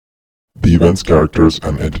The events, characters,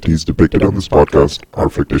 and entities depicted on this podcast are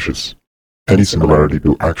fictitious. Any similarity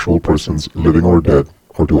to actual persons living or dead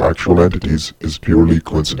or to actual entities is purely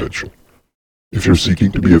coincidental. If you're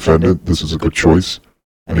seeking to be offended, this is a good choice.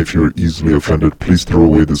 And if you're easily offended, please throw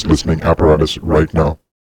away this listening apparatus right now.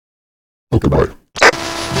 Okay, bye.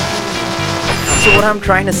 So what I'm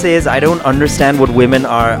trying to say is I don't understand what women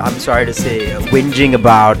are, I'm sorry to say, whinging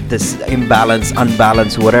about this imbalance,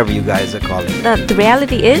 unbalance, whatever you guys are calling it. The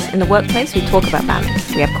reality is, in the workplace, we talk about balance.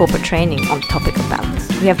 We have corporate training on the topic of balance.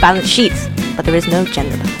 We have balance sheets, but there is no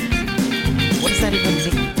gender balance. What does that even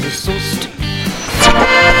mean? You're so stupid.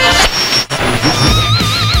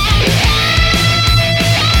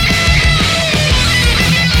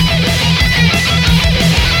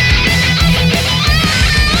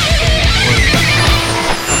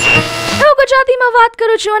 ગુજરાતીમાં વાત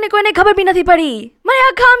કરું છું અને કોઈને ખબર બી નથી પડી મને આ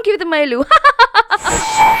કામ કેવી રીતે મળ્યું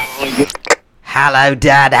Hello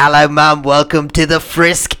Dad, hello Mum, welcome to the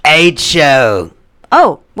Frisk 8 show. Oh,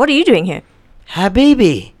 what are you doing here?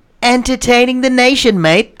 Habibi, entertaining the nation,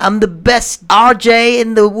 mate. I'm the best RJ in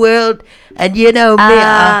the world, and you know me.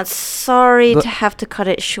 Sorry to have to cut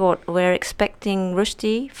it short. We're expecting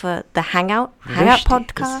Rushdie for the Hangout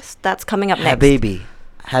podcast. That's coming up next.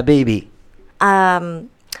 Habibi.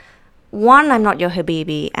 One, I'm not your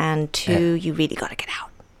Habibi, and two, you really gotta get out.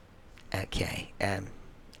 Okay.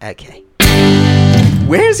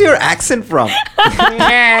 Where's your accent from?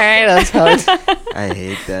 That's how I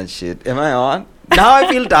hate that shit. Am I on? Now I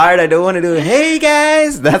feel tired. I don't want to do, hey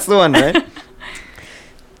guys. That's the one, right?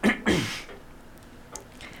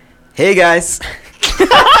 Hey guys.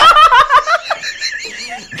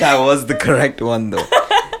 That was the correct one though.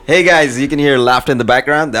 Hey guys, you can hear laughter in the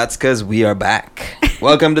background. That's because we are back.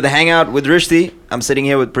 Welcome to the Hangout with Rushdie. I'm sitting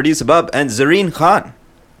here with producer Bub and Zareen Khan.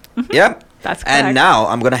 Mm-hmm. Yep. That's correct. And now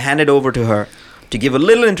I'm going to hand it over to her to give a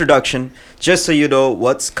little introduction just so you know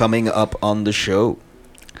what's coming up on the show.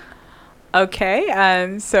 Okay,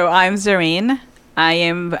 so I'm Zareen. I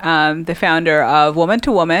am the founder of Woman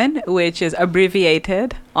to Woman, which is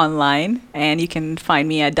abbreviated online, and you can find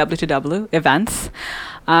me at WTW Events.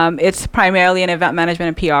 It's primarily an event management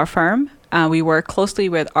and PR firm. We work closely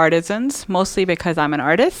with artisans, mostly because I'm an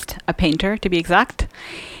artist, a painter to be exact.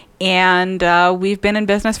 And we've been in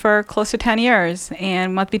business for close to 10 years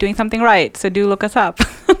and must be doing something right. So do look us up.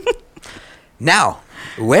 Now,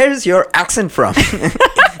 where's your accent from?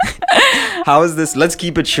 How is this? Let's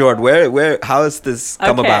keep it short. How has this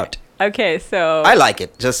come about? Okay, so... I like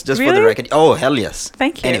it, just really? for the record. Oh, hell yes.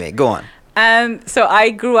 Thank you. Anyway, go on. So I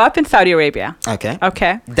grew up in Saudi Arabia. Okay.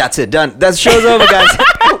 That's it. Done. That show's over, guys.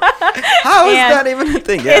 How is that even a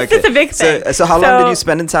thing? Yeah, it's just a big thing. So how long did you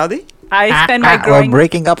spend in Saudi? I spent my growing... We're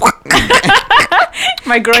breaking up.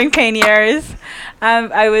 my growing pain years.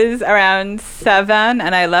 I was around 7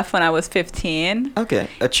 and I left when I was 15. Okay,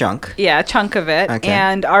 a chunk. Yeah, a chunk of it. Okay.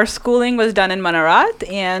 And our schooling was done in Manarat,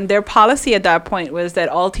 and their policy at that point was that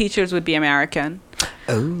all teachers would be American.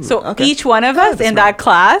 Oh, so okay. each one of us in that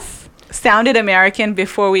class sounded American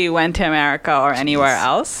before we went to America or anywhere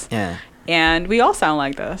else. Yeah. And we all sound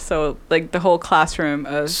like this. So like the whole classroom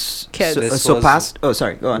of kids.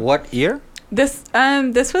 Sorry, go on. What year? This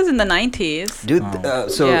was in the 90s. Dude,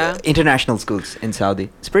 international schools in Saudi.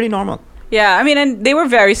 It's pretty normal. Yeah, I mean, and they were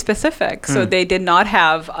very specific. So they did not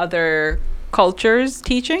have other cultures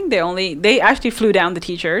teaching. They actually flew down the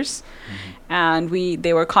teachers. And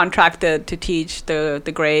they were contracted to teach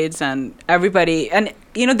the grades and everybody. And,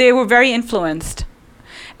 they were very influenced.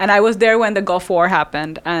 And I was there when the Gulf War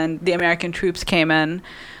happened and the American troops came in.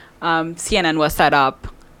 CNN was set up.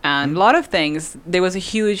 And a lot of things. There was a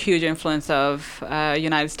huge, huge influence of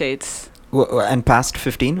United States. And past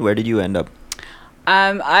 15, where did you end up?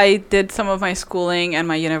 I did some of my schooling and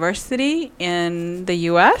my university in the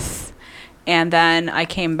U.S. And then I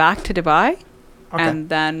came back to Dubai. Okay. And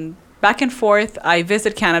then back and forth. I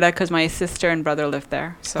visited Canada because my sister and brother lived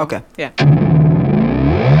there. So, okay. Yeah.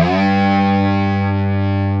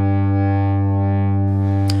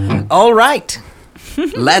 All right.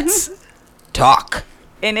 Let's talk.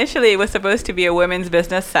 Initially, it was supposed to be a women's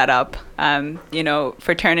business setup,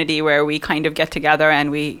 fraternity where we kind of get together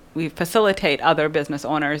and we facilitate other business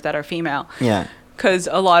owners that are female. Yeah. Because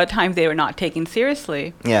a lot of times they were not taken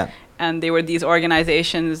seriously. Yeah. And there were these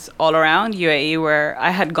organizations all around UAE where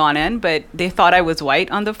I had gone in, but they thought I was white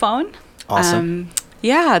on the phone. Awesome.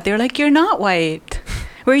 Yeah, they're like, you're not white.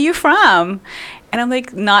 Where are you from? And I'm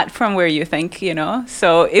like, not from where you think,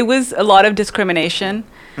 So it was a lot of discrimination.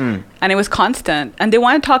 And it was constant. And they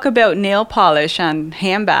want to talk about nail polish and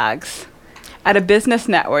handbags at a business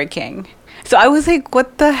networking. So I was like,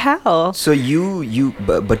 what the hell? So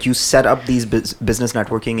but you set up these business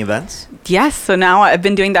networking events? Yes. So now I've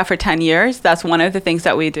been doing that for 10 years. That's one of the things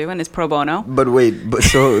that we do, and it's pro bono. But wait,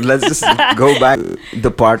 so let's just go back to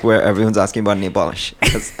the part where everyone's asking about nail polish.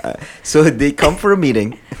 So they come for a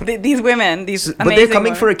meeting. These women, but they're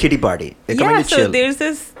coming for a kiddie party. They're coming to so chill. there's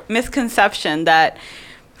this misconception that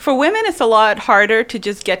for women, it's a lot harder to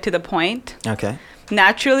just get to the point. Okay.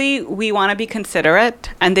 Naturally, we want to be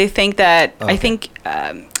considerate, and they think that, I think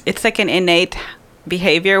it's like an innate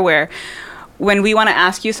behavior where when we want to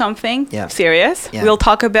ask you something serious, we'll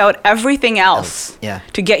talk about everything else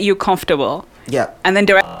to get you comfortable. Yeah. And then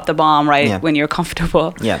direct the bomb when you're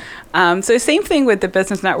comfortable. Yeah. So same thing with the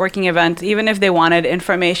business networking event. Even if they wanted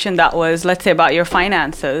information that was, let's say, about your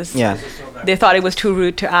finances, they thought it was too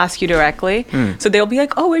rude to ask you directly. So they'll be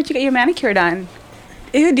like, oh, where'd you get your manicure done?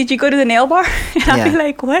 Ew, did you go to the nail bar? And I'll be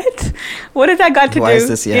like, what? What has that got to Why do? is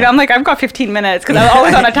this? You know, I'm like, I've got 15 minutes because I'm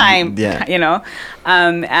always on a time. You know,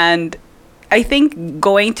 and I think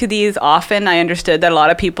going to these often, I understood that a lot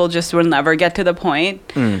of people just will never get to the point.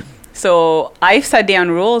 So I set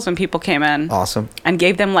down rules when people came in. Awesome. And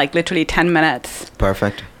gave them like literally 10 minutes.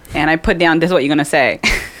 Perfect. And I put down, this is what you're going to say.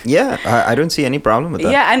 Yeah, I don't see any problem with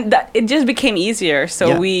that. Yeah, and it just became easier.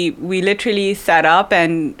 So we literally set up,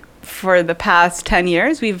 and for the past 10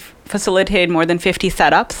 years, we've facilitated more than 50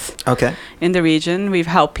 setups in the region. We've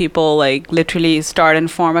helped people like literally start and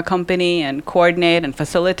form a company and coordinate and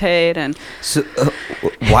facilitate. And so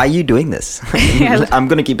why are you doing this? I'm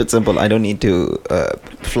going to keep it simple. I don't need to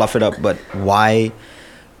fluff it up, but why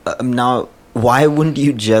now? Why wouldn't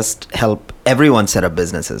you just help everyone set up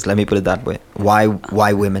businesses? Let me put it that way. Why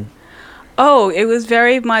women? Oh, it was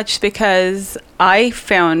very much because I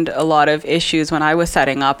found a lot of issues when I was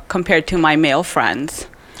setting up compared to my male friends.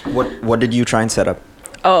 What did you try and set up?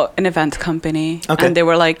 Oh, an events company. Okay. And they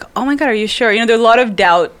were like, oh my God, are you sure? You know, there's a lot of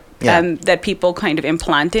doubt that people kind of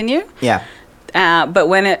implant in you. Yeah. But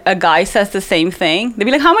when a guy says the same thing, they'd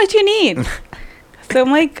be like, how much do you need? So I'm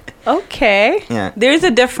like, okay. Yeah. There's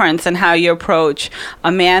a difference in how you approach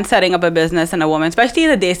a man setting up a business and a woman, especially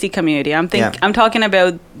in the Desi community. I'm talking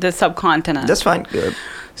about the subcontinent. That's fine. Good.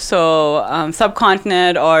 So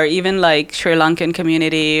subcontinent, or even like Sri Lankan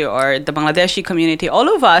community or the Bangladeshi community, all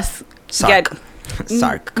of us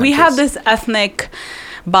SARC we have this ethnic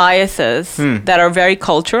biases that are very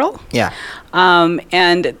cultural. Yeah.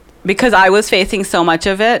 And because I was facing so much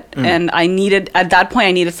of it, and at that point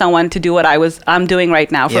I needed someone to do what I'm doing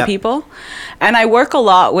right now for people. And I work a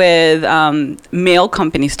lot with male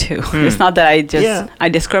companies too. It's not that I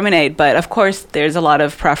discriminate, but of course there's a lot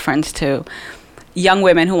of preference to young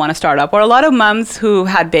women who want to start up, or a lot of moms who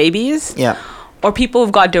had babies. Yeah. Or people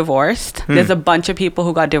who've got divorced. There's a bunch of people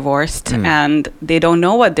who got divorced and they don't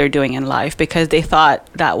know what they're doing in life because they thought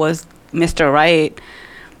that was Mr. Right.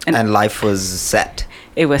 And life was set.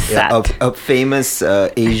 It was set. A famous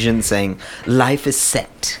Asian saying, life is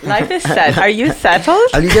set. Life is set. Are you settled?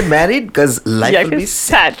 Will you get married? Because life will be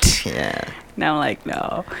set. Yeah. And I'm like,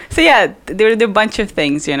 no. So yeah, there are a bunch of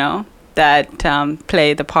things, you know, that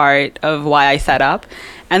play the part of why I set up.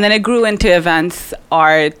 And then it grew into events,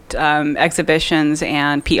 art, exhibitions,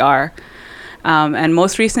 and PR. And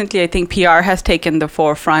most recently, I think PR has taken the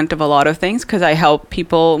forefront of a lot of things because I help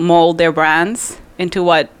people mold their brands into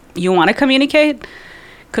what you want to communicate.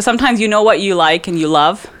 Because sometimes you know what you like and you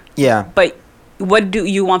love. Yeah. But what do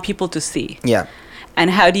you want people to see? Yeah. And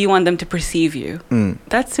how do you want them to perceive you?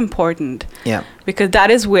 That's important. Yeah. Because that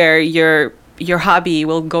is where your hobby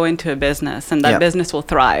will go into a business, and that business will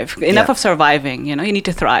thrive. Enough of surviving, you know, you need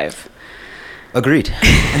to thrive. Agreed.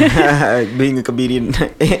 Being a comedian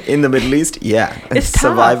in the Middle East, it's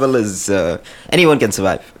survival is anyone can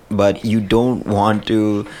survive, but you don't want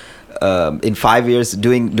to in 5 years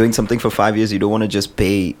doing something for 5 years. You don't want to just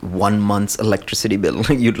pay 1 month's electricity bill.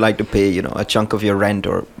 You'd like to pay, you know, a chunk of your rent,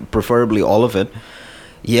 or preferably all of it.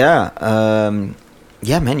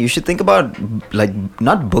 Yeah, man, you should think about like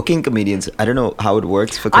not booking comedians. I don't know how it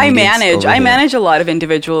works for comedians. I manage a lot of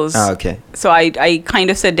individuals. Oh, okay. So I kind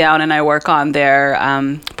of sit down and I work on their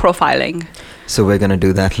profiling. So we're gonna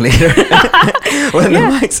do that later. When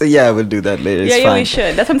the mic, so we'll do that later. It's fine. We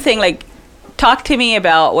should. That's what I'm saying. Like, talk to me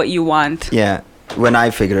about what you want. Yeah. When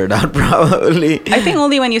I figure it out, probably. I think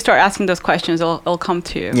only when you start asking those questions, it'll come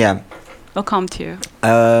to you. Yeah. It'll come to you.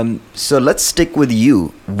 So let's stick with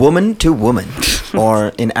you, woman to woman,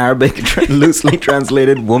 or in Arabic, loosely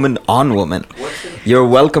translated, woman on woman. You're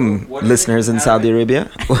welcome, listeners in Saudi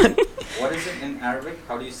Arabia. What is it in Arabic?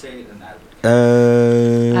 How do you say it in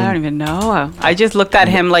Arabic? I don't even know. I just looked at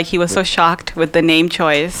him like he was so shocked with the name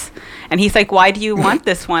choice. And he's like, why do you want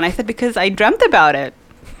this one? I said, because I dreamt about it.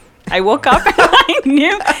 I woke up and I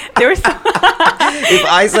knew there was. If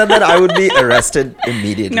I said that, I would be arrested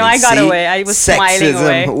immediately. No, I got See? away. I was smiling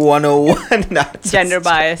away. Sexism 101. That's Gender just-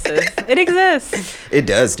 biases. It exists. It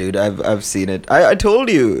does, dude. I've seen it. I told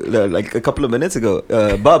you like a couple of minutes ago.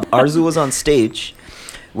 Bub, Arzu was on stage.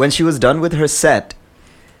 When she was done with her set,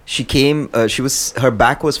 she came. Her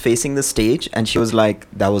back was facing the stage, and she was like,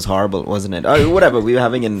 "That was horrible, wasn't it?" Whatever. We were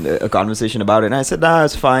having a conversation about it, and I said, "Nah,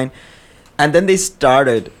 it's fine." And then they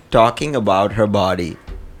started talking about her body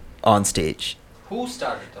on stage. Who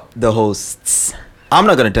started talking? The hosts. I'm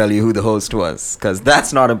not gonna tell you who the host was, because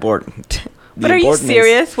that's not important. The But are you important is-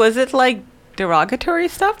 serious? Was it like derogatory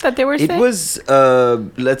stuff that they were It saying? was,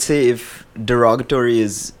 let's say, if derogatory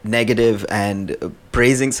is negative and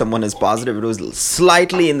praising someone is positive, it was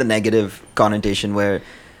slightly in the negative connotation where,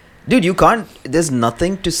 dude, you can't, there's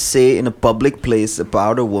nothing to say in a public place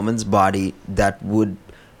about a woman's body that would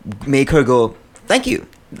make her go, thank you.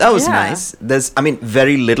 That was Yeah. nice. There's,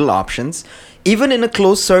 very little options. Even in a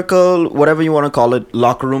closed circle, whatever you want to call it,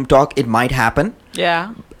 locker room talk, it might happen.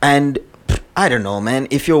 Yeah. And I don't know, man.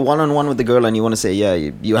 If you're one-on-one with the girl and you want to say, yeah,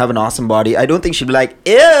 you have an awesome body, I don't think she'd be like,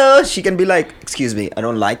 ew. She can be like, excuse me, I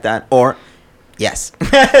don't like that. Or, yes,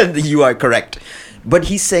 you are correct. But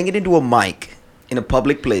he's saying it into a mic in a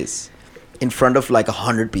public place in front of like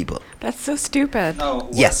 100 people. That's so stupid. No.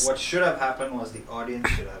 Yes. What should have happened was the audience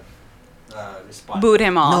should have responded. Booed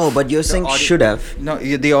him off. No, but you're The saying audi- should have. No,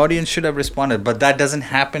 the audience should have responded, but that doesn't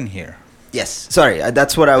happen here. Yes. Sorry,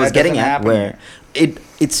 that's what I was That getting doesn't at. happen Where here.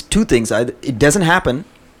 it's two things. It doesn't happen.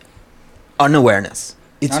 Unawareness.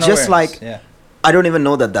 It's just Unawareness, like, yeah. I don't even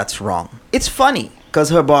know that that's wrong. It's funny because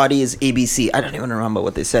her body is ABC. I don't even remember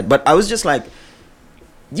what they said, but I was just like,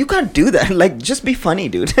 you can't do that. Like, just be funny,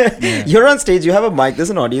 dude. Yeah. You're on stage, you have a mic, there's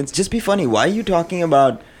an audience. Just be funny. Why are you talking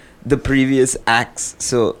about the previous acts?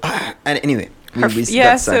 So, and anyway, we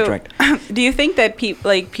Yeah, got so sidetracked. do you think that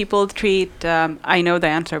people treat, I know the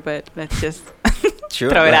answer, but let's just Sure,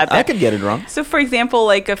 throw it but out there. I could get it wrong. So, for example,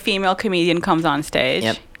 like a female comedian comes on stage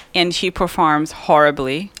Yep. and she performs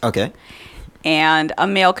horribly, Okay. and a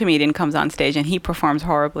male comedian comes on stage and he performs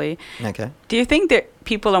horribly. Okay. Do you think that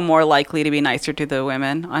people are more likely to be nicer to the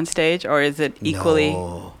women on stage, or is it equally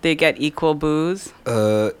No. they get equal boos?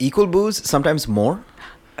 Equal boos, sometimes more.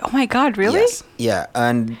 Oh my God, really? Yes. Yeah.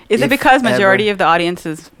 And Is it if because majority ever- of the audience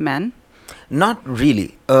is men? Not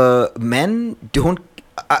really. Men don't.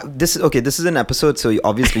 This is an episode, so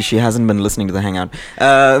obviously she hasn't been listening to the hangout.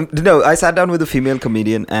 No, I sat down with a female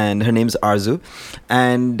comedian, and her name's Arzu,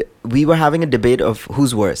 and we were having a debate of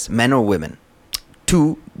who's worse, men or women,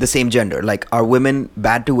 to the same gender. Like, are women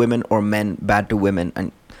bad to women or men bad to women?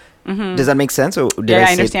 And Mm-hmm. does that make sense? Or did Yeah, I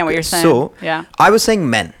say understand what you're saying. So Yeah. I was saying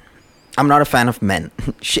men. I'm not a fan of men.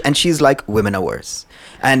 She's like, women are worse.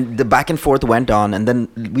 And the back and forth went on. And then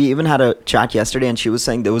we even had a chat yesterday, and she was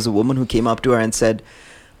saying there was a woman who came up to her and said,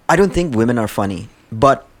 I don't think women are funny,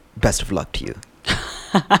 but best of luck to you.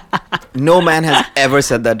 No man has ever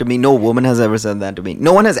said that to me. No woman has ever said that to me.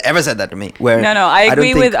 No one has ever said that to me. Where No, I don't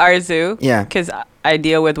agree think- with Arzu. Yeah. Because I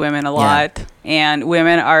deal with women a lot, and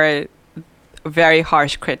women are very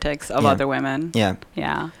harsh critics of Yeah. other women. Yeah.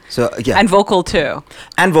 Yeah. So, yeah. And vocal too.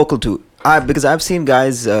 And vocal too. Because I've seen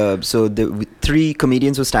guys, so the three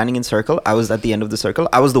comedians were standing in circle. I was at the end of the circle.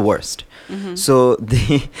 I was the worst. Mhm. So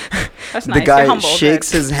the That's the nice. guy You're humble,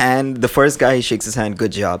 shakes good. his hand. The first guy, he shakes his hand.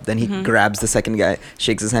 Good job. Then he Mhm. grabs the second guy,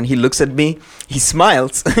 shakes his hand. He looks at me. He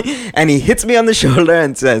smiles, and he hits me on the shoulder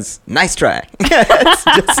and says, "Nice try." It's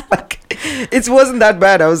just like, it wasn't that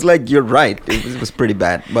bad. I was like, "You're right. It was pretty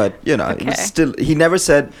bad." But it was Okay. still. He never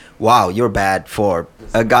said, "Wow, you're bad for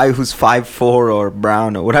a guy who's 5'4" or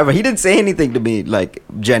brown or whatever." He didn't say anything to me like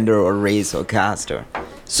gender or race or caste or.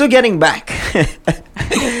 So getting back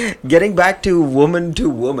to woman to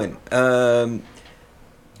woman.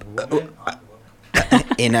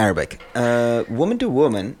 In Arabic, woman to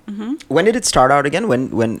woman. Mhm. When did it start out again?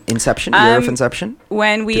 When inception, year of Um, inception,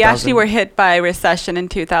 When we 2000? actually were hit by recession in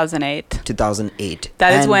 2008. 2008.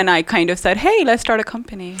 That is And when I kind of said, hey, let's start a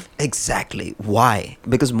company. Exactly. Why?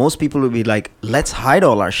 Because most people will be like, let's hide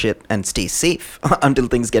all our shit and stay safe until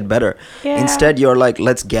things get better. Yeah. Instead, you're like,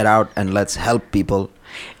 let's get out and let's help people.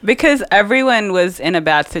 Because everyone was in a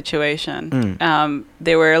bad situation.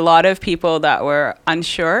 There were a lot of people that were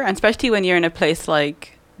unsure, and especially when you're in a place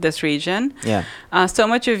like this region. Yeah. So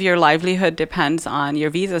much of your livelihood depends on your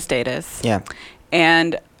visa status. Yeah.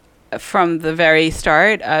 And from the very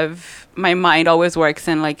start of my mind always works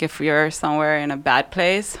in like, if you're somewhere in a bad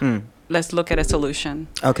place, let's look at a solution.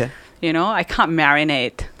 Okay. You know, I can't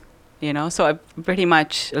marinate, so I pretty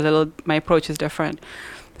much my approach is different.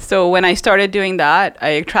 So when I started doing that, I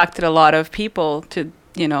attracted a lot of people to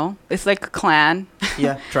it's like a clan.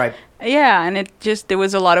 Yeah, tribe. Yeah, and there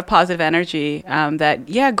was a lot of positive energy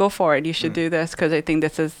that, go for it. You should do this because I think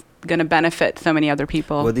this is going to benefit so many other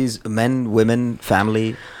people. Were these men, women,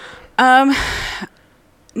 family?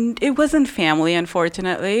 It wasn't family,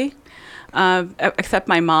 unfortunately. Except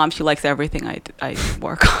my mom. She likes everything I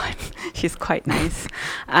work on. She's quite nice.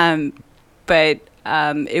 But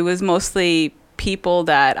it was mostly people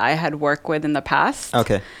that I had worked with in the past.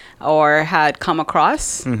 Okay. Or had come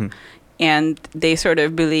across. Mm-hmm. And they sort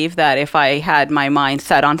of believed that if I had my mind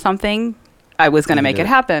set on something, I was going to make it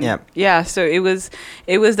happen. Yeah. Yeah. So it was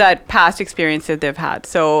that past experience that they've had.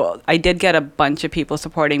 So I did get a bunch of people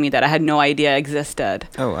supporting me that I had no idea existed.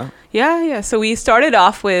 Oh, wow. Yeah. So we started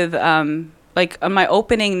off with, like on my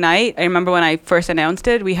opening night, I remember when I first announced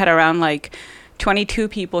it, we had around like 22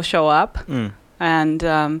 people show up. Mm.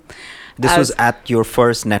 And this was at your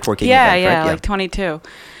first networking event, right? Like 22.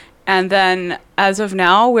 And then as of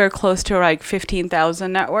now, we're close to like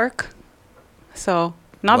 15,000 network. So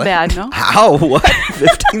not What? bad, no? How? What?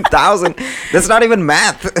 15,000? That's not even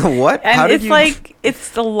math. What? And How did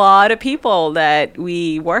it's a lot of people that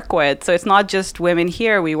we work with. So it's not just women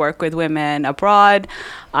here. We work with women abroad.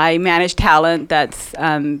 I manage talent that's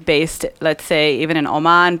based, let's say, even in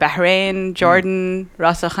Oman, Bahrain, Jordan,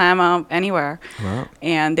 Ras Al Khaimah, anywhere. Wow.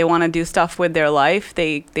 And they want to do stuff with their life.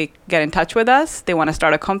 They get in touch with us. They want to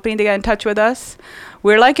start a company. They get in touch with us.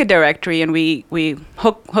 We're like a directory, and we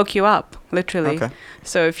hook you up, literally. Okay.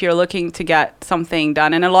 So if you're looking to get something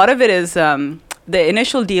done, and a lot of it is the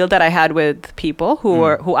initial deal that I had with people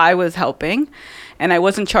who I was helping, and I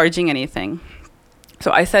wasn't charging anything.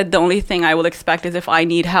 So I said the only thing I will expect is if I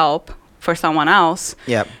need help for someone else,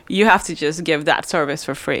 you have to just give that service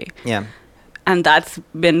for free. Yeah. And that's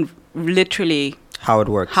been literally how it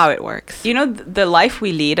works. The life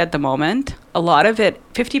we lead at the moment, a lot of it,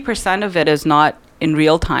 50% of it is not in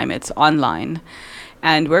real time, it's online.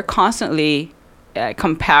 And we're constantly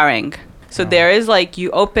comparing. So there is like, you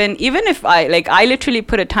open, even if I literally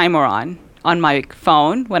put a timer on my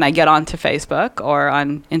phone when I get onto Facebook or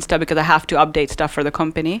on Insta because I have to update stuff for the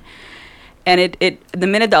company. And the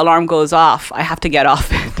minute the alarm goes off, I have to get off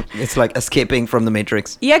it. It's like escaping from the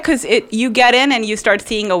Matrix. Yeah, because you get in and you start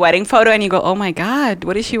seeing a wedding photo and you go, oh my God,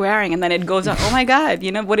 what is she wearing? And then it goes on, oh my God,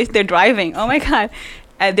 what is they're driving? Oh my God.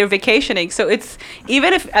 They're vacationing. So it's,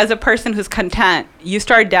 even if as a person who's content, you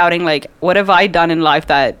start doubting, like, what have I done in life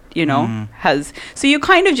that, has... So you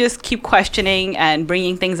kind of just keep questioning and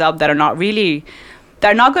bringing things up that are not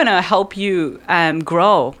going to help you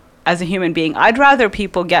grow as a human being. I'd rather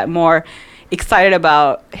people get more excited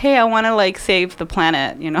about, hey, I want to like save the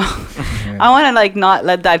planet, I want to like not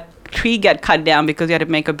let that tree get cut down because you had to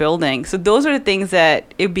make a building. So those are the things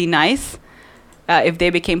that it'd be nice if they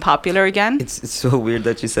became popular again. It's so weird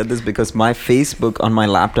that you said this because my Facebook on my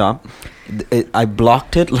laptop, I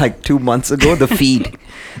blocked it like 2 months ago, the feed.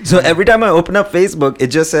 So every time I open up Facebook, it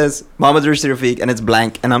just says Mohammad Rashid Rafiq and it's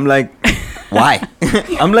blank. And I'm like, why?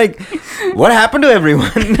 I'm like, what happened to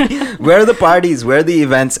everyone? Where are the parties? Where are the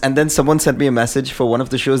events? And then someone sent me a message for one of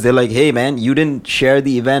the shows. They're like, hey, man, you didn't share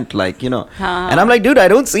the event. Like, And I'm like, dude, I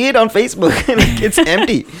don't see it on Facebook. Like, it's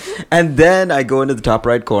empty. And then I go into the top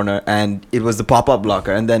right corner and it was the pop-up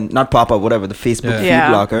blocker. And then, not pop-up, whatever, the Facebook feed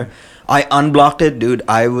blocker. I unblocked it, dude.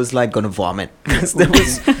 I was like going to vomit. There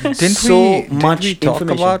was Didn't we talk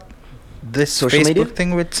about this social Facebook media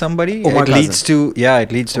thing with somebody? Oh, my it leads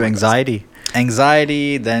to anxiety.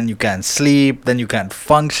 Anxiety, then you can't sleep, then you can't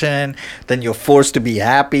function, then you're forced to be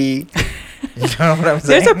happy. You know what I'm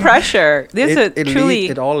saying? There's a pressure.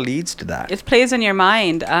 It all leads to that. It plays on your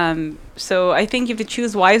mind. So I think you have to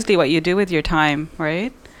choose wisely what you do with your time,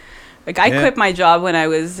 right? Like I quit my job when I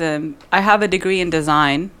was, I have a degree in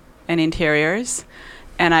design and interiors,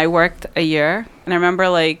 and I worked a year. And I remember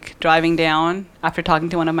like driving down after talking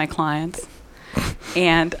to one of my clients,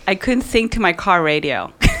 and I couldn't sync to my car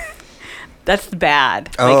radio. That's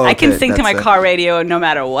bad. I can sing to my car radio no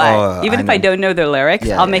matter what. Even if I don't know the lyrics,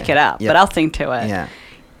 I'll make it up, but I'll sing to it. Yeah.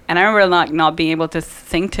 And I remember not being able to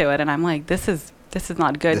sing to it, and I'm like, this is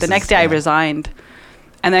not good. The next day I resigned.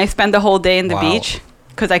 And then I spent the whole day in the beach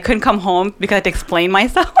because I couldn't come home because I had to explain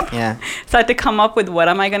myself. Yeah. So I had to come up with what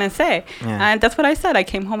am I going to say. Yeah. And that's what I said. I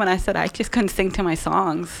came home and I said I just couldn't sing to my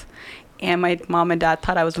songs. And my mom and dad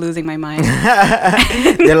thought I was losing my mind.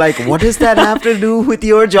 They're like, what does that have to do with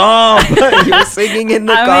your job? You're singing in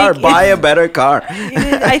the car. Buy a better car.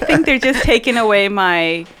 I think they're just taking away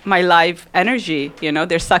my live energy.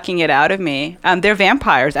 They're sucking it out of me. They're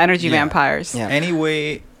vampires, energy vampires. Yeah.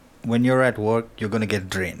 Anyway, when you're at work, you're going to get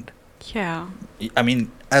drained. Yeah. I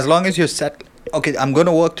mean, as long as you're set, okay, I'm going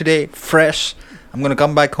to work today fresh. I'm going to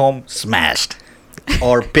come back home smashed.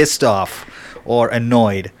 or pissed off or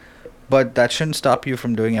annoyed. But that shouldn't stop you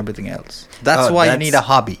from doing everything else. That's Oh, why you need a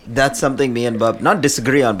hobby. That's something me and Bub not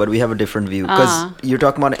disagree on, but we have a different view. Because you're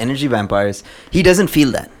talking about energy vampires. He doesn't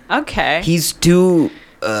feel that. Okay. He's too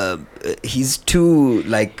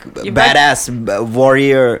like You bet- badass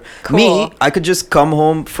warrior. Cool. Me, I could just come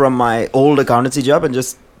home from my old accountancy job and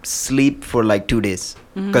just sleep for like 2 days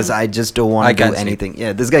because I just don't want I to do can't sleep. anything.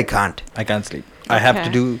 Yeah, this guy can't. I can't sleep. I have to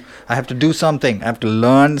Okay. do something. I have to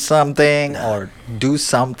learn something or do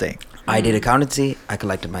something. I did accountancy. I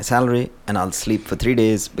collected my salary, and I'll sleep for 3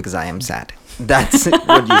 days because I am sad. That's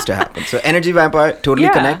what used to happen. So energy vampire, totally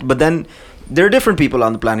Yeah. connect. But then there are different people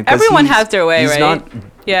on the planet. 'cause Everyone he's- has their way, he's right? not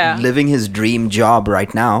Yeah. living his dream job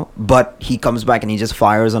right now, but he comes back and he just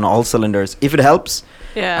fires on all cylinders. If it helps,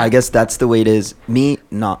 Yeah. I guess that's the way it is. Me,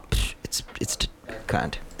 not. It's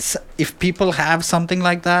can't. So if people have something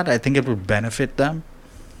like that, I think it would benefit them.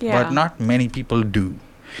 Yeah. But not many people do.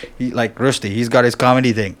 Like Rushdie, he's got his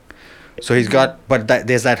comedy thing. So he's got, but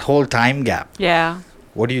there's that whole time gap. Yeah.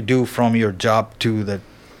 What do you do from your job to the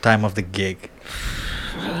time of the gig?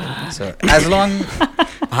 So as long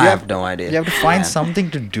I have no idea. you have to find Yeah. something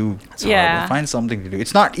to do. It's Yeah. horrible. Find something to do.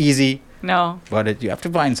 It's not easy, No. but you have to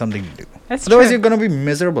find something to do. That's Otherwise, true. you're gonna be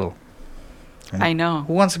miserable. I know.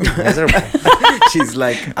 Who wants to be miserable? She's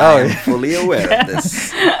like, Oh, I'm yeah. fully aware of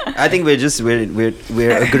this. I think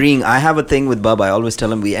we're agreeing. I have a thing with Bub. I always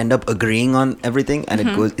tell him we end up agreeing on everything, and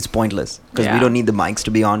it's pointless because we Yeah. don't need the mics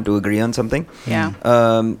to be on to agree on something. Yeah.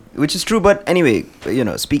 Which is true. But anyway,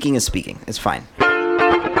 speaking is speaking. It's fine.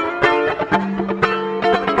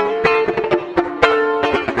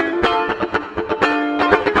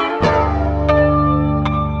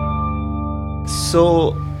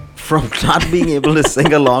 So, from not being able to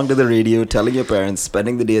sing along to the radio, telling your parents,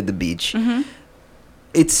 spending the day at the beach,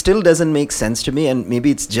 it still doesn't make sense to me, and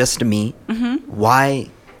maybe it's just me. Why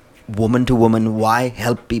woman to woman? Why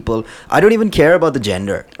help people? I don't even care about the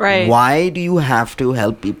gender. Right. Why do you have to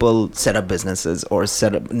help people set up businesses or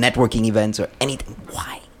set up networking events or anything?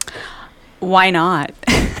 Why? Why not?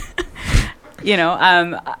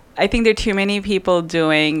 I think there are too many people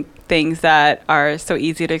doing things that are so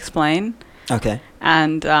easy to explain. Okay.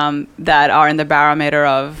 And that are in the barometer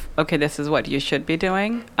of, okay, this is what you should be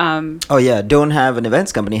doing. Oh yeah, don't have an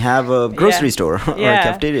events company, have a grocery Yeah. store or a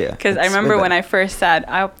cafeteria. Because I That's way remember when better. I first said,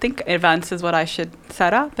 I think events is what I should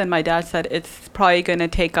set up. And my dad said, it's probably going to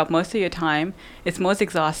take up most of your time. It's most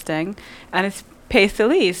exhausting. And it pays the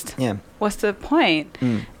least. Yeah. What's the point?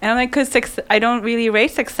 Mm. And I'm like, because I don't really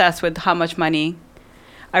rate success with how much money.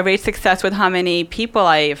 I rate success with how many people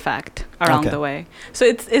I affect along Okay. the way. So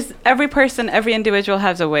it's every person, every individual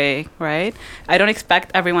has a way, right? I don't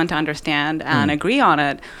expect everyone to understand and agree on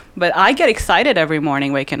it, but I get excited every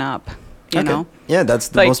morning waking up, you know? Yeah, that's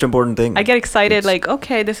the Like, most important thing. I get excited It's- like,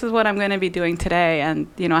 okay, this is what I'm going to be doing today. And,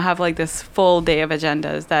 I have like this full day of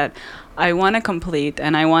agendas that I want to complete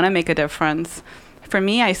and I want to make a difference. For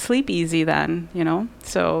me, I sleep easy then,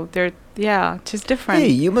 So just different. Hey,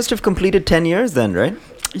 you must have completed 10 years then, right?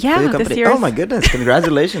 For Yeah, your this company. year. Oh my goodness,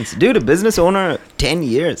 congratulations. Dude, a business owner, 10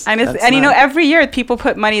 years. And That's and not- every year people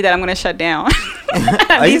put money that I'm going to shut down.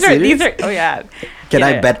 Are you these serious? are oh yeah. Can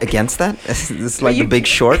I Yeah. bet against that? This is like you- the big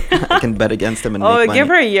short. I can bet against them and Oh, make money. give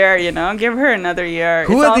her a year, give her another year.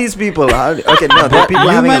 Who It's are all- these people? Okay, no, there are people you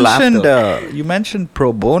having a laugh mentioned though. you mentioned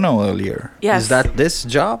pro bono earlier. Yes. Is that this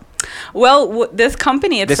job? Well, this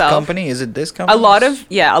company This itself. company? Is it this company? A lot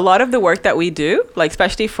of the work that we do, like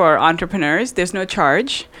especially for entrepreneurs, there's no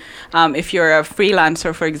charge. If you're a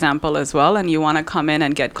freelancer, for example, as well, and you want to come in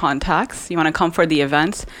and get contacts, you want to come for the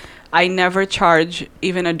events, I never charge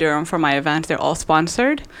even a dirham for my events. They're all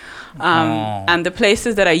sponsored. And the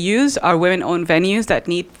places that I use are women-owned venues that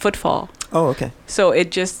need footfall. Oh, okay. So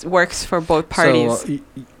it just works for both parties. So,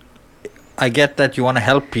 I get that you want to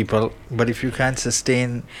help people, but if you can't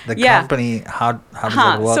sustain the Yeah. company, how does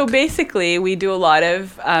it work? So basically, we do a lot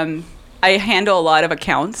of. I handle a lot of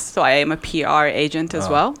accounts, so I am a PR agent as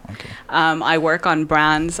well. Okay. I work on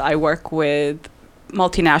brands. I work with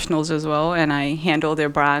multinationals as well, and I handle their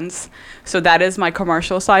brands. So that is my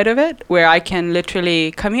commercial side of it, where I can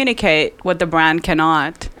literally communicate what the brand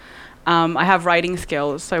cannot. I have writing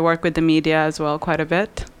skills, so I work with the media as well quite a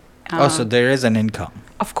bit. So there is an income.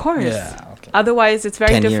 Of course. Yeah. Okay. Otherwise, it's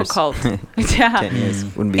very 10 years. difficult. Yeah. 10 years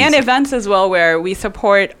wouldn't be And easy. events as well, where we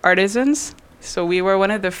support artisans. So we were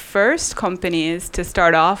one of the first companies to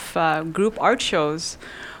start off group art shows,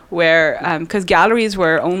 where because galleries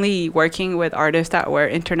were only working with artists that were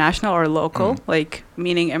international or local, like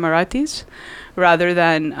meaning Emiratis, rather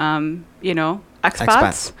than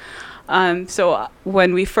expats. So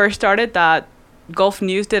when we first started that, Gulf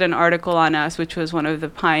News did an article on us, which was one of the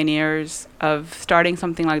pioneers of starting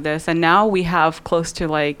something like this. And now we have close to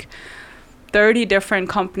like 30 different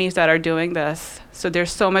companies that are doing this. So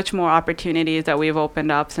there's so much more opportunities that we've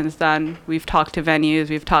opened up since then. We've talked to venues,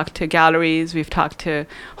 we've talked to galleries, we've talked to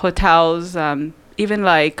hotels. Even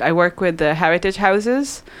like I work with the heritage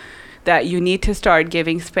houses that you need to start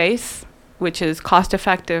giving space, which is cost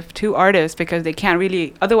effective to artists because they can't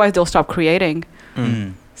really, otherwise they'll stop creating.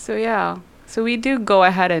 So yeah, so we do go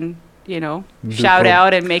ahead and, you know, shout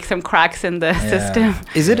out and make some cracks in the system.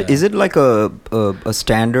 Is it like a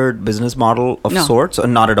standard business model of sorts, or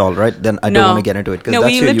not at all? Right? Then I don't want to get into it because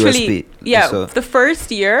that's your USP. Yeah, So the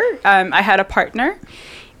first year I had a partner,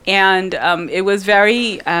 and it was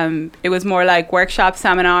very it was more like workshop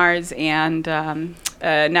seminars and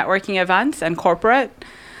networking events and corporate.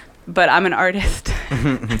 But I'm an artist. I'm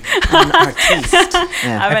an artist.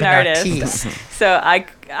 I'm an artist. So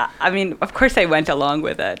I mean, of course, I went along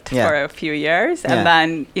with it for a few years, and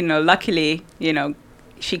then, you know, luckily, you know,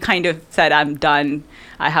 she kind of said, "I'm done.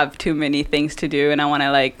 I have too many things to do, and I want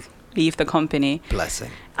to like leave the company."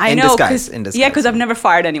 Blessing. I know, because I've never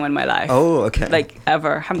fired anyone in my life. Oh, okay. Like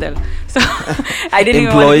ever, alhamdulillah. So I didn't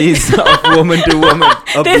employees even of woman to woman.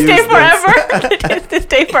 They stay forever. They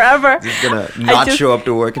stay forever. Just gonna not show up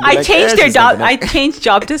to work. And I changed their job. I changed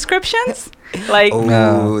job descriptions. Like,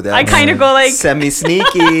 I kind of go like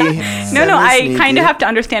semi-sneaky. No, I kind of have to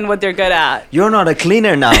understand what they're good at. You're not a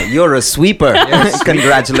cleaner now. You're a sweeper.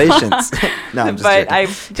 Congratulations. No, I'm just but joking.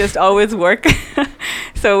 I've just always worked.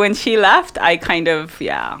 So when she left, I kind of,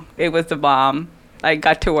 it was the bomb. I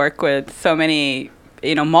got to work with so many,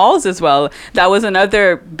 you know, malls as well. That was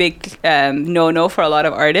another big no for a lot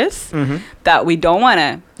of artists, that we don't want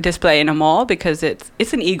to display in a mall because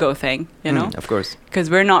it's an ego thing, you know? Of course. Because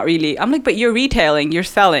we're not really, I'm like, but you're retailing, you're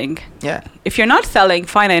selling. Yeah. If you're not selling,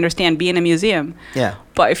 fine, I understand, be in a museum. Yeah.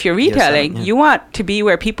 But if you're retailing, you want to be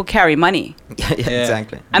where people carry money. Yeah,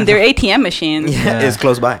 exactly. And their ATM machines. Is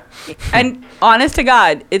close by. And honest to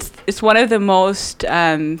God, it's one of the most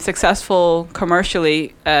successful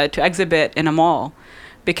commercially to exhibit in a mall,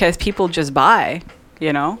 because people just buy,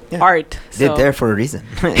 you know, art. So. They're there for a reason.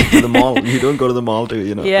 The mall, you don't go to the mall to,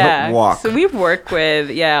 you know, walk. So we've worked with,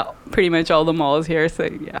 pretty much all the malls here. So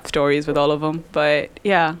stories with all of them. But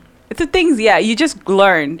it's the things, you just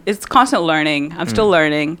learn. It's constant learning. I'm still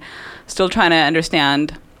learning, still trying to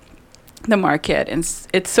understand the market. And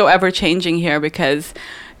it's so ever changing here because,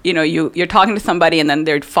 you know, you're talking to somebody and then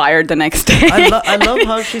they're fired the next day. I love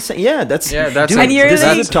how she said, that's dude, this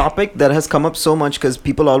is a topic that has come up so much because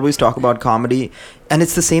people always talk about comedy, and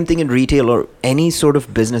it's the same thing in retail or any sort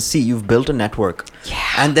of business. See, you've built a network,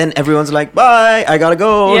 and then everyone's like, bye, I gotta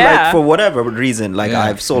go, like for whatever reason, like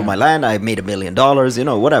I've sold my land, I've made $1 million, you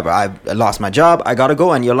know, whatever, I've lost my job, I gotta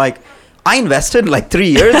go, and you're like, I invested like 3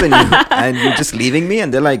 years in you, and you're just leaving me.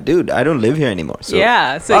 And they're like, dude, I don't live here anymore. So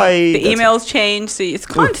so the emails change. So it's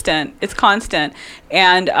constant. It's constant.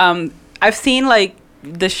 And I've seen like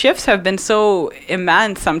the shifts have been so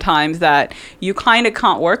immense sometimes that you kind of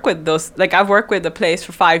can't work with those. Like I've worked with the place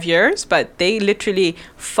for 5 years, but they literally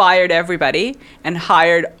fired everybody and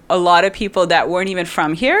hired a lot of people that weren't even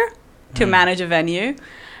from here to manage a venue.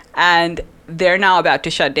 And they're now about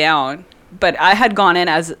to shut down. But I had gone in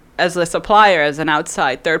as a supplier, as an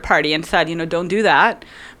outside third party, and said, you know, don't do that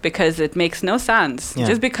because it makes no sense.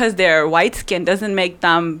 Just because they're white skin doesn't make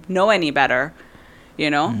them know any better. You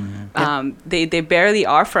know, they barely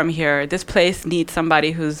are from here. This place needs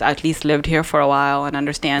somebody who's at least lived here for a while and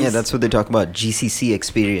understands. Yeah, that's what they talk about. GCC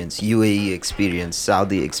experience, UAE experience,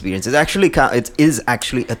 Saudi experience. It is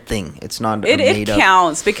actually a thing. It's not it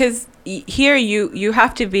counts because here you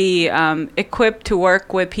have to be equipped to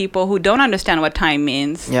work with people who don't understand what time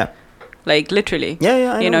means. Yeah. Like literally.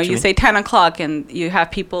 Yeah, you know, you say 10 o'clock and you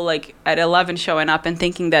have people like at 11 showing up and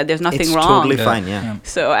thinking that there's nothing wrong. It's totally fine, yeah.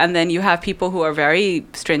 So, and then you have people who are very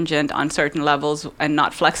stringent on certain levels and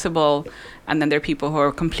not flexible. And then there are people who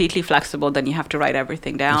are completely flexible. Then you have to write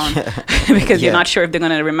everything down because you're not sure if they're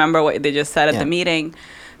going to remember what they just said at the meeting.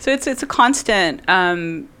 So it's a constant,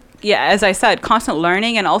 as I said, constant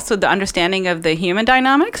learning and also the understanding of the human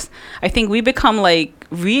dynamics. I think we become like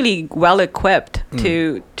really well equipped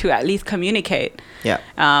to at least communicate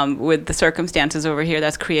with the circumstances over here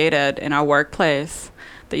that's created in our workplace,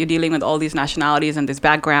 that you're dealing with all these nationalities and these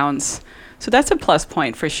backgrounds. So that's a plus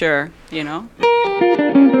point for sure, you know.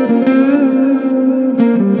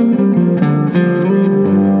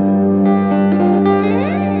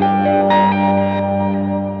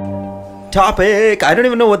 Topic. I don't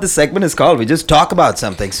even know what this segment is called. We just talk about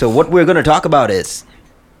something. So what we're going to talk about is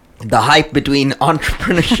the hype between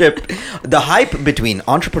entrepreneurship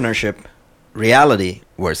reality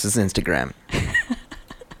versus Instagram.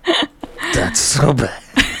 That's so bad.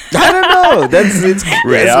 I don't know. It's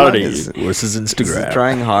Reality it's versus Instagram.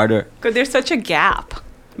 trying harder. Because there's such a gap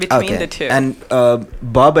between the two. And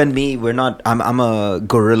Bob and me, we're not. I'm a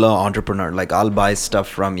guerrilla entrepreneur. Like I'll buy stuff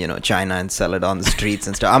from China and sell it on the streets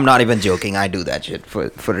and stuff. I'm not even joking. I do that shit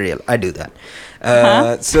for real. I do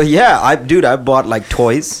that. So yeah, I bought like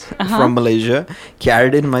toys from Malaysia,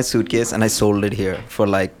 carried it in my suitcase, and I sold it here for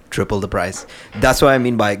like triple the price. That's what I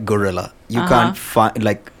mean by guerrilla. You can't find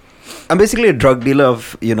like. I'm basically a drug dealer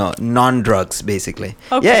of non-drugs basically.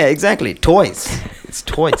 Okay. Yeah, exactly. Toys. It's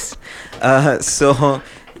toys. So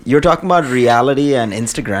you're talking about reality and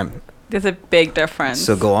Instagram. There's a big difference.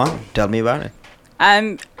 So go on. Tell me about it.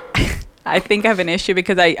 I think I have an issue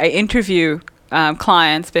because I interview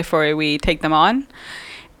clients before we take them on,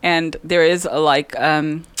 and there is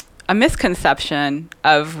a misconception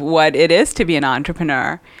of what it is to be an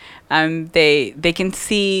entrepreneur. They can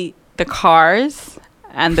see the cars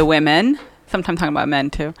and the women, sometimes talking about men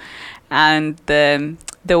too, and the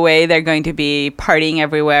way they're going to be partying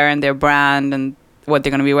everywhere and their brand and what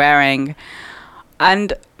they're going to be wearing.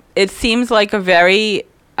 And it seems like a very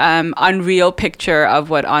unreal picture of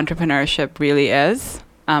what entrepreneurship really is.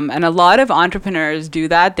 And a lot of entrepreneurs do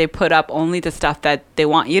that. They put up only the stuff that they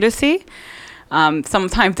want you to see.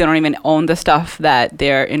 Sometimes they don't even own the stuff that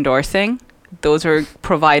they're endorsing. Those are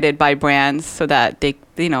provided by brands so that they,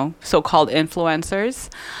 so-called influencers.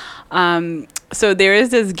 So there is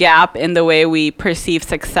this gap in the way we perceive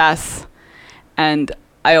success. And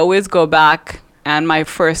I always go back, and my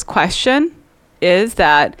first question is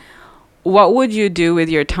that, what would you do with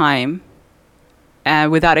your time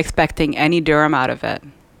without expecting any dirham out of it?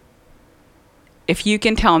 If you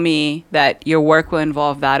can tell me that your work will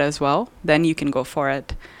involve that as well, then you can go for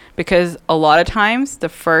it. Because a lot of times, the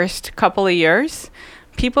first couple of years,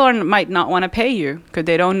 people might not want to pay you because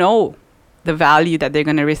they don't know the value that they're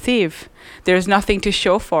going to receive. There's nothing to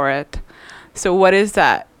show for it. So what is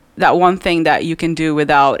that one thing that you can do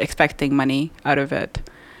without expecting money out of it?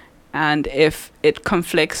 And if it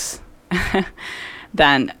conflicts,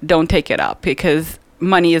 then don't take it up, because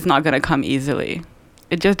money is not going to come easily.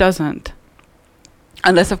 It just doesn't.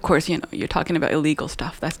 Unless, of course, you're talking about illegal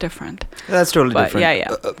stuff. That's different. That's totally different.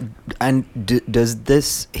 Yeah. And does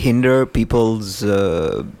this hinder people's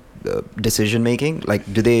decision making?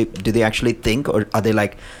 Like, do they actually think, or are they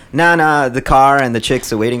like, nah, the car and the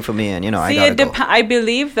chicks are waiting for me, and I gotta go? I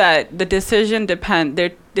believe that the decision depend.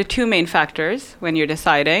 There are two main factors when you're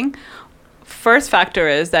deciding. First factor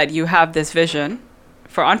is that you have this vision.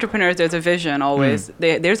 For entrepreneurs, there's a vision always.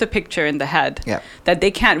 There's a picture in the head that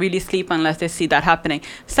they can't really sleep unless they see that happening.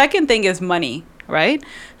 Second thing is money, right?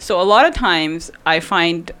 So a lot of times I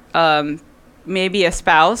find maybe a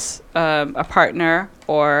spouse, a partner,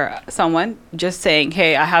 or someone just saying,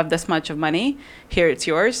 hey, I have this much of money. Here, it's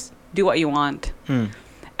yours. Do what you want.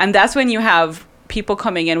 And that's when you have people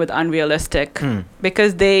coming in with unrealistic,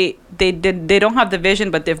 because they don't have the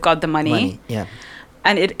vision, but they've got the money. Yeah.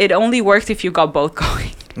 And it only works if you got both going.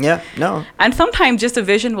 Yeah, no. And sometimes just a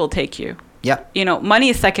vision will take you. Yeah. Money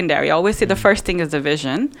is secondary. I always say the first thing is the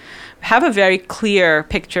vision. Have a very clear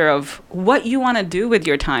picture of what you want to do with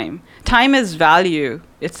your time. Time is value.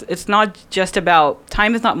 It's not just about,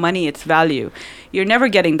 time is not money, it's value. You're never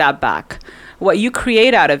getting that back. What you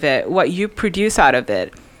create out of it, what you produce out of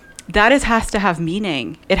it, has to have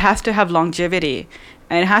meaning. It has to have longevity.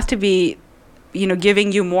 And it has to be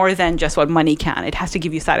giving you more than just what money can. It has to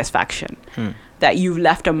give you satisfaction that you've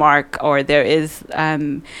left a mark, or there is,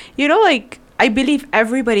 I believe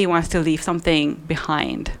everybody wants to leave something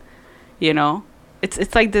behind,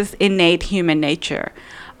 It's like this innate human nature.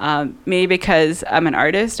 Maybe because I'm an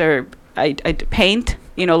artist, or I paint,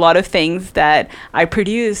 a lot of things that I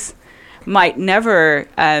produce might never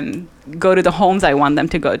go to the homes I want them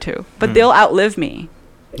to go to, but they'll outlive me.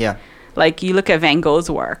 Yeah. Like you look at Van Gogh's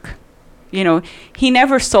work. He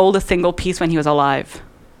never sold a single piece when he was alive.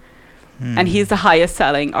 And he's the highest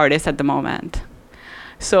selling artist at the moment.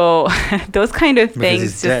 So those kind of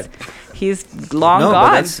things, he's long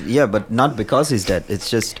gone. But not because he's dead. It's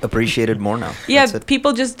just appreciated more now. Yeah,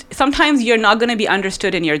 people sometimes you're not going to be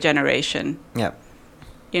understood in your generation. Yeah.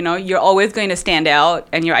 You're always going to stand out,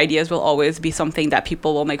 and your ideas will always be something that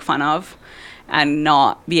people will make fun of and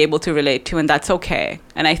not be able to relate to, and that's okay.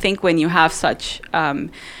 And I think when you have such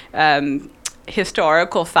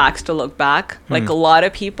historical facts to look back, like a lot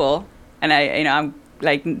of people, and I'm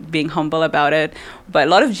like being humble about it, but a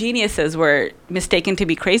lot of geniuses were mistaken to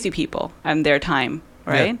be crazy people in their time,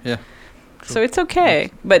 right? Yeah. So it's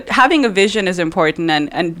okay. But having a vision is important,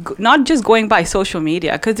 and not just going by social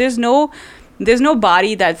media, because there's no there's no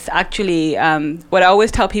body that's actually what I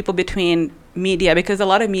always tell people between media, because a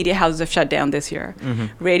lot of media houses have shut down this year.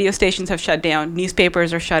 Radio stations have shut down,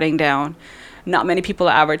 newspapers are shutting down. Not many people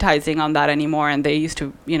are advertising on that anymore, and they used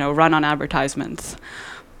to, run on advertisements.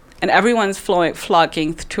 And everyone's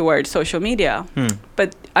flocking towards social media.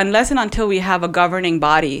 But unless and until we have a governing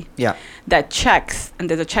body that checks, and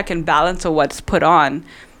there's a check and balance of what's put on,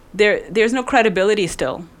 there's no credibility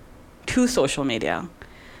still to social media.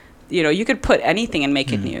 You could put anything and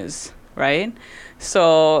make it news, right?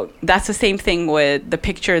 So that's the same thing with the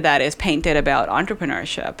picture that is painted about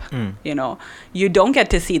entrepreneurship. You don't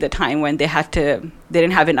get to see the time when they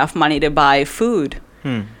didn't have enough money to buy food.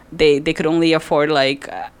 They could only afford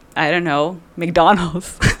I don't know,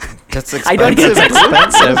 McDonald's. That's expensive. I don't get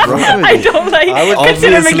expensive, bro. I don't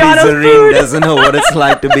consider Obviously, McDonald's Zareen food. doesn't know what it's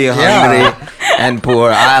like to be hungry and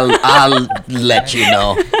poor. I'll let you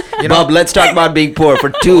know. Bob, let's talk about being poor for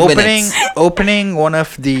 2 minutes. Opening one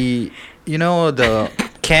of the, the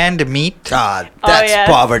canned meat. God, that's yes.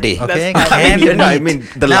 poverty. Okay, That's canned meat. I mean,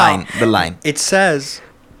 the Now, line. It says,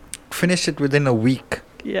 finish it within a week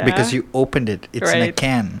because you opened it. It's in a Right.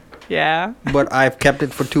 can. Yeah. But I've kept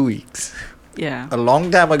it for 2 weeks. Yeah. A long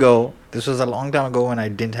time ago. This was a long time ago when I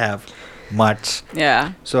didn't have much.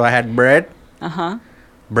 Yeah. So I had bread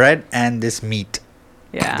and this meat.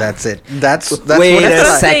 Yeah. That's it. That's Wait what a it's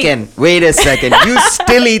like. second. Wait a second. You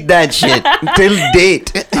still eat that shit till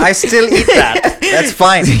date. I still eat that. That's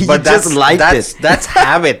fine. You But just liked that's it. that's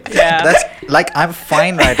habit. Yeah. That's I'm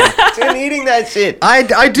fine right now. Still eating that shit.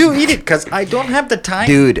 I do eat it because I don't have the time.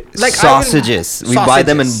 Dude, Like, sausages. We buy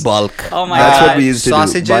them in Sausages. bulk. Oh my That's what God. we used to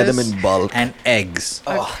Sausages do. Buy them in bulk. and eggs.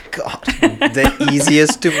 Oh, God. The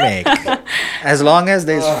easiest to make. As long as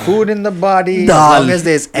there's food in the body, Dal. as long as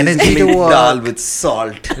there's energy to work. Dal with salt.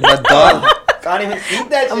 But dal, Can't even eat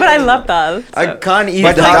that shit. But I love dal. I so- can't eat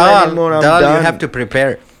but dal anymore. I'm dal done. you have to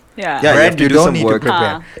prepare. Yeah. Yeah, you Bread have to you do don't some need work. to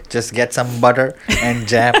prepare. Just get some butter and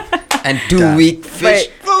jam. And Dal. 2 week fish.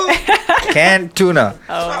 Canned tuna,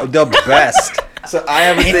 Oh. the best. So I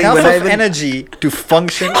have a thing Enough when I of even energy to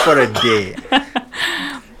function for a day.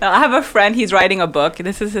 Now, I have a friend, he's writing a book.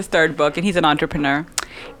 This is his third book, and he's an entrepreneur.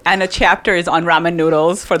 And a chapter is on ramen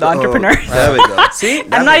noodles for the entrepreneurs. There we go. See?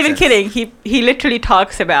 That I'm not makes even sense. kidding. He literally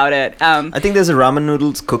talks about it. I think there's a ramen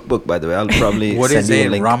noodles cookbook, by the way. I'll probably What send is you a it?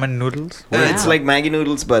 link. Ramen noodles? What It's is like Maggi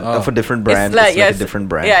noodles, but Oh. of a different brand. like- It's like yes. a different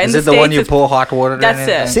brand. Yeah, in Is the it the one States you it's pour hot water That's in?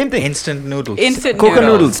 it. Same thing. Instant noodles. instant Coca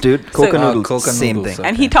noodles. noodles, dude. Coca So- noodles. Coca Same noodles, thing.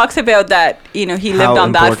 And he talks about that, he lived How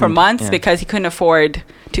on that for important, months yeah. because he couldn't afford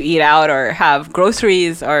to eat out or have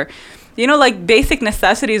groceries or, like basic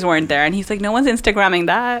necessities weren't there. And he's like, no one's Instagramming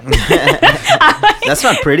that. That's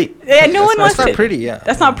not pretty. Yeah, no one wants That's not it. pretty, yeah.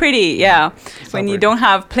 That's not pretty, yeah. When you pretty. don't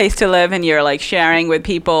have place to live and you're like sharing with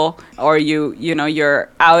people, or you're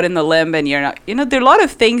out in the limb and you're not, there are a lot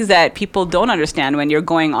of things that people don't understand when you're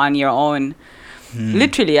going on your own.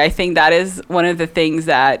 Literally, I think that is one of the things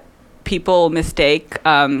that people mistake.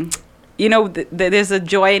 There's a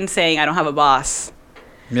joy in saying I don't have a boss,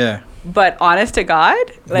 Yeah. but honest to God,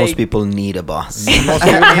 Most people need a boss. Most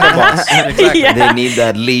people need a boss. Exactly. Yeah. They need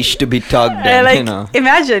that leash to be tugged. like And,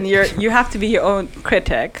 imagine you have to be your own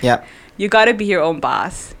critic. Yeah. You got to be your own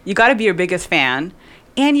boss. You got to be your biggest fan,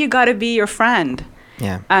 and you got to be your friend.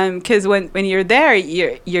 Yeah. Because when you're there,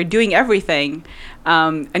 you're doing everything,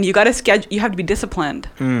 and you got to schedule. You have to be disciplined.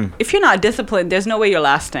 If you're not disciplined, there's no way you're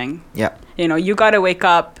lasting. Yeah. You got to wake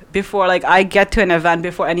up before. Like I get to an event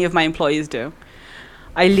before any of my employees do.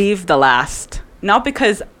 I leave the last, not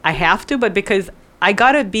because I have to, but because I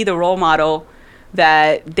got to be the role model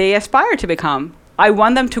that they aspire to become. I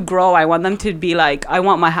want them to grow. I want them to be like, I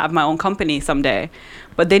want have my own company someday.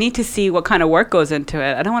 But they need to see what kind of work goes into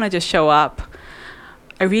it. I don't want to just show up.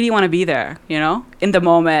 I really want to be there, in the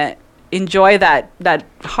moment. Enjoy that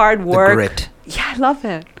hard work. The grit. Yeah, I love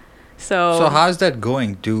it. So how's that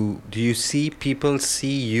going? Do you see people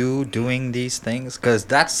see you doing these things? Because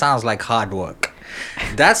that sounds like hard work.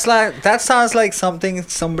 That sounds like something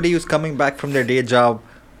somebody who's coming back from their day job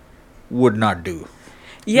would not do.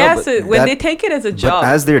 yeah, but so when that- they take it as a job. But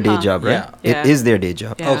as their day Huh. job, right? Yeah. It is their day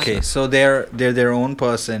job. Yeah. Okay, so they're their own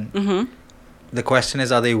person. Mm-hmm. The question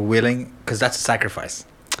is, are they willing? Because that's a sacrifice,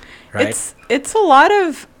 right? It's a lot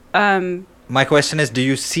of My question is, do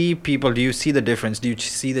you see people? Do you see the difference? Do you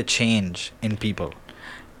see the change in people?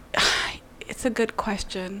 it's a good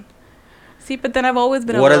question. See, but then I've always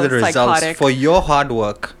been What a are the little results psychotic. for your hard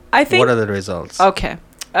work? I think What are the results? okay.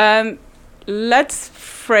 Let's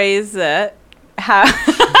phrase it how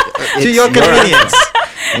To your convenience.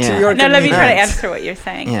 Yeah. To your No, let me try to convenience. answer what you're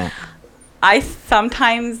saying. Yeah. I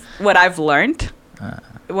sometimes what I've learned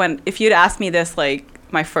if you'd asked me this like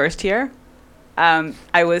my first year,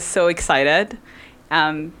 I was so excited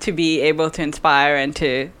to be able to inspire and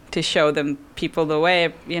to show them people the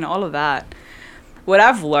way, all of that. What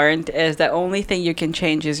I've learned is the only thing you can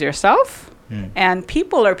change is yourself. And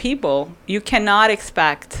people are people. You cannot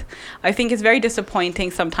expect. I think it's very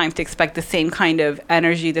disappointing sometimes to expect the same kind of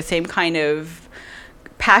energy, the same kind of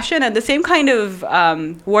passion, and the same kind of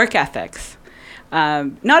work ethics.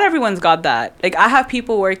 Not everyone's got that. Like, I have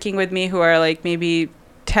people working with me who are like maybe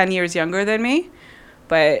 10 years younger than me,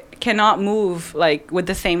 but cannot move like with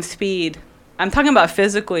the same speed. I'm talking about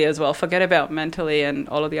physically as well. Forget about mentally and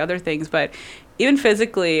all of the other things, but even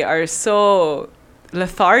physically are so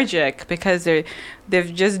lethargic because they're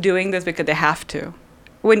just doing this because they have to.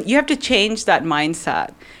 When you have to change that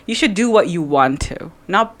mindset, you should do what you want to,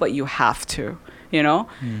 not what you have to,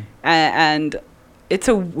 and it's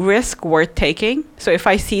a risk worth taking. So if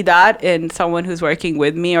I see that in someone who's working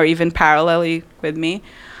with me or even parallelly with me,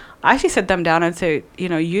 I actually sit them down and say, you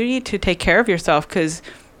need to take care of yourself, because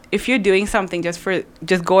if you're doing something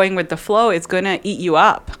just going with the flow, it's going to eat you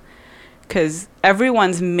up. Because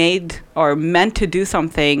everyone's made or meant to do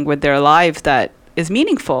something with their lives that is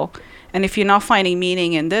meaningful. And if you're not finding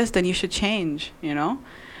meaning in this, then you should change,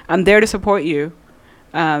 I'm there to support you.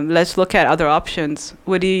 Let's look at other options.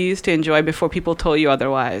 What do you used to enjoy before people told you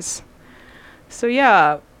otherwise? So,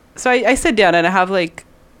 yeah. So I sit down and I have, like,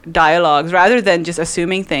 dialogues rather than just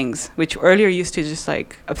assuming things, which earlier used to just,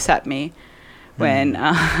 like, upset me. When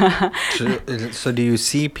So do you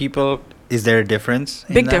see people... Is there a difference?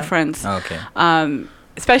 Big difference. Oh, okay.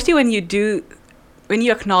 Especially when you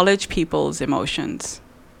acknowledge people's emotions,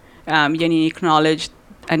 you acknowledge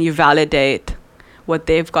and you validate what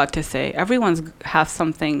they've got to say. Everyone's have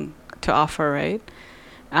something to offer, right?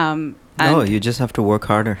 No, you just have to work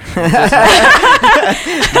harder.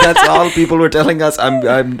 That's all people were telling us. I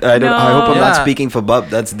hope I'm not speaking for Bub.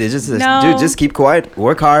 They just dude, just keep quiet,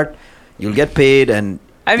 work hard, you'll get paid, and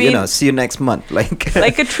see you next month.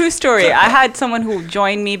 Like a true story. I had someone who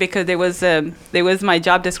joined me because there was my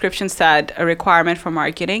job description said a requirement for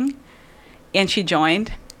marketing, and she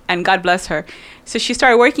joined, and God bless her. So she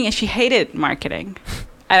started working, and she hated marketing,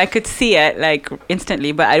 and I could see it like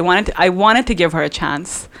instantly. But I wanted to give her a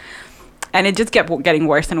chance, and it just kept getting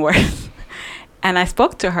worse and worse. And I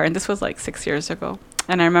spoke to her, and this was like 6 years ago.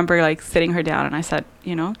 And I remember like sitting her down, and I said,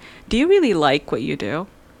 do you really like what you do?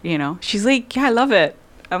 She's like, yeah, I love it.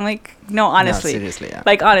 I'm like, no, honestly. No, seriously, yeah.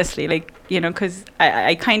 Like, honestly, like, because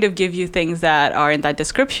I kind of give you things that are in that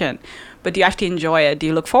description, but do you actually enjoy it? Do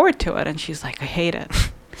you look forward to it? And she's like, I hate it.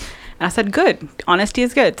 And I said, good. Honesty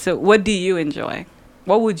is good. So what do you enjoy?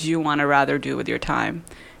 What would you want to rather do with your time?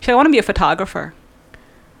 She said, I want to be a photographer.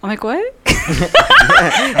 I'm like, what?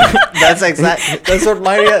 That's what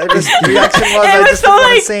my reaction was. I just didn't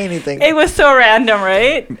want to say anything. It was so random,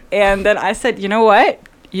 right? And then I said, you know what?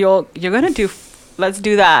 You're going to let's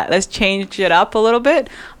do that. Let's change it up a little bit.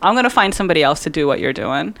 I'm going to find somebody else to do what you're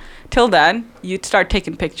doing. Till then, you start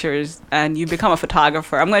taking pictures and you become a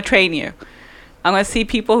photographer. I'm going to train you. I'm going to see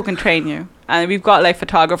people who can train you. And we've got like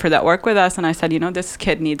photographers that work with us. And I said, this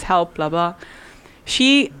kid needs help, blah, blah.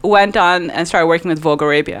 She went on and started working with Vogue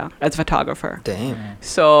Arabia as a photographer. Damn.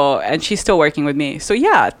 So, and she's still working with me. So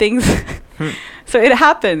yeah, things... So it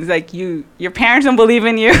happens. Like your parents don't believe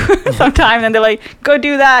in you sometimes, and they're like, "Go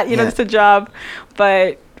do that." It's a job.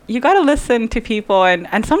 But you got to listen to people,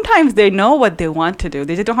 and sometimes they know what they want to do.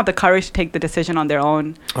 They just don't have the courage to take the decision on their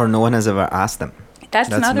own. Or no one has ever asked them. That's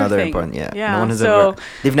another thing. Important. Yeah. Yeah. No one has ever.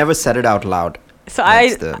 They've never said it out loud. So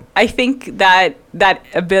I think that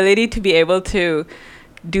ability to be able to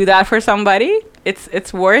do that for somebody,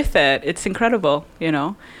 it's worth it. It's incredible.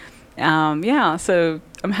 Yeah. So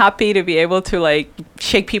I'm happy to be able to like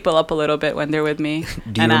shake people up a little bit when they're with me.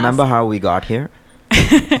 Do you remember how we got here?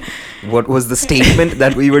 What was the statement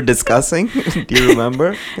that we were discussing? Do you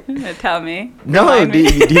remember? Tell me. No, do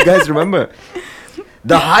you guys remember?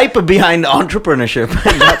 The hype behind entrepreneurship.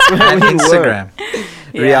 That's where we Instagram.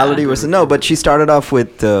 were. Reality versus... No, but she started off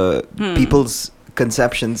with people's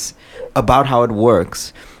conceptions about how it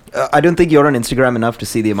works. I don't think you're on Instagram enough to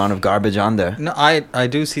see the amount of garbage on there. No, I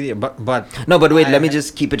do see it, but... No, but wait, let me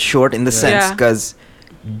just keep it short in the sense, because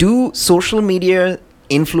do social media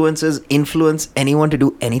influencers influence anyone to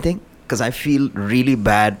do anything? Because I feel really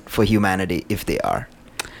bad for humanity if they are.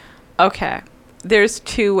 Okay. There's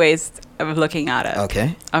two ways of looking at it.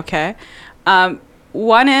 Okay.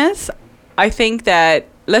 One is, I think that...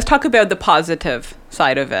 Let's talk about the positive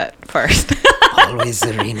side of it first. Always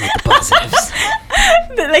Zareen with the positives.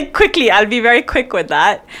 Like quickly, I'll be very quick with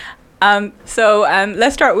that. So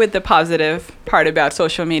let's start with the positive part about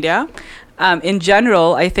social media. In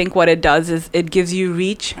general, I think what it does is it gives you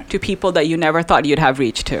reach to people that you never thought you'd have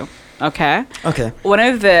reach to. Okay. Okay. One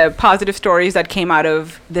of the positive stories that came out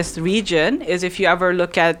of this region is if you ever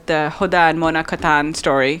look at the Huda and Mona Katan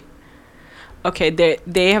story. Okay,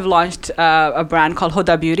 they have launched a brand called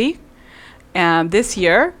Huda Beauty. And this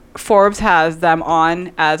year, Forbes has them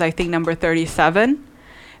on as, I think, number 37.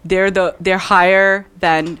 They're higher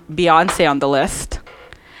than Beyonce on the list.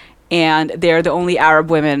 And they're the only Arab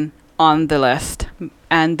women on the list.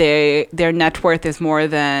 And their net worth is more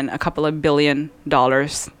than a couple of $1 billion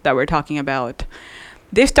that we're talking about.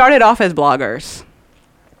 They started off as bloggers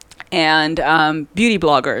and beauty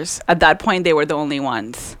bloggers. At that point, they were the only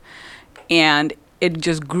ones. And it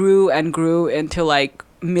just grew and grew into like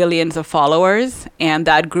millions of followers. And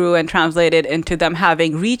that grew and translated into them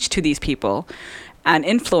having reach to these people and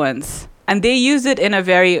influence. And they use it in a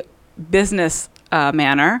very business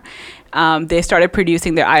manner. They started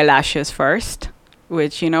producing their eyelashes first,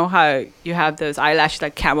 which, you know how you have those eyelashes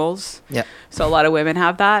like camels. Yeah. So a lot of women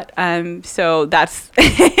have that. So that's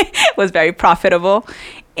was very profitable.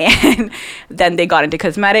 And then they got into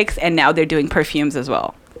cosmetics, and now they're doing perfumes as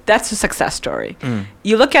well. That's a success story.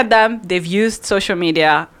 You look at them, they've used social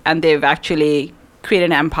media, and they've actually created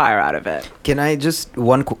an empire out of it. Can I just,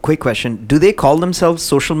 one quick question. Do they call themselves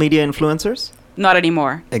social media influencers? Not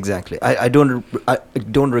anymore. Exactly. I don't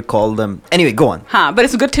recall them. Anyway, go on. But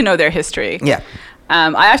it's good to know their history. Yeah.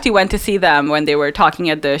 I actually went to see them when they were talking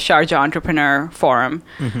at the Sharjah Entrepreneur Forum.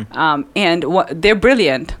 And they're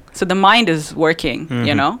brilliant. So the mind is working,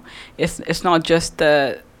 you know. It's not just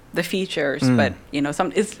the features, but, you know,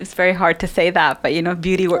 it's very hard to say that. But, you know,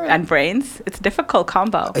 beauty and brains, it's a difficult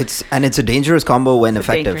combo. It's a dangerous combo when It's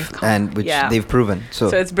a dangerous effective, combo. and which they've proven. So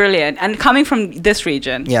it's brilliant. And coming from this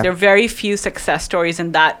region, there are very few success stories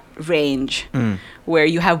in that range where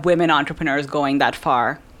you have women entrepreneurs going that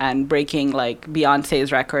far and breaking like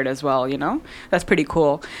Beyonce's record as well, you know? That's pretty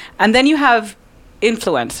cool. And then you have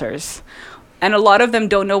influencers. And a lot of them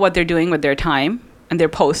don't know what they're doing with their time. And they're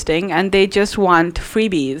posting, and they just want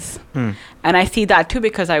freebies. And I see that too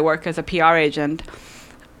because I work as a PR agent.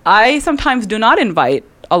 I sometimes do not invite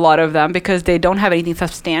a lot of them because they don't have anything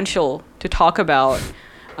substantial to talk about.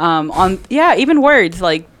 Even words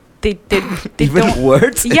like they even don't,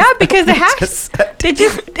 words. Yeah, because they have. They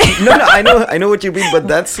just no, I know what you mean, but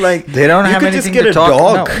that's like They don't have anything to talk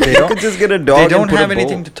about. No, they You don't, could just get a dog. they and don't put have a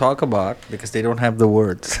anything bowl. to talk about because they don't have the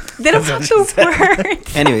words. they don't have the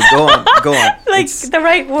words. Anyway, go on. Like It's- the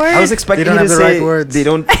right words. I was expecting don't you to have the say right words. they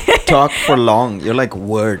don't talk for long. You're like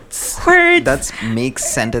words. Words. That makes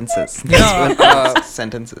sentences. You know, That's what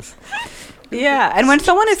sentences. Yeah, and when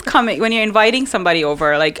someone is coming, when you're inviting somebody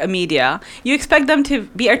over, like a media, you expect them to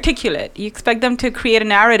be articulate. You expect them to create a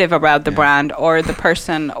narrative about the brand or the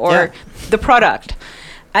person or the product.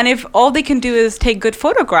 And if all they can do is take good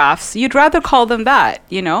photographs, you'd rather call them that,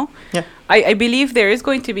 you know? Yeah. I believe there is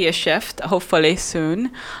going to be a shift, hopefully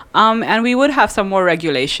soon. And we would have some more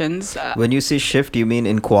regulations. When you say shift, you mean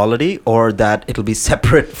in quality, or that it'll be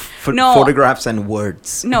separate No. photographs and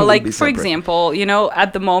words? No, will like be for separate. example, you know,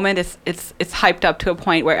 at the moment it's hyped up to a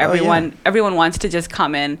point where everyone wants to just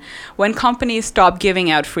come in. When companies stop giving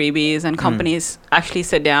out freebies and companies actually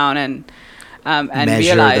sit down and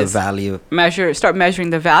measure realize the value. start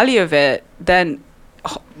measuring the value of it, then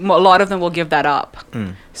a lot of them will give that up.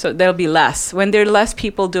 So there'll be less. When there are less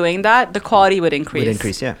people doing that, the quality would increase. Would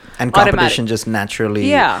increase, yeah. And Automatic. competition just naturally.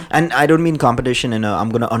 Yeah. And I don't mean competition in a I'm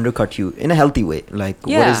going to undercut you in a healthy way. Like,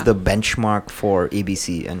 what Yeah. is the benchmark for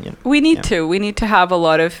ABC? And you know, We need to have a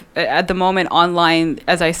lot of at the moment online.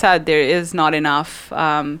 As I said, there is not enough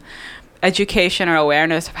education or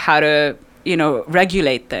awareness of how to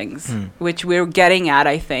regulate things, which we're getting at.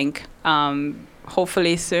 I think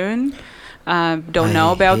hopefully soon. Don't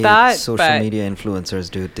know about hate that. Social but media influencers,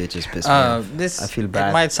 dude, they just piss me off. I feel bad.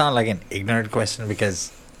 It might sound like an ignorant question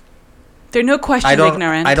because they're no question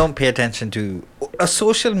ignorant. I don't pay attention to a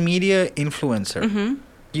social media influencer. Mm-hmm.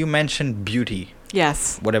 You mentioned beauty.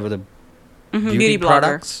 Yes. Whatever the Beauty blogger.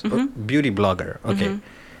 products. Beauty blogger. Okay.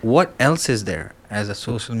 What else is there as a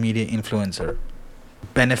social media influencer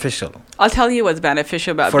beneficial? I'll tell you what's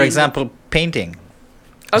beneficial about. For being example, painting.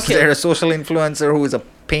 Okay. Is there a social influencer who is a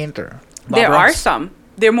painter? There are some.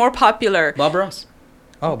 They're more popular. Bob Ross.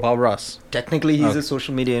 Oh, Bob Ross. Technically, he's a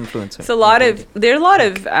social media influencer. There are a lot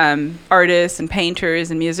of artists and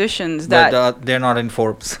painters and musicians that. But they're not in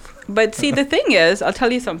Forbes. But see, the thing is, I'll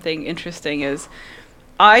tell you something interesting is,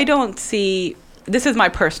 I don't see. This is my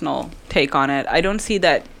personal take on it. I don't see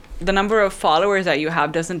that the number of followers that you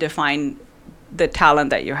have doesn't define the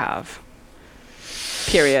talent that you have.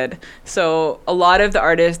 Period. So a lot of the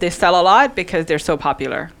artists, they sell a lot because they're so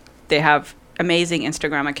popular. They have amazing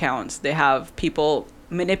Instagram accounts. They have people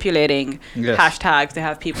manipulating Yes. hashtags. They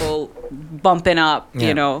have people bumping up,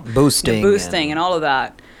 Yeah. the Boosting and all of that.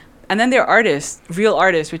 And then there are artists, real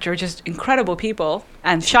artists, which are just incredible people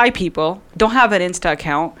and shy people, don't have an Insta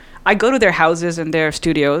account. I go to their houses and their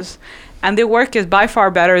studios, and their work is by far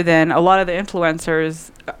better than a lot of the influencers,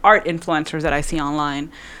 art influencers that I see online.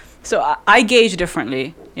 So I gauge differently.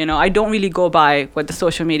 I don't really go by what the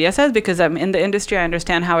social media says because I'm in the industry. I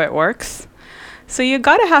understand how it works. So you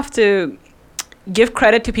gotta have to give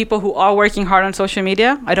credit to people who are working hard on social media.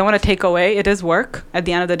 I don't want to take away. It is work at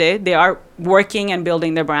the end of the day. They are working and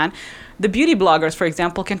building their brand. The beauty bloggers, for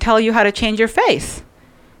example, can tell you how to change your face.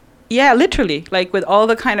 Yeah, literally. Like with all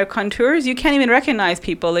the kind of contours, you can't even recognize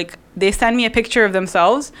people. Like they send me a picture of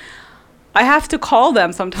themselves. I have to call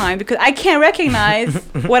them sometime because I can't recognize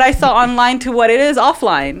what I saw online to what it is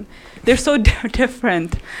offline. They're so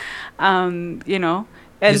different, And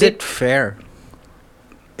Is it fair?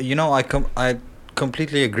 I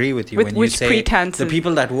completely agree with you With when you which say pretense the is-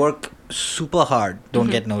 people that work super hard don't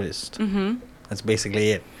get noticed. Mm-hmm. That's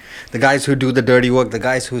basically it. The guys who do the dirty work, the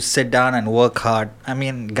guys who sit down and work hard. I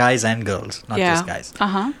mean, guys and girls, not just guys.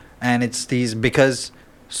 Uh-huh. And it's these because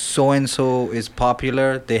so and so is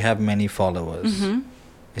popular, they have many followers. Mm-hmm.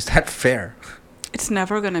 Is that fair? It's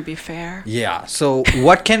never going to be fair. Yeah. So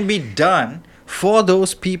what can be done for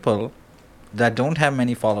those people that don't have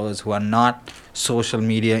many followers, who are not social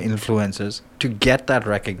media influencers, to get that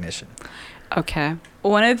recognition? Okay.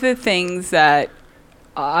 One of the things that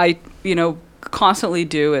I, constantly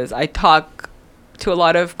do is I talk to a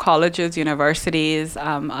lot of colleges, universities,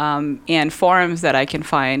 and forums that I can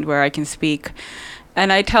find where I can speak.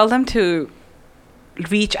 And I tell them to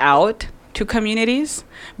reach out to communities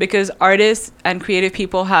because artists and creative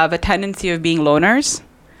people have a tendency of being loners.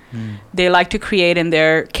 They like to create in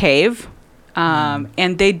their cave,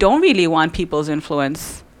 and they don't really want people's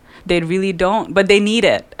influence. They really don't, but they need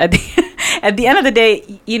it. At the end of the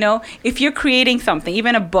day, if you're creating something,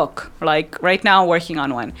 even a book, like right now I'm working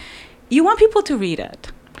on one, you want people to read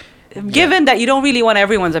it. Given that you don't really want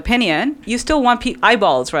everyone's opinion, you still want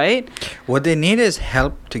eyeballs, right? What they need is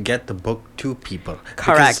help to get the book to people.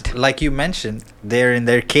 Correct. Because, like you mentioned, they're in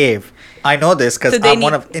their cave. I know this because So they I'm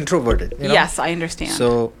one need- of introverted. Yes, I understand.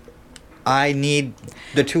 So I need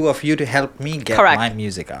the two of you to help me get Correct. my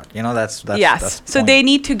music out. That's yes. that's the So point. they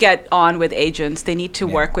need to get on with agents. They need to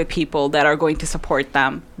Yeah. work with people that are going to support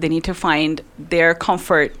them. They need to find their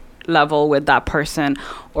comfort level with that person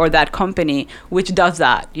or that company, which does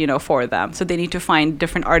that, for them. So they need to find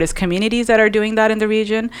different artist communities that are doing that in the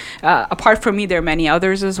region. Apart from me, there are many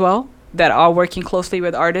others as well that are working closely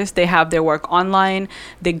with artists. They have their work online.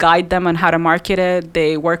 They guide them on how to market it.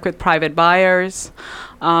 They work with private buyers.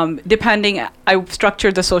 Depending, I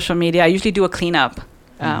structured the social media. I usually do a cleanup.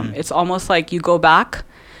 It's almost like you go back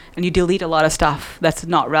and you delete a lot of stuff that's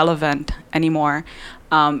not relevant anymore.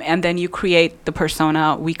 And then you create the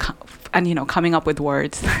persona. Coming up with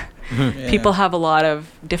words. People have a lot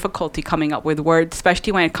of difficulty coming up with words,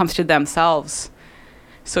 especially when it comes to themselves.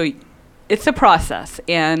 So it's a process,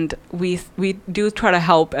 and we do try to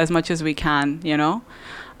help as much as we can,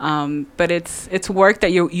 but it's work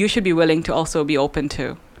that you should be willing to also be open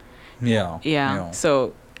to. Yeah.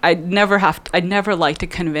 So I'd never like to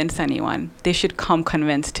convince anyone. They should come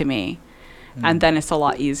convinced to me, and then it's a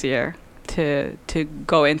lot easier to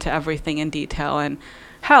go into everything in detail and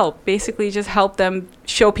basically just help them,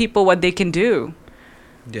 show people what they can do.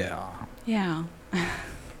 Yeah.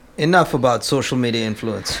 Enough about social media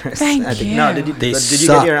influencers. Thank I think. you. No, did you They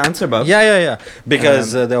get your answer, Bob? Yeah.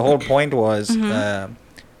 Because the whole point was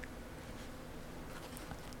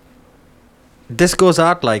this goes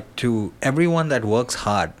out to everyone that works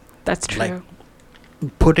hard. That's true.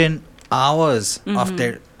 Like, put in hours of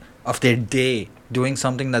their day doing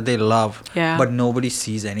something that they love, but nobody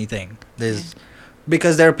sees anything.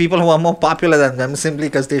 Because there are people who are more popular than them simply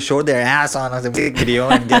because they show their ass on a video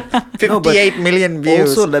and get 58 million views.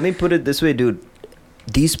 Also, let me put it this way, dude.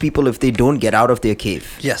 These people, if they don't get out of their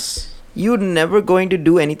cave, Yes. you're never going to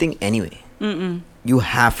do anything anyway. You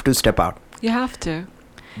have to step out. You have to.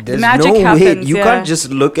 There's magic no way. happens, You yeah. can't just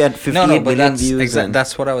look at 58 million views.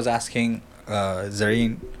 That's what I was asking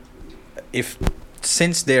Zareen.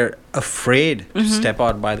 Since they're afraid to step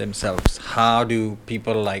out by themselves, how do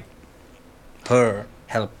people like her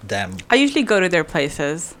help them? I usually go to their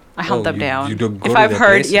places. I hunt them down. You don't go If to I've their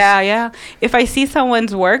heard, places? yeah. If I see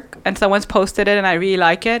someone's work and someone's posted it and I really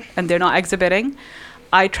like it and they're not exhibiting,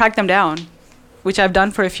 I track them down, which I've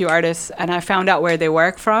done for a few artists, and I found out where they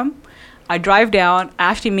work from. I drive down, I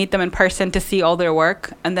actually meet them in person to see all their work,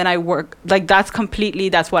 and then I work. Like, that's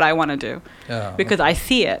what I want to do. Yeah, because I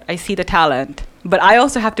see it. I see the talent. But I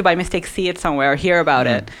also have to, by mistake, see it somewhere or hear about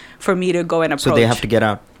it for me to go and approach. So they have to get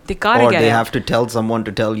out. They gotta or get they out. have to tell someone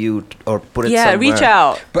to tell you or put it Yeah, somewhere. reach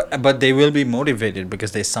out. but they will be motivated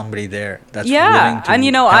because there's somebody there that's Yeah, willing to and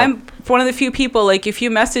you know, help. I'm one of the few people, like, if you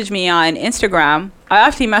message me on Instagram, I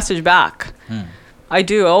actually message back. I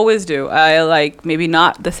do, always do. I, like, maybe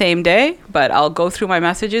not the same day, but I'll go through my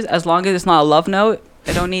messages as long as it's not a love note.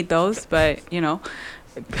 I don't need those, but, you know,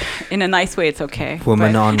 in a nice way, it's okay.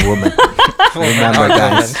 Woman on woman. Remember,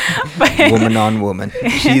 guys. Woman on woman.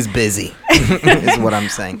 She's busy, is what I'm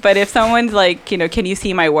saying. But if someone's like, you know, can you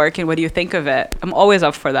see my work and what do you think of it? I'm always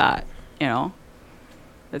up for that, you know.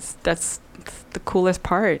 That's the coolest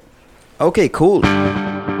part. Okay, cool.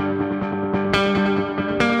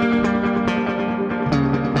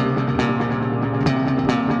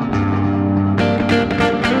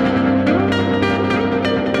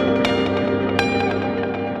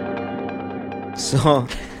 So,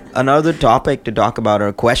 another topic to talk about, or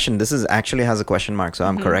a question. This is actually has a question mark, so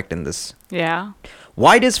I'm correct in this. Yeah.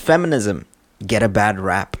 Why does feminism get a bad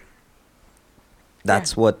rap?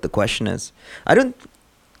 That's what the question is. I don't.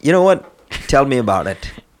 You know what? Tell me about it.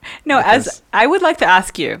 No, Because- as I would like to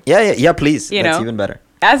ask you, Yeah, please. You That's know, even better.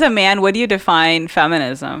 as a man, what do you define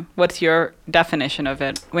feminism? What's your definition of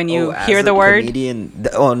it when you as hear a the word? comedian,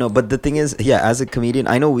 oh no, but the thing is, as a comedian,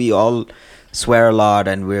 I know we all swear a lot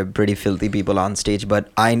and we're pretty filthy people on stage, but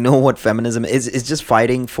I know what feminism is. It's just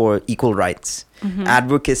fighting for equal rights,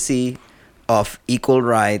 advocacy of equal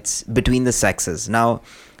rights between the sexes. Now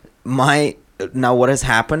what has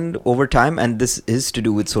happened over time, and this is to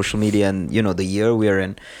do with social media and, you know, the year we're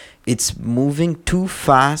in, it's moving too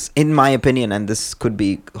fast, in my opinion, and this could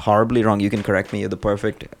be horribly wrong. You can correct me. You're the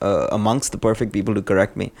perfect, amongst the perfect people to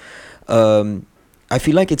correct me. I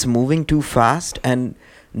feel like it's moving too fast, and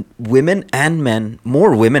women and men,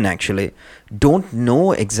 more women actually, don't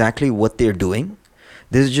know exactly what they're doing.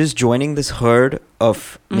 They're just joining this herd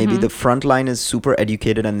of maybe the front line is super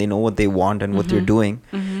educated and they know what they want and what they're doing.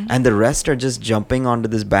 And the rest are just jumping onto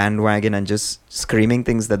this bandwagon and just screaming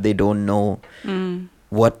things that they don't know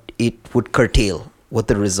what it would curtail, what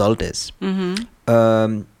the result is.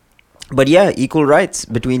 But yeah, equal rights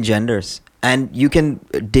between genders. And you can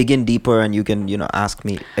dig in deeper and you can, you know, ask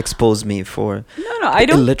me, expose me for I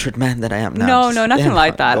don't. illiterate man that I am now. No, nothing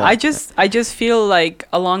like that. Go on. I just feel like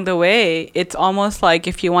along the way, it's almost like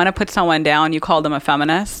if you want to put someone down, you call them a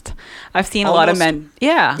feminist. I've seen a lot of Almost. men.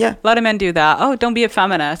 Yeah. Yeah. A lot of men do that. Oh, don't be a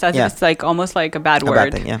feminist. As if it's like almost like a bad A word.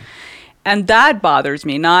 bad thing, yeah. And that bothers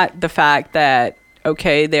me, not the fact that,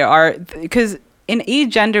 okay, there are, because in each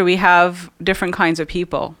gender we have different kinds of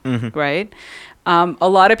people, right? A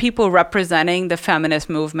lot of people representing the feminist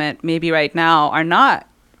movement maybe right now are not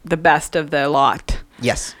the best of the lot.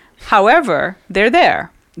 Yes. However, they're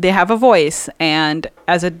there. They have a voice, and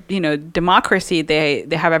as a, you know, democracy, they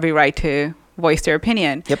have every right to voice their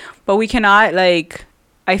opinion. Yep. But we cannot, like,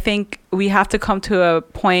 I think we have to come to a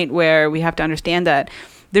point where we have to understand that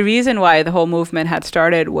the reason why the whole movement had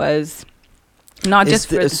started was not just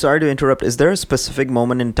for Sorry to interrupt. Is there a specific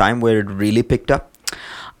moment in time where it really picked up?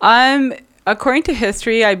 according to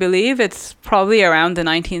history, I believe it's probably around the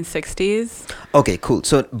 1960s. Okay, cool.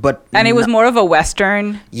 So, but And it was more of a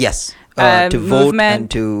Western yes, to vote movement.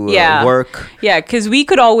 and to Yeah. work. Yeah, because we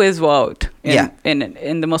could always vote Yeah.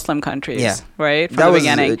 in the Muslim countries, Yeah. right? From That the was,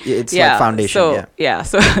 beginning. it's like foundation, So, yeah.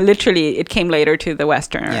 so literally it came later to the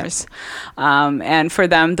Westerners. And for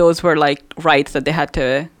them, those were like rights that they had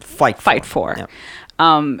to fight for. Yeah.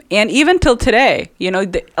 And even till today, you know,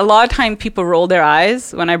 a lot of time people roll their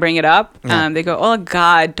eyes when I bring it up. Yeah. They go, "Oh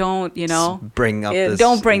God, don't, you know, Bring up this.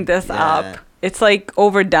 don't bring this yeah. up." It's like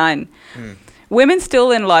overdone. Women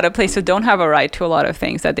still in a lot of places don't have a right to a lot of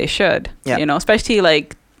things that they should. Yeah. You know, especially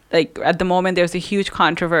like at the moment there's a huge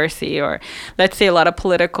controversy, or let's say a lot of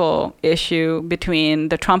political issue between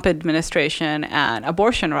the Trump administration and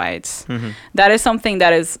abortion rights. That is something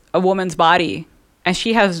that is a woman's body, and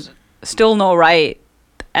she has still no right.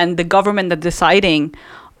 And the government that's deciding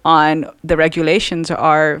on the regulations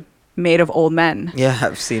are made of old men. Yeah,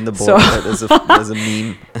 I've seen the board. So- There's a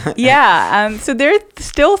meme. Yeah. So there are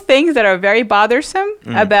still things that are very bothersome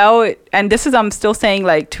about, and this is, I'm still saying,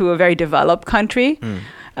 like, to a very developed country.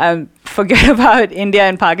 Forget about India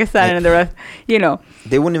and Pakistan and the rest, you know.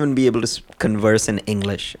 They wouldn't even be able to converse in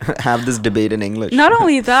English, have this debate in English. Not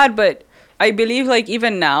only that, but I believe, like,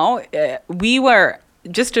 even now, we were,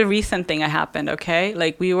 just a recent thing that happened, okay?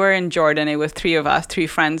 Like, we were in Jordan. It was three of us, three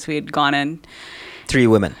friends. We had gone in 3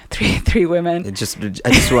 women. Three women. I just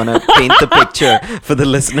want to paint the picture for the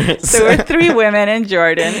listeners. So we're 3 women in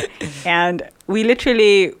Jordan, and we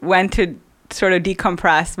literally went to sort of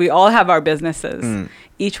decompress. We all have our businesses.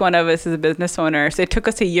 Each one of us is a business owner. So it took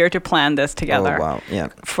us a year to plan this together. Oh, wow. Yeah.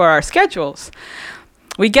 For our schedules.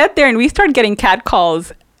 We get there and we start getting cat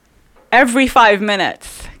calls every 5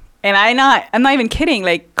 minutes. And I'm not even kidding.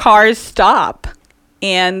 Like, cars stop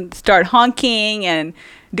and start honking and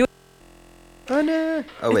do. Oh, no.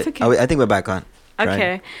 Oh, wait. okay. Oh, wait. I think we're back on.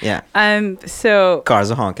 Okay. Right? Yeah. So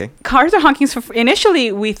Cars are honking. So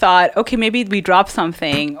initially we thought, okay, maybe we dropped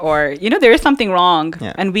something, or there is something wrong.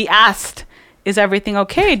 Yeah. And we asked, is everything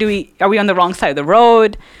okay? Are we on the wrong side of the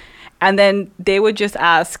road? And then they would just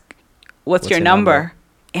ask, what's your number?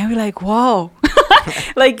 And we're like, whoa.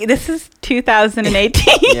 Like, this is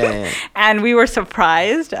 2018. Yeah. And we were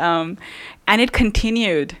surprised. And it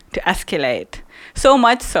continued to escalate. So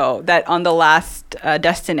much so that on the last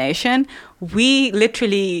destination, we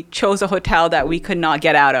literally chose a hotel that we could not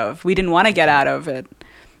get out of. We didn't want to get out of it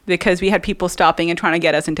because we had people stopping and trying to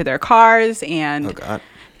get us into their cars. And Oh, God.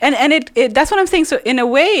 and it that's what I'm saying. So in a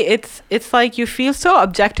way, it's like you feel so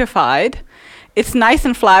objectified. It's nice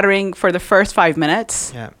and flattering for the first 5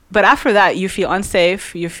 minutes. Yeah. But after that, you feel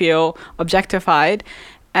unsafe. You feel objectified.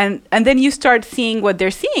 And then you start seeing what they're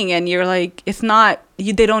seeing, and you're like, it's not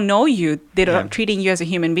you. They don't know you. They don't treating you as a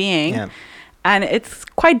human being, and it's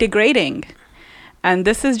quite degrading. And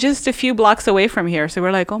this is just a few blocks away from here, so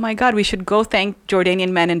we're like, oh my God, we should go thank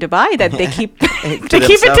Jordanian men in Dubai that they keep they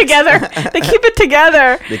keep it together. They keep it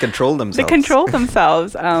together. They control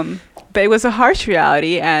themselves. But it was a harsh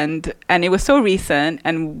reality, and it was so recent,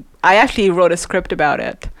 and I actually wrote a script about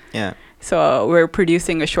it. Yeah. So we're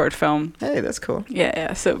producing a short film. Hey, that's cool.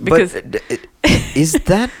 Yeah. So because is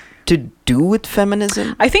that to do with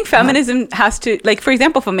feminism? I think feminism has to, like, for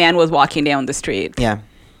example, if a man was walking down the street,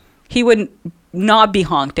 he would not be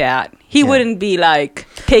honked at. He wouldn't be like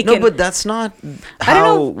taken. No, but that's not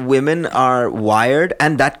how women are wired,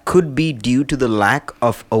 and that could be due to the lack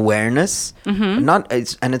of awareness.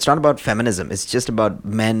 It's not about feminism. It's just about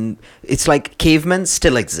men. It's like cavemen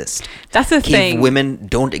still exist. That's the Cave thing. women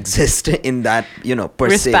don't exist in that, per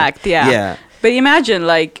respect, se. yeah. But imagine,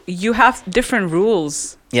 like, you have different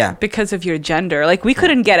rules. Yeah. Because of your gender. Like, we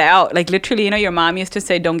couldn't get out. Like, literally, your mom used to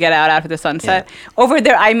say, don't get out after the sunset. Yeah. Over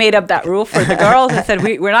there, I made up that rule for the girls. I said,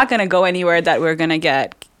 we're not going to go anywhere that we're going to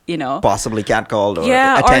get, possibly catcalled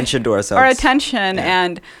or attention to ourselves. Or attention. Yeah.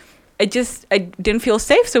 And I didn't feel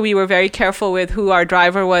safe. So we were very careful with who our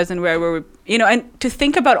driver was and where we were, and to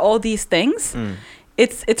think about all these things,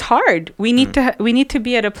 it's hard. We need to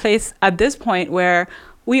be at a place at this point where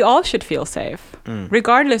we all should feel safe,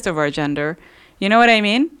 regardless of our gender. You know what I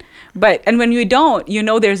mean? And when you don't,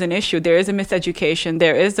 there's an issue. There is a miseducation.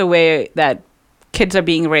 There is a way that kids are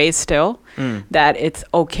being raised still, that it's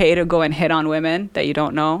okay to go and hit on women that you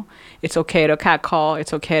don't know. It's okay to catcall.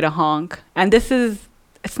 It's okay to honk. And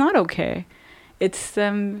it's not okay. It's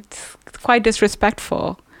quite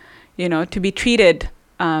disrespectful, to be treated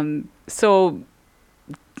so,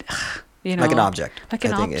 like an object. Like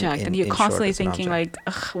an object. And you're constantly thinking like,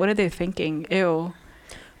 ugh, what are they thinking? Ew.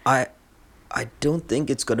 I don't think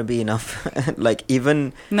it's going to be enough. Like,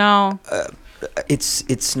 even no,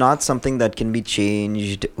 it's not something that can be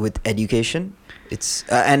changed with education. It's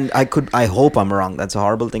and I hope I'm wrong. That's a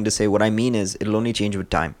horrible thing to say. What I mean is, it'll only change with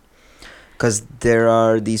time, because there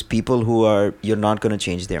are these people who you're not going to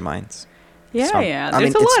change their minds. Yeah. I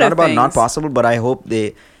mean, it's not about not possible, but I hope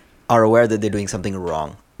they are aware that they're doing something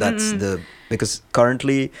wrong. That's because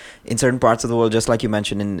currently in certain parts of the world, just like you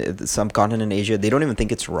mentioned, in some continent in Asia, they don't even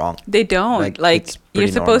think it's wrong. They don't. Like you're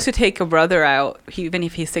supposed to take a brother out, even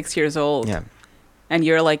if he's 6 years old. Yeah. And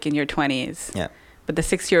you're like in your 20s. Yeah. But the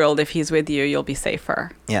 6-year-old, if he's with you, you'll be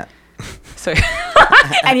safer. Yeah. So,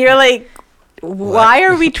 and you're like, why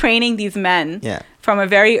are we training these men from a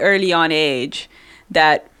very early on age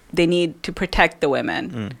that they need to protect the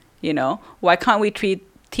women? Why can't we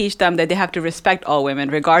teach them that they have to respect all women,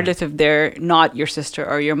 regardless if they're not your sister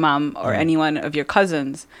or your mom or any one of your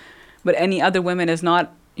cousins, but any other woman is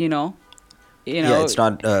not, it's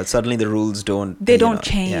not, suddenly the rules don't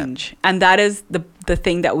change. And that is the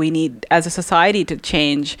thing that we need as a society to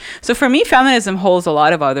change. So for me, feminism holds a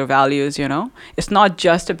lot of other values, it's not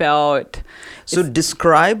just about. So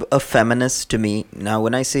describe a feminist to me. Now,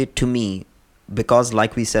 when I say to me, because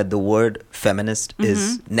like we said, the word feminist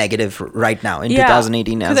is negative right now in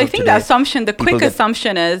 2018. Because I think the quick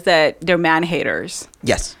assumption is that they're man haters.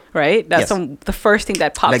 Yes. Right? That's the first thing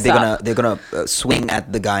that pops up. Like they're gonna swing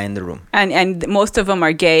at the guy in the room. And most of them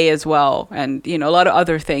are gay as well. And, a lot of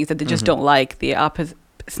other things that they just don't like, the opposite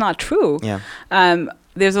it's not true. Yeah.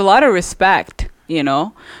 There's a lot of respect, you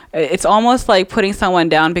know. It's almost like putting someone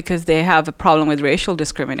down because they have a problem with racial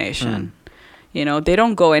discrimination. You know, they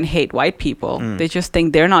don't go and hate white people. They just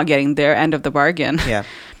think they're not getting their end of the bargain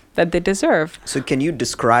that they deserve. So can you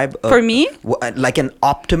describe for me, like an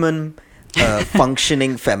optimum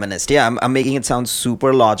functioning feminist? Yeah, I'm making it sound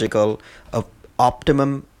super logical. Of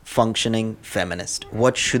optimum functioning feminist.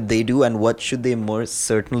 What should they do and what should they more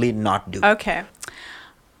certainly not do? Okay.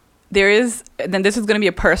 Then this is going to be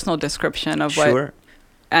a personal description of what,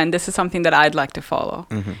 and this is something that I'd like to follow,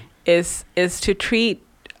 is to treat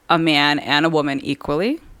a man and a woman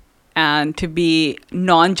equally, and to be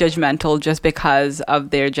non-judgmental just because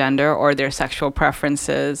of their gender or their sexual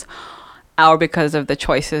preferences, or because of the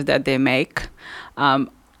choices that they make,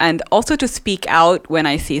 and also to speak out when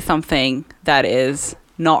I see something that is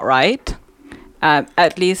not right,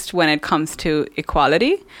 at least when it comes to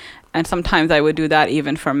equality. And sometimes I would do that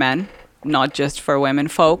even for men, not just for women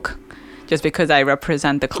folk, just because I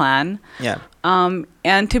represent the clan. Yeah.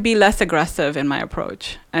 And to be less aggressive in my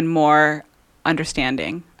approach and more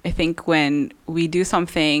understanding. I think when we do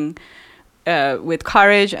something with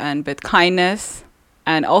courage and with kindness,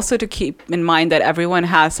 and also to keep in mind that everyone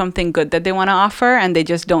has something good that they want to offer and they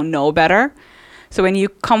just don't know better. So when you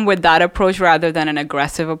come with that approach rather than an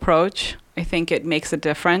aggressive approach, I think it makes a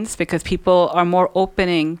difference, because people are more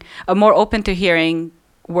open to hearing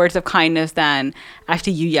words of kindness than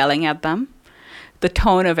actually you yelling at them. The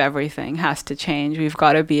tone of everything has to change. We've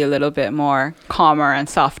got to be a little bit more calmer and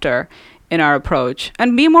softer in our approach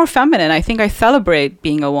and be more feminine. I think I celebrate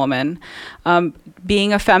being a woman.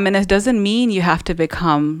 Being a feminist doesn't mean you have to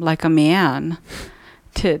become like a man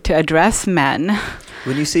to address men.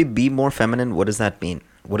 When you say be more feminine, what does that mean?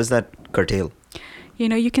 What does that curtail? You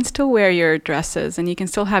know, you can still wear your dresses and you can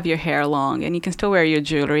still have your hair long and you can still wear your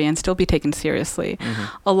jewelry and still be taken seriously.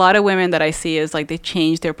 A lot of women that I see is like they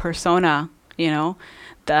change their persona, you know,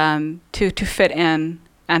 to fit in,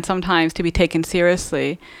 and sometimes to be taken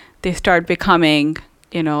seriously. They start becoming,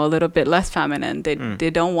 you know, a little bit less feminine. They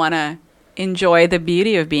don't want to enjoy the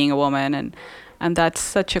beauty of being a woman, and that's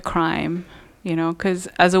such a crime, you know, because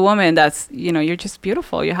as a woman, that's, you know, you're just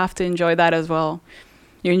beautiful. You have to enjoy that as well.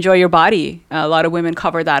 You enjoy your body. A lot of women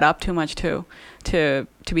cover that up too much too, to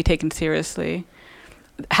be taken seriously.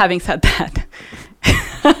 Having said that,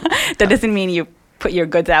 that doesn't mean you put your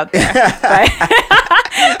goods out there, right?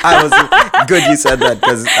 I was good you said that,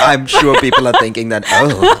 because I'm sure people are thinking that,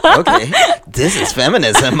 oh, okay, this is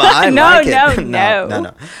feminism. I like it.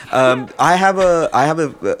 No. I have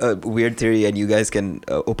a weird theory, and you guys can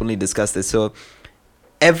openly discuss this. So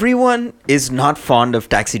everyone is not fond of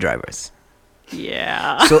taxi drivers.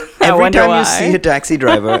 Yeah. So every time you see a taxi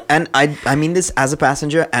driver, and I mean this as a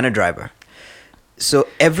passenger and a driver. So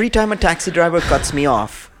every time a taxi driver cuts me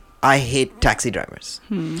off, I hate taxi drivers.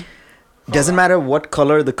 Doesn't matter what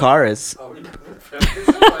color the car is.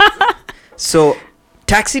 So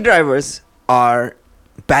taxi drivers are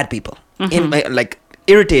bad people, like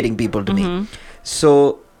irritating people to me.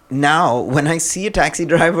 So now when I see a taxi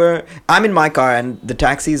driver, I'm in my car and the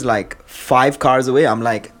taxi is like 5 cars away. I'm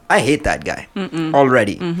like, I hate that guy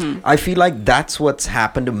already. I feel like that's what's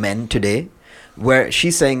happened to men today, where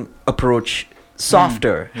she's saying approach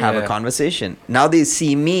softer, have a conversation. Now they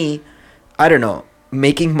see me, I don't know,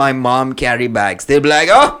 making my mom carry bags. They'll be like,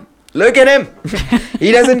 oh, look at him.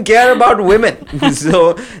 He doesn't care about women.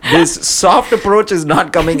 So this soft approach is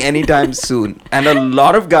not coming anytime soon. And a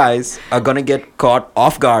lot of guys are going to get caught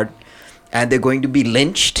off guard, and they're going to be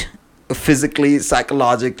lynched physically,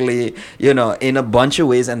 psychologically, you know, in a bunch of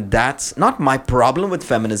ways. And that's not my problem with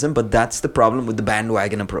feminism, but that's the problem with the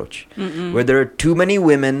bandwagon approach, where there are too many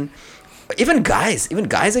women. Even guys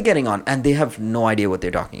are getting on, and they have no idea what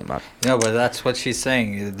they're talking about. Yeah, but that's what she's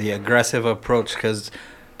saying, the aggressive approach, because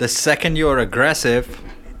the second you're aggressive,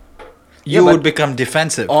 you would become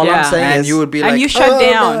defensive. All I'm saying and is, you would be and like, you shut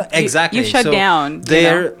down. No. Exactly. You shut down.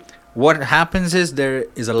 There, you know? what happens is there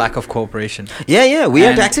is a lack of cooperation. Yeah, we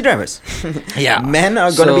are taxi drivers. Men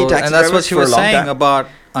are going to be taxi drivers. And that's what she was saying time. about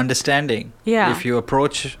understanding. Yeah. If you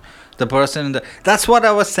approach the person, that's what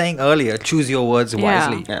I was saying earlier. Choose your words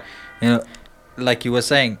wisely. Yeah. You know, like you were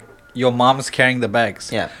saying, your mom's carrying the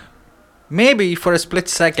bags. Yeah. Maybe for a split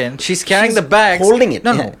second, she's carrying the bags. Holding it.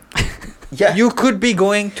 No. Yeah. You could be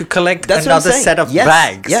going to collect That's another set of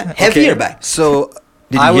bags. Yeah, heavier bags. So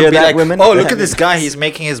Did I you would hear be that, like, women? oh, look at this guy. He's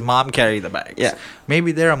making his mom carry the bags. Yeah.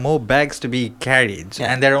 Maybe there are more bags to be carried,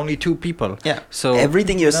 Yeah. and there are only 2 people. Yeah. So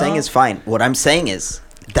everything you're saying is fine. What I'm saying is,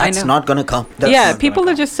 That's know. not gonna come. That's Yeah, not people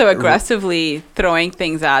gonna are just so aggressively throwing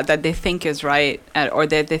things out that they think is right, or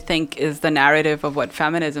that they think is the narrative of what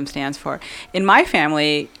feminism stands for. In my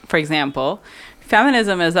family, for example,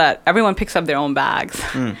 feminism is that everyone picks up their own bags.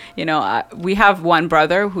 You know, we have one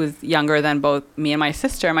brother who's younger than both me and my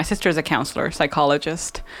sister. My sister is a counselor,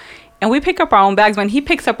 psychologist. And we pick up our own bags. When he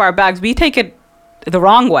picks up our bags, we take it the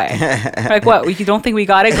wrong way. Like, what? You don't think we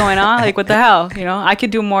got it going on? Like, what the hell? You know, I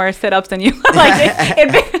could do more sit-ups than you. Like,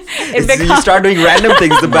 it becomes, you start doing random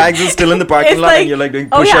things. The bags are still in the parking lot, and you're like doing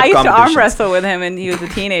push-up I used to arm competitions. wrestle with him, and he was a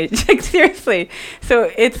teenager. Like, seriously.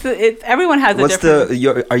 So it's everyone has a What's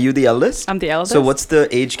different. are you the eldest? I'm the eldest. So what's the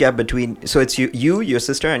age gap between? So it's you, your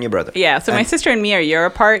sister, and your brother. Yeah. So my And- sister and me are a year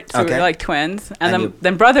apart. So Okay. we're like twins, And and you-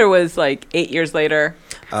 then brother was like 8 years later.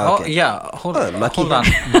 Oh Okay. yeah, hold Oh, lucky on.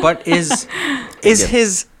 him. But is Yeah.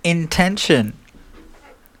 his intention?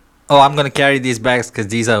 Oh, I'm gonna carry these bags because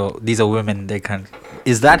these are women. They can't.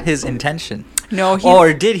 Is that his intention? No, he's,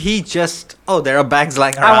 Or did he just? Oh, there are bags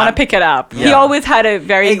lying around. I want to pick it up. He Yeah. always had a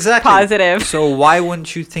very Exactly. positive. So why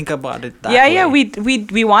wouldn't you think about it that Yeah, way?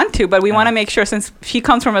 we want to, but we Yeah. want to make sure, since she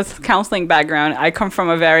comes from a counseling background, I come from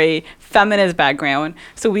a very feminist background.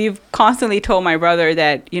 So we've constantly told my brother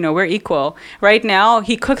that, you know, we're equal. Right now,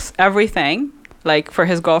 he cooks everything, like, for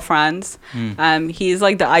his girlfriends. He's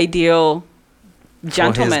like the ideal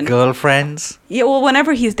gentleman. For his girlfriends. Yeah, well,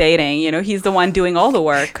 whenever he's dating, you know, he's the one doing all the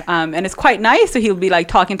work, and it's quite nice. So he'll be like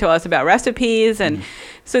talking to us about recipes, and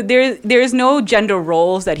so there's no gender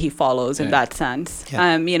roles that he follows in that sense.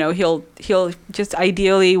 Yeah. You know, he'll just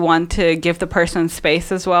ideally want to give the person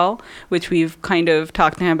space as well, which we've kind of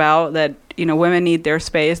talked to him about. That, you know, women need their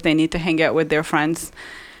space; they need to hang out with their friends.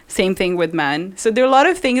 Same thing with men. So there are a lot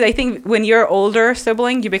of things. I think when you're older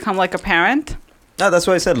sibling, you become like a parent. No, that's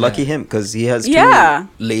why I said lucky him, because he has two Yeah.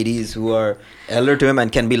 ladies who are elder to him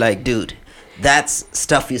and can be like, dude, that's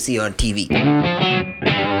stuff you see on TV.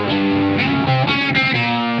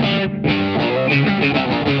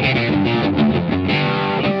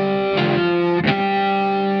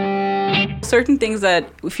 Certain things that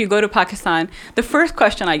if you go to Pakistan, the first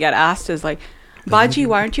question I get asked is like, Baji,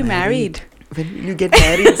 why aren't you married? When will you get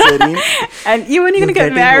married, Zareen? And you, when are you You're going to get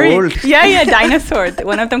getting married? old. Yeah, dinosaur.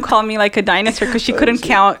 One of them called me like a dinosaur because she couldn't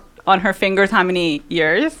count on her fingers how many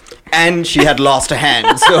years. And she had lost a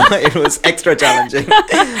hand, so it was extra challenging.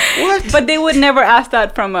 What? But they would never ask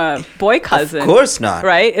that from a boy cousin. Of course not.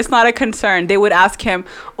 Right? It's not a concern. They would ask him,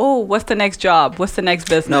 oh, what's the next job? What's the next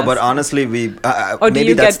business? No, but honestly, we Or do maybe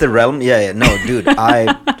you that's get- the realm. Yeah, no, dude,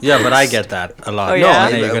 Yeah, but I get that a lot. Oh, no, yeah?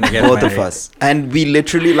 When are you gonna get both of married? us, and we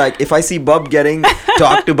literally, like, if I see Bob getting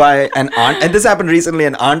talked to by an aunt, and this happened recently,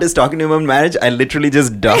 an aunt is talking to him on marriage, I literally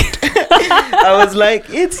just ducked. I was like,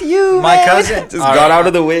 "It's you, My man." cousin- just got out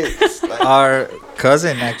of the way. It's like- Our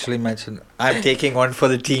cousin actually mentioned I'm taking one for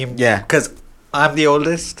the team. Yeah. Because I'm the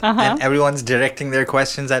oldest, Uh-huh. and everyone's directing their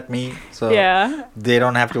questions at me, so Yeah. they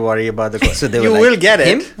don't have to worry about the questions. So they were you like, will get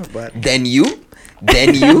him, it. But then you,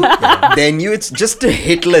 then you, then you. It's just a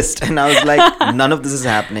hit list, and I was like, none of this is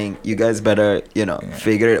happening. You guys better,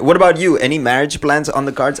 figure it. What about you? Any marriage plans on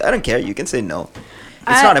the cards? I don't care. You can say no.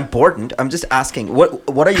 It's not important. I'm just asking.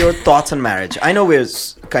 What are your thoughts on marriage? I know we're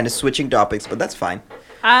kind of switching topics, but that's fine.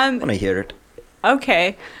 I want to hear it.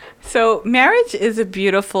 Okay. So marriage is a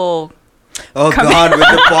beautiful. Oh God, with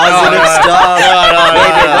the positive stuff.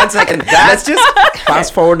 Wait, 1 second. Let's just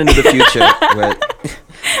fast forward into the future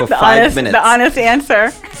for 5 minutes. The honest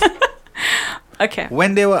answer. Okay.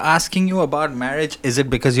 when they were asking you about marriage, is it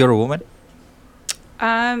because you're a woman?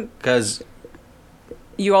 Because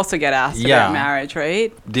You also get asked Yeah. about marriage,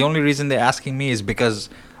 right? the only reason they're asking me is because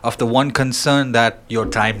of the one concern that your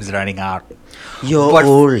time's running out. You're But-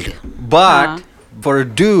 old. But Uh-huh. for a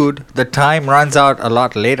dude, the time runs out a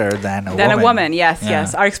lot later than a Than woman. a woman, yes, Yeah.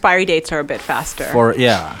 yes. Our expiry dates are a bit faster.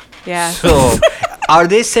 Yeah. yeah. So, are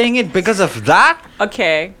they saying it because of that?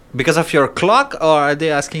 Okay. Because of your clock, or are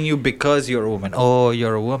they asking you because you're a woman? Oh,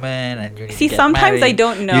 you're a woman, and you need See, to get sometimes I married.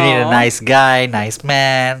 don't You need a know. nice guy, nice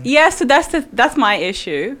man. Yeah, so that's my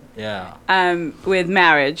issue. Yeah. With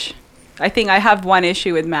marriage. I think I have one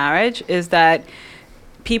issue with marriage is that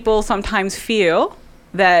people sometimes feel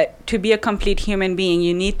that to be a complete human being,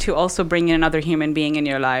 you need to also bring in another human being in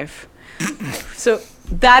your life. So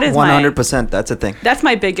that is 100%. That's a thing. that's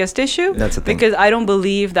my biggest issue. That's the thing. Because I don't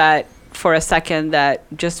believe that for a second that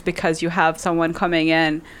just because you have someone coming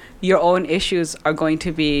in, your own issues are going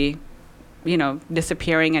to be,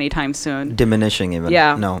 disappearing anytime soon. Diminishing even.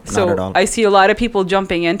 Yeah. No, So not at all. I see a lot of people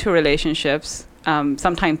jumping into relationships,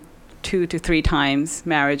 sometimes 2 to 3 times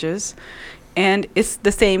marriages. And it's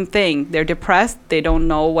the same thing. They're depressed. They don't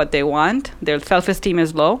know what they want. Their self-esteem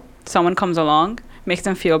is low. Someone comes along, makes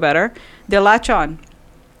them feel better, they'll latch on.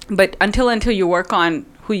 But until you work on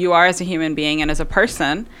who you are as a human being and as a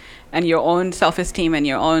person, and your own self-esteem and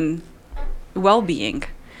your own well-being,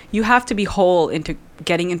 you have to be whole into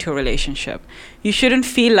getting into a relationship. You shouldn't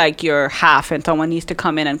feel like you're half and someone needs to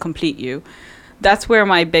come in and complete you. That's where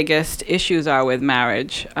my biggest issues are with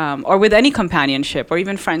marriage, or with any companionship or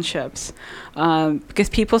even friendships, because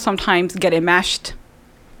people sometimes get enmeshed,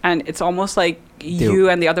 and it's almost like you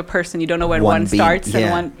and the other person, you don't know when one starts and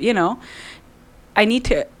one, you know. I need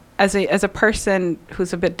to, as a person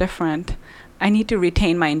who's a bit different, I need to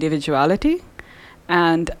retain my individuality,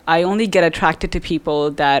 and I only get attracted to people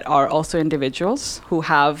that are also individuals who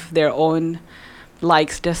have their own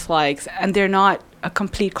likes, dislikes, and they're not a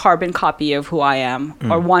complete carbon copy of who I am,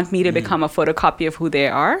 or want me to become a photocopy of who they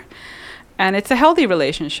are. And it's a healthy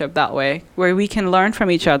relationship that way, where we can learn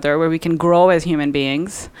from each other, where we can grow as human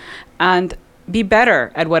beings and be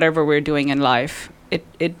better at whatever we're doing in life.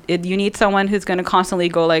 You need someone who's going to constantly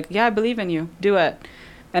go like, yeah, I believe in you, do it.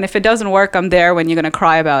 And if it doesn't work, I'm there when you're going to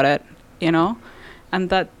cry about it, you know? And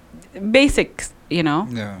that basics, you know?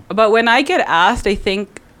 Yeah. But when I get asked, I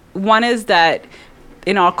think one is that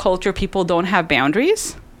in our culture, people don't have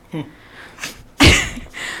boundaries.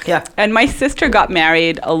 Yeah. And my sister got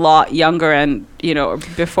married a lot younger, and, you know,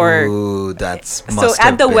 before. Ooh, that's So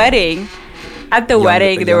at the wedding,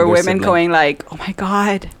 there were women sibling. going like, oh my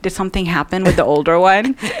God, did something happen with the older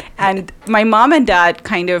one? And my mom and dad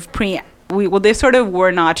kind of they sort of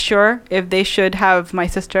were not sure if they should have my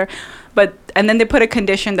sister. And then they put a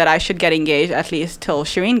condition that I should get engaged at least till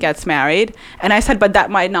Shireen gets married. And I said, but that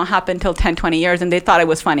might not happen till 10, 20 years. And they thought it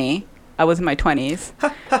was funny. I was in my 20s.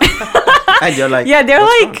 And you're like, yeah, they're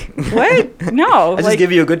 "What's like, wrong?" what? No. I just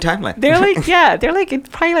give you a good timeline. They're like, yeah, they're like, it's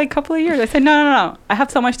probably like a couple of years. I said, no. I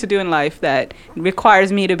have so much to do in life that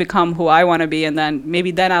requires me to become who I want to be. And then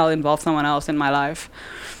maybe then I'll involve someone else in my life.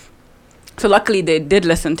 So luckily they did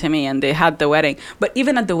listen to me and they had the wedding. But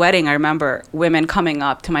even at the wedding, I remember women coming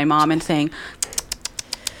up to my mom and saying,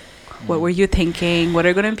 what were you thinking? What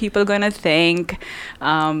are people going to think?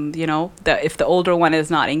 You know, if the older one is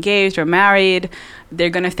not engaged or married, they're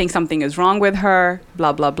going to think something is wrong with her,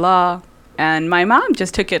 blah, blah, blah. And my mom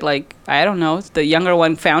just took it like, I don't know, the younger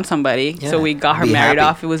one found somebody. Yeah, so we got her be married happy.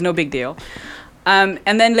 off. It was no big deal. And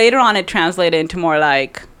then later on, it translated into more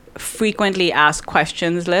like frequently asked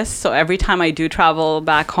questions list. So every time I do travel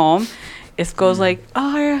back home, it goes like,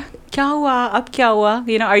 oh, kya hua? Ab kya hua?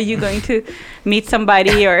 You know, are you going to meet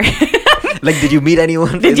somebody or Like, did you meet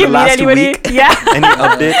anyone did in you the meet last anybody? week? Yeah. Any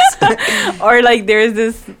updates? Or like there's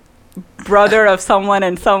this brother of someone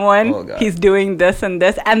and someone, Oh, God. he's doing this and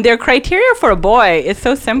this. And their criteria for a boy is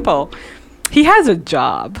so simple. He has a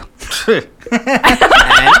job. Is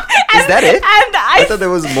that it? And I thought there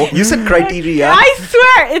was more. You said criteria. I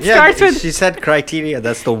swear, it Yeah, starts with she said criteria.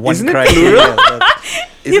 That's the one Isn't it criteria.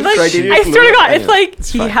 Isn't like, criteria I swear to plural? God, it's Anyway, like it's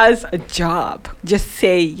he fine. has a job. Just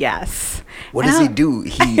say yes. What does he do?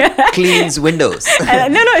 He cleans windows.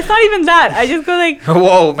 And, no, it's not even that. I just go like,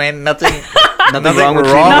 Whoa, man, nothing wrong with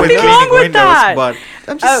wrong cleaning with Nothing wrong cleaning with windows, that. but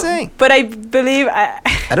I'm just saying. But I believe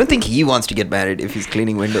I don't think he wants to get married if he's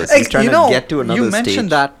cleaning windows. He's trying you to know, get to another you mentioned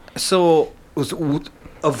stage. that. So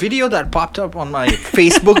a video that popped up on my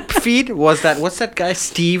Facebook feed was that, what's that guy,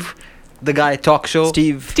 Steve, the guy talk show?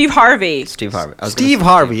 Steve Harvey. Harvey. I was gonna Steve say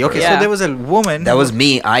Harvey. Okay, Yeah. so there was a woman. That was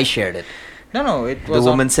me. I shared it. No, it The was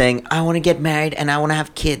woman saying, "I want to get married and I want to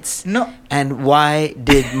have kids." No. And why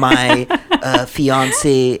did my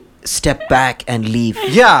fiance step back and leave?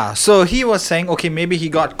 Yeah, so he was saying, okay, maybe he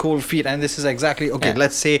got cold feet, and this is exactly okay. Yeah.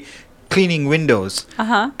 Let's say cleaning windows,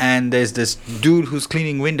 Uh-huh. and there's this dude who's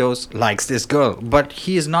cleaning windows, likes this girl, but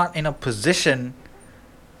he is not in a position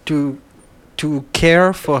to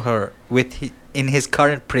care for her in his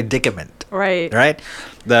current predicament. Right. Right,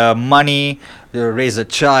 the money, raise a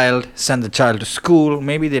child, send the child to school.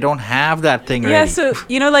 Maybe they don't have that thing Yeah, ready. so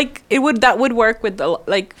you know, like that would work with the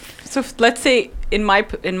like. So let's say in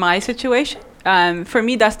my situation, for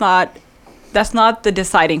me that's not the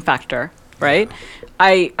deciding factor, right?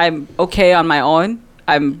 I'm okay on my own.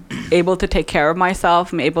 I'm able to take care of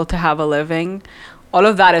myself. I'm able to have a living. All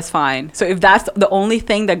of that is fine. So if that's the only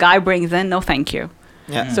thing the guy brings in, no, thank you.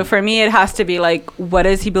 Yeah. So for me, it has to be like, what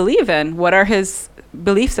does he believe in? What are his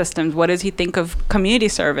belief systems? What does he think of community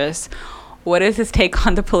service? What is his take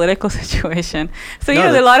on the political situation? So, No,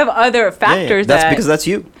 there are a lot of other factors That's because that's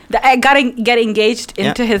you. that I got to get engaged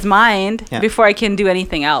into his mind Yeah. before I can do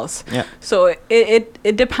anything else. Yeah. So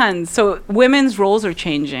it depends. So women's roles are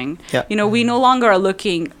changing. Yeah. You know, we no longer are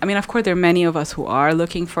looking, I mean, of course, there are many of us who are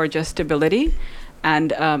looking for just stability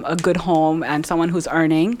and a good home and someone who's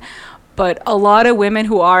earning. But a lot of women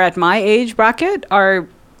who are at my age bracket are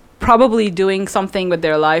probably doing something with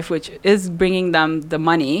their life which is bringing them the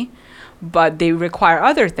money, but they require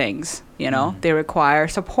other things, you know. They require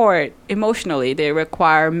support emotionally, they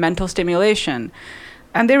require mental stimulation,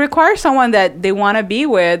 and they require someone that they want to be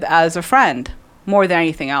with as a friend more than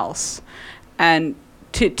anything else. And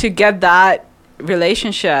to get that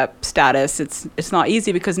relationship status, it's not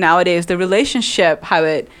easy, because nowadays the relationship, how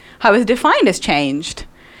it's defined, has changed.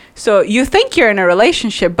 So you think you're in a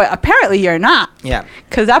relationship, but apparently you're not. Yeah.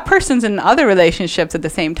 Because that person's in other relationships at the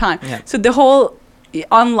same time. Yeah. So the whole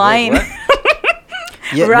online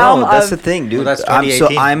Yeah, realm no, that's of- the thing, dude. Oh, that's I'm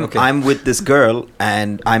 2018. Okay. I'm with this girl,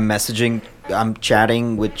 and I'm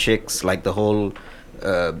chatting with chicks like the whole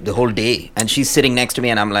day, and she's sitting next to me,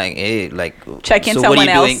 and I'm like, hey, like, Check in so what are someone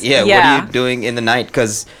you else. doing? Yeah, what Yeah. are you doing in the night?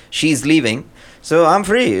 Because she's leaving, so I'm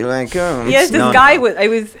free. Like, Yes, this guy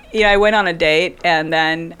I went on a date, and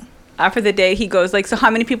then after the date, he goes like, so how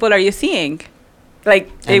many people are you seeing? Like,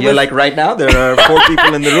 and you're like, right now there are 4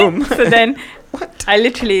 people in the room. So then I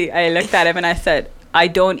looked at him and I said, I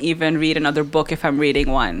don't even read another book if I'm reading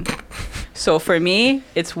one. So for me,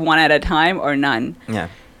 it's one at a time or none. Yeah.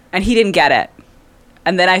 And he didn't get it.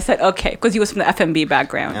 And then I said, okay, because he was from the FMB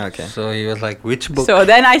background. Okay. So he was like, which book? So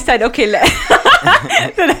then I said, okay.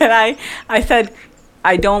 So then I said,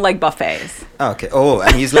 I don't like buffets. Okay. Oh,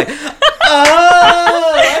 and he's like,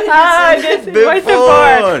 Just voice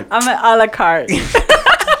support. I'm an a la carte.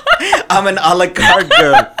 I'm an a la carte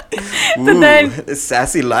girl. So then- a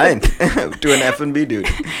sassy line to an F&B dude.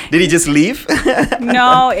 Did he just leave?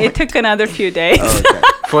 No, it took another few days. Oh, okay.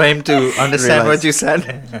 For him to understand Realize. what you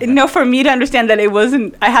said. No, for me to understand that it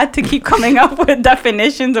wasn't, I had to keep coming up with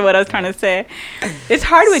definitions of what I was trying to say. It's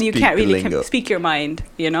hard when you Speak can't the really lingo. speak your mind,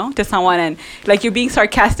 you know, to someone, and like you're being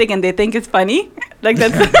sarcastic and they think it's funny. Like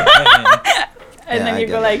that's, and Yeah, then I you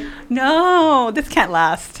get go it. like, no, this can't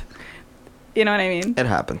last. You know what I mean? It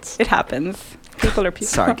happens. It happens. People are people.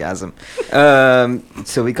 Sarcasm.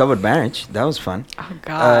 So we covered marriage. That was fun. Oh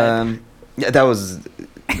God. Yeah, that was,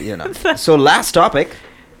 So last topic,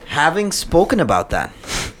 having spoken about that,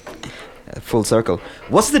 full circle.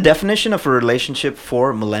 What's the definition of a relationship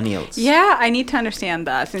for millennials? Yeah, I need to understand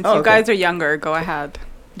that. Since Oh, you okay. guys are younger, go ahead.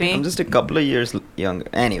 I'm just a couple of years younger.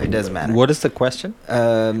 Anyway, it doesn't matter. What is the question?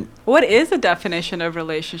 What is the definition of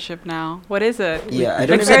relationship now? What is it? Yeah, I Like don't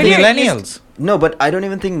You even said earlier it used- millennials. No, but I don't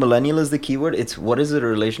even think millennial is the keyword. It's what is a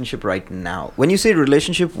relationship right now? When you say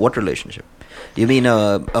relationship, what relationship? You mean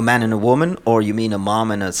a man and a woman, or you mean a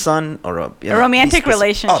mom and a son, or a romantic be specific.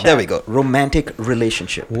 relationship. Oh, there we go. Romantic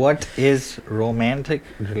relationship. What is romantic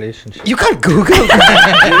relationship? You can't Google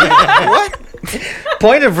that. What?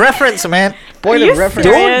 Point of reference, man. Point Are you of reference.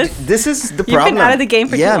 serious? Don't. This is the You've problem. been out of the game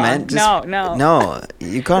for yeah, too long. man. Just, No. No,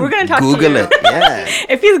 you can't We're gonna talk to Google you. it. Yeah.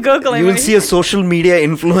 If he's Googling, You will maybe- see a social media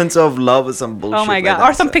influence of love or some bullshit. oh my like God. that,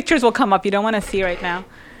 Or some so- pictures will come up you don't want to see right now.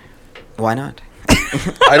 Why not?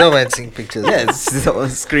 I don't mind seeing pictures. Yes, the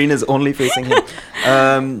screen is only facing him.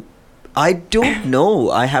 I don't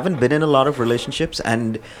know. I haven't been in a lot of relationships,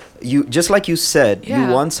 and you just like you said, Yeah.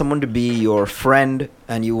 you want someone to be your friend,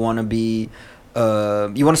 and you want to be,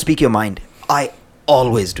 you want to speak your mind. I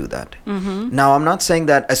always do that. Mm-hmm. Now, I'm not saying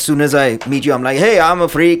that as soon as I meet you, I'm like, hey, I'm a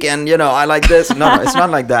freak, and I like this. No, it's not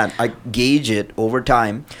like that. I gauge it over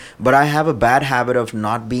time, but I have a bad habit of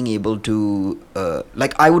not being able to,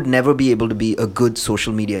 I would never be able to be a good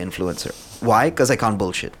social media influencer. Why? Because I can't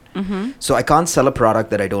bullshit. Mm-hmm. So I can't sell a product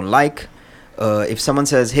that I don't like. If someone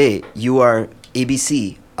says, hey, you are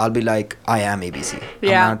ABC, I'll be like, I am ABC.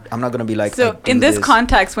 Yeah. I'm not going to be like, So I do in this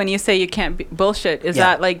context, when you say you can't be bullshit, is Yeah.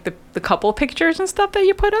 that like the couple pictures and stuff that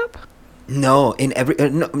you put up? No, in every,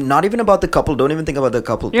 no, not even about the couple. Don't even think about the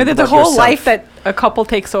couple. You know, Think there's a about whole yourself. life that a couple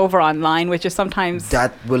takes over online, which is sometimes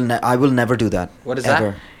That will I will never do that. What is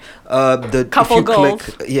ever. The if Couple you goals.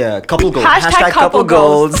 Couple goals. Hashtag couple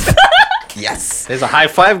goals. Yes. There's a high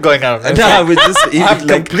five going on. No, we just I'm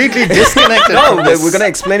completely disconnected. no, from this. we're gonna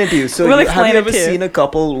explain it to you. So We'll have explain you it ever to you. seen a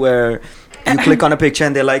couple where you click on a picture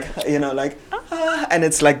and they're like, and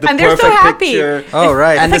it's like the And they're so perfect happy. picture. Oh,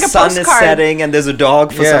 right. And It's the like a sun is postcard. setting and there's a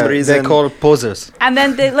dog for some reason. They're called posers. And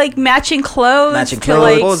then they like matching clothes. Matching to, clothes.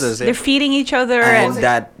 like, Poses, yeah. They're feeding each other. and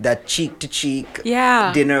And that cheek to cheek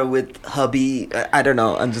yeah. dinner with hubby. I don't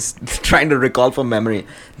know. I'm just trying to recall from memory.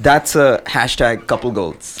 That's a hashtag couple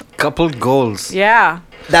goals. Couple goals. Yeah.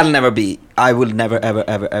 That'll never be. I will never, ever,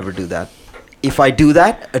 ever, ever do that. If I do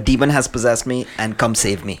that, a demon has possessed me, and come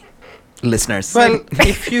save me, listeners. Well,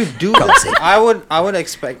 if you do Come that, say. I would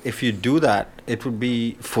expect if you do that, it would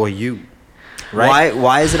be for you, right?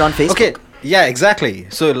 Why is it on Facebook? Okay, yeah, exactly.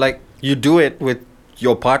 So like you do it with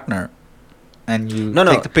your partner, and you No,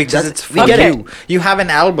 take the pictures. that's- It's we for get it. you. You have an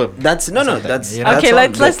album. That's no, Something, that's you know? Okay,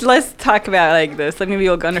 that's all. let's talk about like this. Like maybe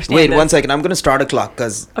you'll understand. Wait this. 1 second. I'm gonna start a clock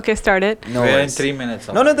because Okay, start it. no, We're in worries. 3 minutes.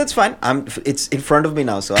 No, that's fine. It's in front of me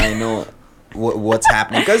now, so I know what's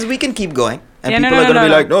happening. Because we can keep going, and Yeah, no, people no, are gonna no,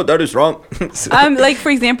 be no. like, "No, that is wrong." So- Like for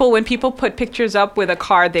example, when people put pictures up with a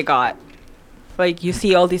car they got, like you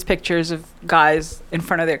see all these pictures of guys in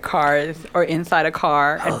front of their cars or inside a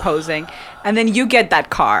car and posing, and then you get that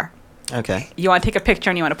car. okay, You want to take a picture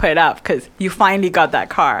and you want to put it up because you finally got that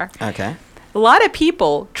car. okay, A lot of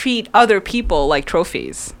people treat other people like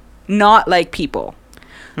trophies, not like people.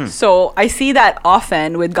 So I see that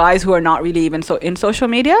often with guys who are not really even so in social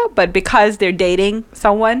media, but because they're dating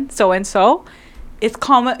someone so and so, it's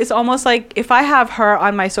common. It's almost like if I have her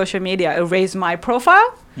on my social media, it'll raise my profile.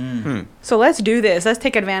 So let's do this. Let's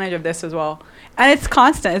take advantage of this as well. And it's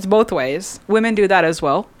constant. It's both ways. Women do that as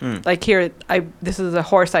well. Like here, this is a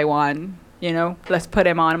horse I won. You know, let's put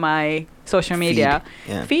him on my social media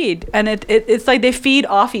feed. And it's like they feed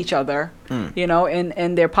off each other. You know,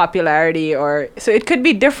 in their popularity, or so it could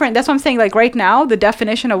be different. That's what I'm saying. Like right now, the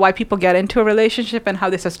definition of why people get into a relationship and how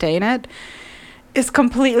they sustain it is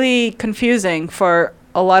completely confusing for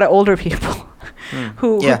a lot of older people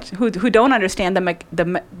who don't understand the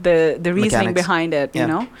reasoning Mechanics. behind it. Yeah. You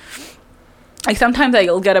know, like sometimes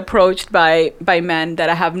I'll get approached by men that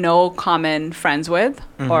I have no common friends with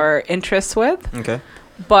or interests with, okay.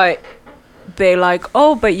 but they like,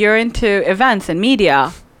 oh, but you're into events and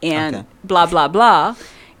media and Okay. blah blah blah,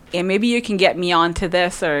 and maybe you can get me onto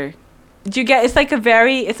this, or do you get? It's like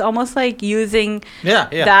it's almost like using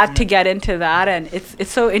that to get into that, and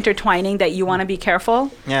it's so intertwining that you want to be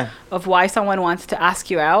careful Yeah, of why someone wants to ask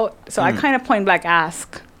you out. So I kind of point blank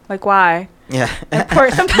ask, like, why? yeah. And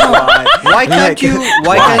sometimes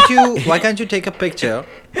Why can't you take a picture,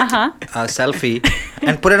 a selfie,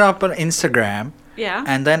 and put it up on Instagram, yeah.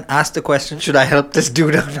 and then ask the question, should I help this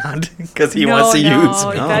dude or not? Because he No, wants to no, use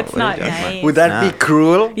me. No, that's what not is that? nice. Would that Nah. be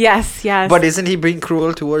cruel? Yes, yes. But isn't he being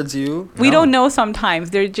cruel towards you? we No. don't know sometimes.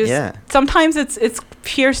 They're just Yeah. sometimes it's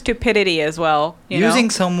pure stupidity as well. You Using know?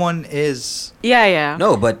 someone is... Yeah.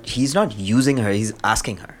 No, but he's not using her. He's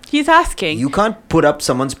asking her. He's asking. You can't put up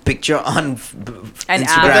someone's picture on And Instagram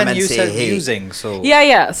ask. But then and you say, said "Hey." using, so...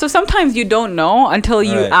 Yeah. So sometimes you don't know until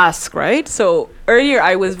you Right. ask, right? So earlier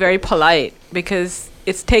I was very polite because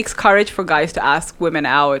it takes courage for guys to ask women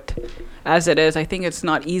out. As it is, I think it's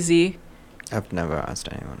not easy. I've never asked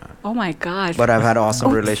anyone out, Oh my god. but I've had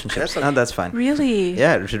awesome Oh, relationships. that's No, that's fine. Really?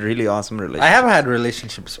 Yeah, it's a really awesome relationship. I have had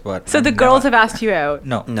relationships, but... So I've the girls never- have asked you out.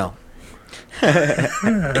 No. No.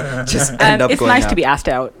 Just end And up it's going nice out. to be asked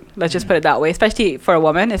out. Let's just put it that way. Especially for a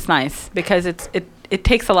woman, it's nice because it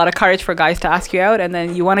takes a lot of courage for guys to ask you out, and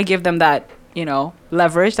then you want to give them that, you know,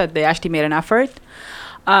 leverage that they actually made an effort.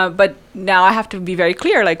 But now I have to be very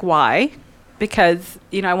clear, like why? Because,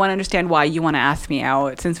 you know, I want to understand why you want to ask me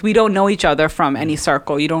out. Since we don't know each other from any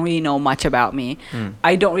circle, you don't really know much about me.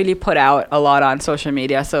 I don't really put out a lot on social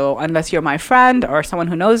media. So unless you're my friend or someone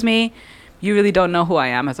who knows me, you really don't know who I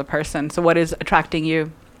am as a person. So what is attracting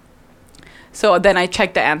you? So then I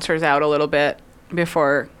check the answers out a little bit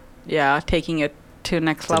before, taking it to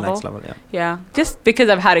next To the level. next level, yeah. Yeah, just because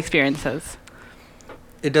I've had experiences.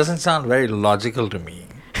 It doesn't sound very logical to me.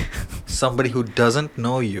 Somebody who doesn't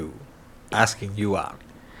know you asking you out.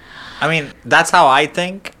 I mean, that's how I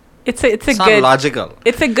think. It's a It's good not logical.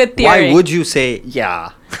 It's a good theory. Why would you say,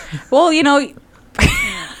 yeah? Well, you know,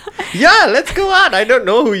 Yeah, let's go out. I don't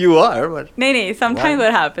know who you are, but... Nene, sometimes Why?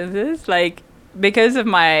 what happens is like because of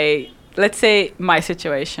let's say my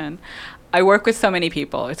situation, I work with so many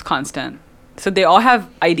people. It's constant. So they all have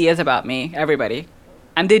ideas about me, everybody.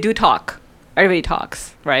 And they do talk. Everybody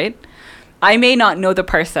talks, right? I may not know the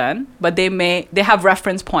person, but they have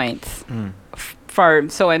reference points for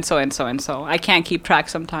so and so and so and so. I can't keep track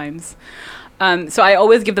sometimes. So I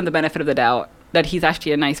always give them the benefit of the doubt that he's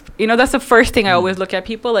actually a nice, you know, that's the first thing I always look at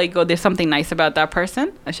people, like, oh, there's something nice about that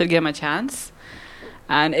person. I should give him a chance.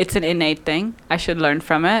 And it's an innate thing. I should learn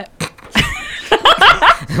from it.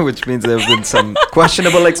 Which means there have been some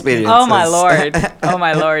questionable experiences. Oh my lord. Oh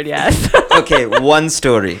my lord, yes. Okay, one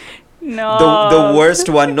story. No. The worst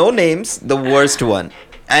one. No names. The worst one.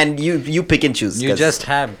 And you pick and choose. You just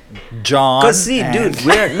have John. Cause see, and- dude,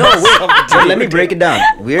 wait, let me break it down.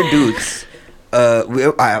 We're dudes. I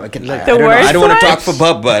don't want to talk for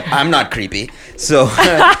Bub, but I'm not creepy. So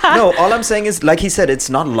no, all I'm saying is, like he said, it's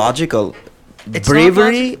not logical. It's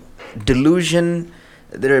Bravery, delusion.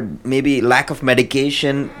 There are maybe lack of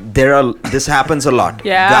medication. This happens a lot.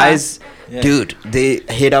 Yeah. Guys, Yeah. dude, they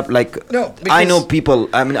hit up like. No, I know because- people.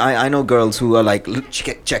 I mean, I know girls who are like,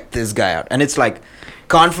 check this guy out, and it's like,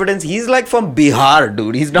 confidence. He's like from Bihar,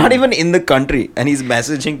 dude. He's not even in the country, and he's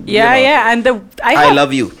messaging. Yeah, yeah, and I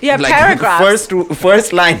love you. Yeah, like, paragraphs.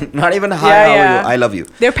 First line, not even hi, Yeah, how yeah. are you? I love you.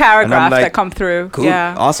 They're paragraphs like, that come through. Cool,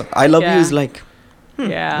 Yeah. awesome. I love you Yeah. is like,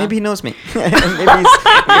 Yeah. maybe he knows me.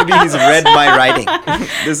 maybe he's read my writing.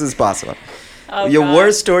 This is possible. Oh, Your God.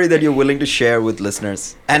 worst story that you're willing to share with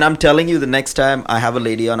listeners. And I'm telling you, the next time I have a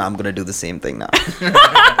lady on, I'm gonna do the same thing now.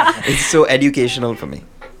 It's so educational for me.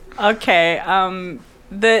 Okay.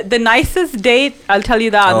 The nicest date, I'll tell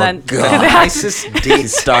you that. Oh, and then God. Nicest date.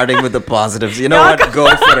 Starting with the positives. You know what? Go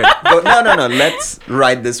for it. No. Let's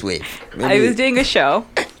ride this wave. I was doing a show,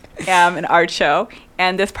 an art show,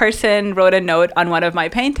 and this person wrote a note on one of my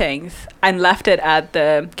paintings and left it at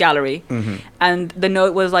the gallery. Mm-hmm. And the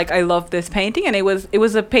note was like, "I love this painting," and it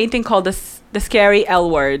was a painting called the Scary L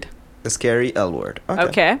Word. The Scary L Word.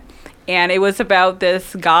 Okay. And it was about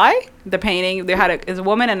this guy. The painting, there had a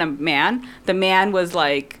woman and a man. The man was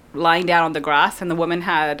like lying down on the grass, and the woman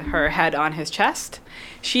had her head on his chest.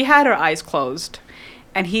 She had her eyes closed,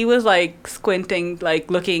 and he was like squinting, like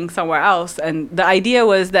looking somewhere else. And the idea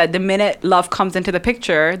was that the minute love comes into the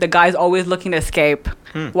picture, the guy's always looking to escape,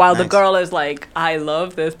 while the nice. girl is like, "I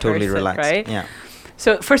love this Totally person," relaxed. right? Yeah.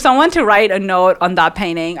 So for someone to write a note on that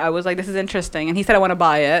painting, I was like, "This is interesting." And he said, "I want to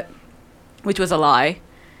buy it," which was a lie.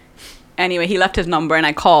 Anyway, he left his number and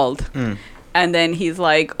I called. And then he's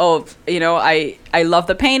like, "Oh, I love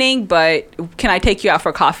the painting, but can I take you out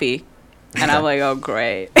for coffee?" And I'm like, "Oh,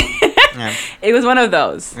 great." Yeah. It was one of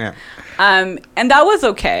those. Yeah. And that was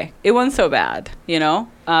okay. It wasn't so bad,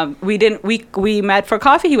 we met for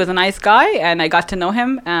coffee. He was a nice guy, and I got to know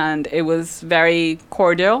him, and it was very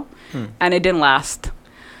cordial, and it didn't last.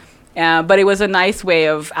 But it was a nice way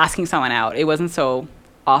of asking someone out. It wasn't so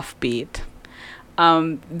offbeat.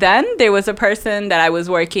 Then there was a person that I was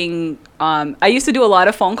working I used to do a lot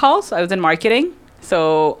of phone calls. I was in marketing.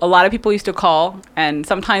 So a lot of people used to call, and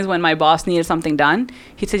sometimes when my boss needed something done,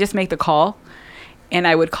 he'd say, "Just make the call." And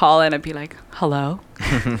I would call and I'd be like, "Hello,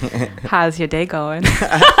 how's your day going?"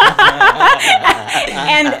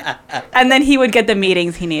 and then he would get the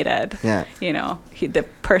meetings he needed. Yeah. The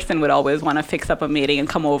person would always want to fix up a meeting and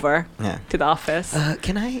come over Yeah. to the office.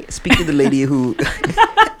 Can I speak to the lady who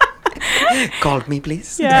called me,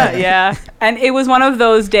 please? Yeah. And it was one of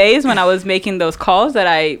those days when I was making those calls that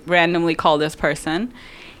I randomly called this person,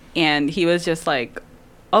 and he was just like,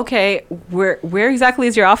 "Okay, where exactly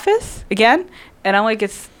is your office again?" And I'm like,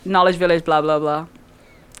 "It's Knowledge Village, blah, blah, blah."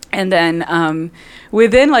 And then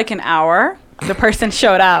within like an hour, the person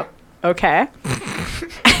showed up, okay?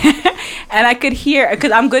 And I could hear,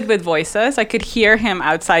 because I'm good with voices, I could hear him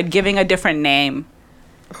outside giving a different name.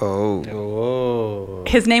 Oh.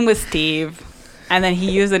 His name was Steve, and then he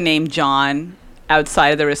used the name John outside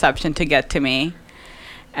of the reception to get to me.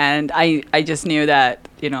 And I just knew that,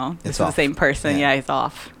 this It's is off. the same person. Yeah. Yeah, he's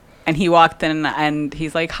off. And he walked in and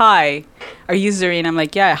he's like, "Hi, are you Zareen?" I'm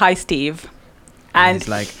like, "Yeah, hi, Steve." And he's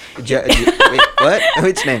like, wait, what?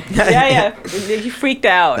 Which name? yeah. He freaked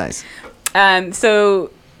out. Nice.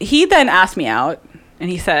 So he then asked me out, and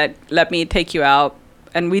he said, "Let me take you out."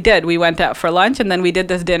 And we did. We went out for lunch, and then we did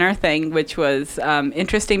this dinner thing, which was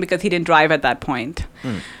interesting because he didn't drive at that point.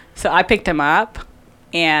 So I picked him up,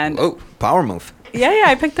 and Oh, power move. yeah,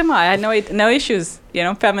 I picked him up. I had no issues,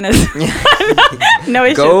 feminism. No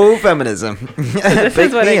issues. Go feminism. This Pick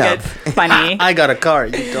is when me it up. gets funny. I got a car.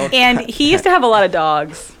 You don't. And he used to have a lot of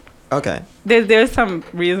dogs. Okay. There's some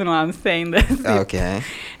reason why I'm saying this. Okay.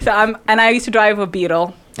 So I used to drive a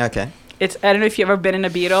Beetle. Okay. I don't know if you've ever been in a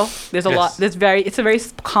Beetle. There's a Yes. lot. It's a very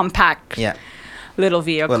compact Yeah. little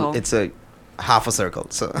vehicle. Well, it's a half a circle,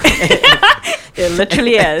 so. It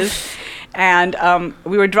literally is. And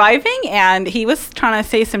we were driving, and he was trying to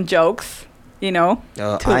say some jokes, I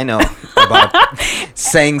know about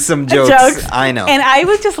saying some jokes. I know. And I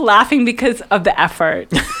was just laughing because of the effort.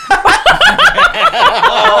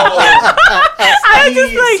 I was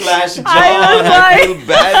just like, I feel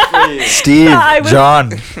bad for you. Steve, I was-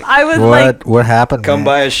 John, I was like, what happened? Come man?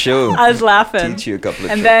 by a show. I was laughing. Teach you a couple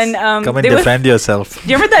of And tricks. then Come and there was, defend yourself. do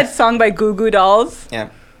you remember that song by Goo Goo Dolls? Yeah.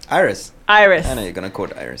 Iris. Iris. I know you're gonna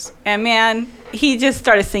quote Iris. And man, he just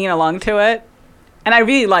started singing along to it. And I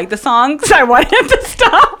really liked the song, so I wanted him to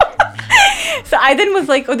stop. So I then was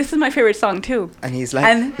like, "Oh, this is my favorite song too." And he's like,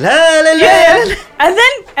 And- la la la. Yeah.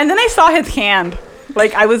 And then I saw his hand.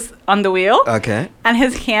 Like I was on the wheel, Okay. and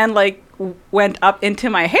his hand like went up into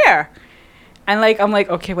my hair. And like I'm like,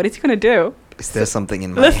 "Okay, what is he gonna do?" Is there something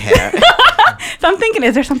in my Listen. hair? So I'm thinking,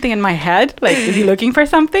 is there something in my head? Like, is he looking for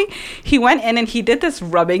something? He went in and he did this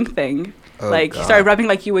rubbing thing. Oh, like, he God. started rubbing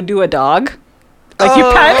like you would do a dog. Like, you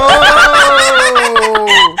pat. Oh.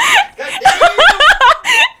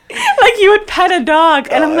 pet a dog.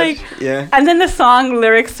 And I'm like, yeah. and then the song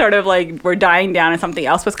lyrics sort of like were dying down and something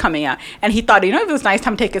else was coming out. And he thought, it was nice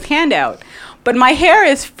time to take his hand out. But my hair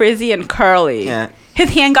is frizzy and curly. Yeah. His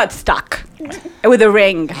hand got stuck with a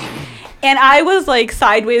ring. And I was like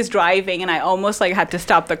sideways driving and I almost like had to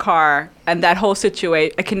stop the car. And that whole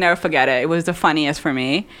situation, I can never forget it. It was the funniest for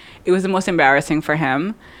me. It was the most embarrassing for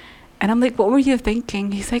him. And I'm like, what were you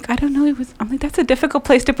thinking? He's like, I don't know. I'm like, that's a difficult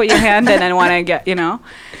place to put your hand in and want to get,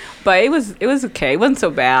 But it was okay. It wasn't so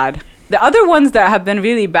bad. The other ones that have been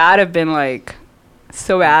really bad have been like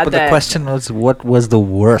so bad But that the question was, what was the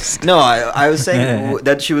worst? No, I was saying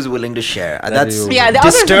that she was willing to share. That's Yeah, the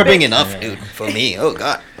others have disturbing been- enough, dude, for me. Oh,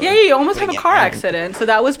 God. Yeah, you almost have a Bring it car on. accident, so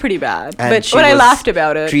that was pretty bad. And she But I was laughed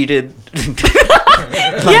about it. Treated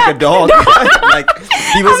like a dog. Like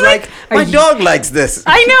he was like, my dog likes this.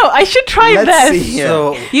 I know. I should try Let's this. see. Yeah.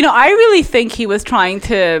 So I really think he was trying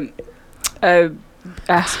to.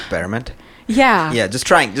 Experiment. Yeah. Yeah, just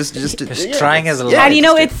trying. Just trying as a yeah, And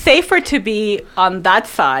just it's safer to be on that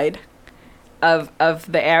side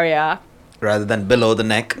of the area, rather than below the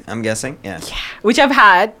neck. I'm guessing. Yeah. which I've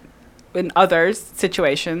had in other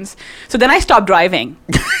situations. So then I stopped driving.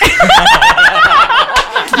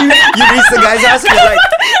 You reach the guy's house and you're like,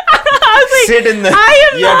 I was like, sit in the. I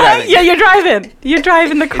am You're not. driving. Yeah, you're driving. You're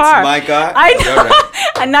driving the car. It's my car. I You're know. driving.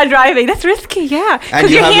 I'm not driving. That's risky. Yeah. 'Cause And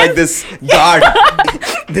you your have like hands- this guard,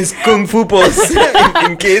 this kung fu pose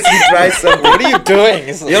in case he tries something. What are you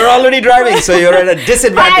doing? You're already driving, so you're at a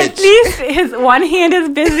disadvantage. At least his one hand is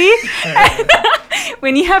busy. And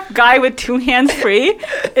when you have guy with two hands free,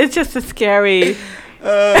 it's just a scary.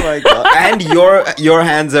 Oh my god! And your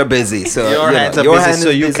hands are busy, so Your hands are your busy, hand so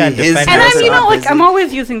is you busy, can't his defend And hands I'm, yourself. are like, busy. I'm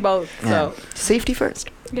always using both. Yeah. So Safety first.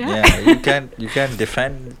 yeah. yeah, you can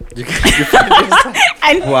defend yourself.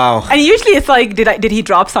 And Wow. and usually it's like, did he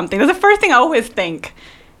drop something? That's the first thing I always think.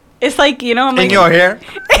 It's like, I'm like, In your hair?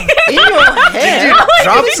 In your hair.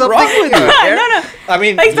 Drop What's something wrong with you? no. I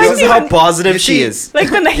mean, Like, This is Especially how when- positive you she see- is.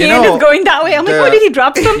 Like when the You hand know, is going that way, I'm like, oh, did he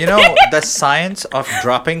drop something? You know, the science of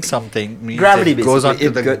dropping something means Gravity it goes basically.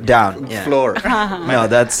 onto It the go down. Yeah. floor. No,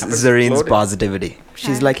 that's Zareen's floated. positivity.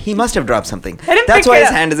 She's like, he must have dropped something. I didn't That's pick why it his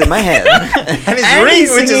up. hand is in my hand. And his And ring,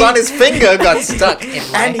 he's which is singing- on his finger, got stuck in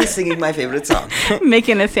my And he's singing my favorite song.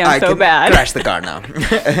 Making it sound I so can bad. crash the car now.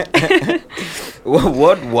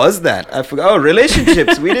 What was that? I forgot. Oh,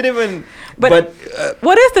 relationships. We didn't even. But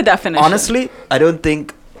what is the definition? honestly, I don't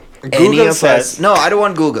think any Google of says- us. No, I don't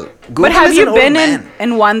want Google. Google But have is you an old been man.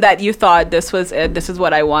 in one that you thought this was it? This is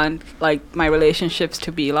what I want, like my relationships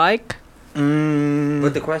to be like?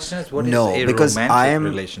 But the question is, what is No, a because romantic I am-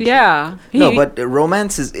 relationship? Yeah. No, He- but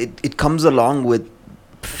romance is it comes along with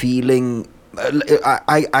feeling.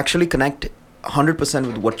 I actually connect 100%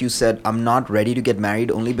 with what you said. I'm not ready to get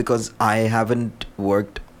married only because I haven't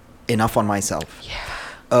worked enough on myself.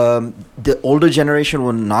 Yeah. The older generation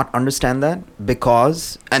will not understand that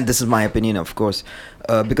because, and this is my opinion, of course,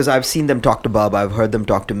 because I've seen them talk to Bob, I've heard them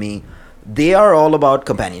talk to me. They are all about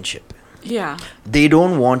companionship. yeah. They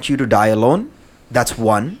don't want you to die alone. That's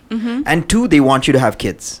one. Mm-hmm. And two, they want you to have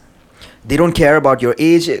kids. They don't care about your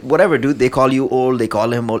age, whatever, dude. They call you old, they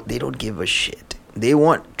call him old. They don't give a shit. They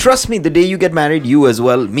want, trust me, the day you get married, you as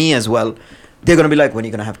well, me as well, they're going to be like, when are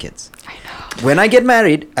you going to have kids? I know. When I get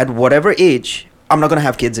married, at whatever age, I'm not going to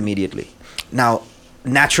have kids immediately. Now,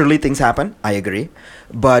 naturally, things happen. I agree.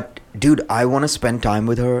 But, dude, I want to spend time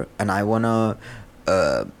with her and I want to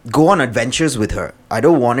go on adventures with her. I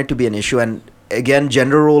don't want it to be an issue. And again,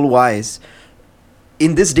 gender role wise,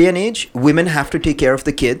 in this day and age, women have to take care of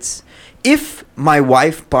the kids. If my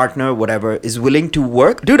wife, partner, whatever, is willing to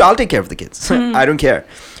work, dude, I'll take care of the kids. I don't care.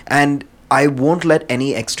 And I won't let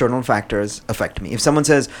any external factors affect me. If someone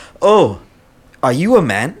says, oh, are you a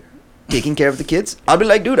man taking care of the kids? I'll be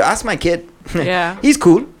like, dude, ask my kid. Yeah. He's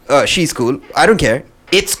cool. She's cool. I don't care.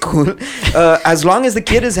 It's cool. As long as the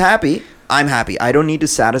kid is happy, I'm happy. I don't need to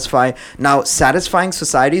satisfy. Now, satisfying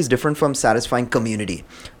society is different from satisfying community.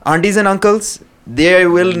 Aunties and uncles, they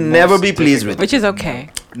will never be pleased with Which is okay.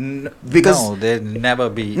 Because- no, they'll never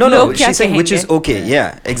be. no, Log she's kya saying which is kahenge? okay.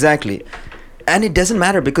 Yeah, exactly. And it doesn't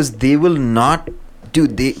matter because they will not,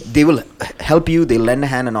 dude, they will help you, they lend a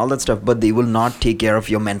hand and all that stuff, but they will not take care of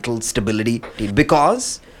your mental stability.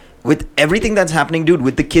 Because with everything that's happening, dude,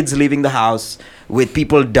 with the kids leaving the house, with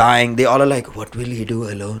people dying, they all are like, what will he do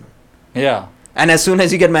alone? Yeah. And as soon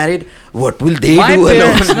as you get married, what will they My do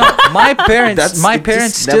parents, alone? no, my parents, That's- my it's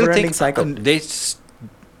parents just still never-ending think cycle.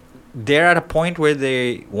 they're at a point where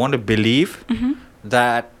they want to believe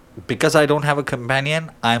that because I don't have a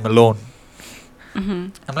companion, I'm alone.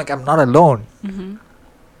 I'm like, I'm not alone.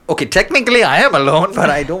 Okay, technically I am alone, but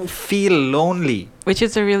I don't feel lonely. Which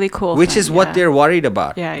is a really cool which thing, is what yeah. they're worried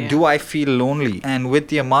about. Yeah. Do I feel lonely? And with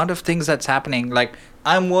the amount of things that's happening, like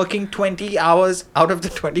I'm working 20 hours out of the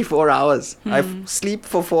 24 hours. I sleep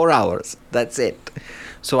for 4 hours. That's it.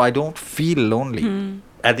 So I don't feel lonely.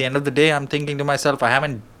 At the end of the day, I'm thinking to myself, I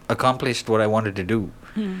haven't accomplished what I wanted to do.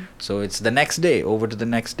 So it's the next day, over to the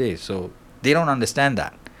next day. So they don't understand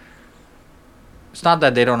that. It's not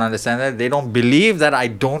that they don't understand that. They don't believe that I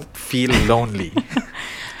don't feel lonely.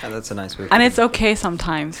 Yeah, that's a nice way. And it's okay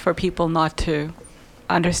sometimes for people not to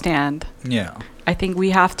understand. Yeah. I think we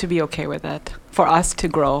have to be okay with it for us to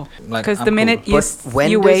grow. Like, Because I'm the cool. minute But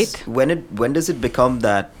you wait. when does it become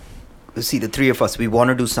that? See, the three of us, we want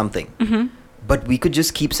to do something, but we could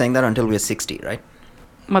just keep saying that until we're 60, right?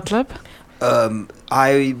 Matlab?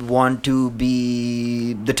 I want to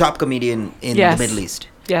be the top comedian in Yes. the Middle East.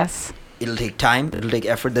 Yes. It'll take time. It'll take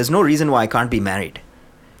effort. There's no reason why I can't be married.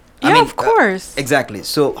 Yeah, of course. Exactly.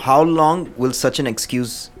 So how long will such an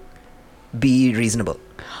excuse be reasonable?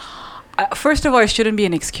 First of all, it shouldn't be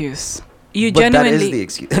an excuse. You But genuinely. that is the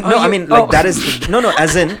excuse. No, I mean, like, that is... No,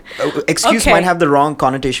 as in, excuse Okay. might have the wrong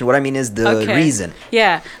connotation. What I mean is the Okay. reason.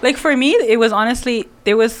 Yeah. Like for me, it was honestly,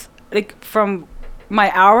 there was like from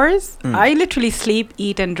my hours, I literally sleep,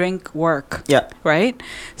 eat, and drink, work. Yeah. Right?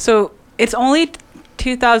 So it's only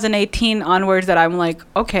 2018 onwards that I'm like,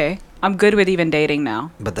 okay, I'm good with even dating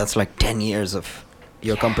now. But that's like 10 years of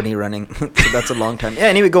your company running. So that's a long time. Yeah,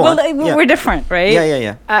 anyway, go Well, on. Yeah. we're different, right?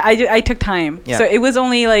 Yeah. I took time. Yeah. So it was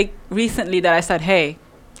only like recently that I said, hey,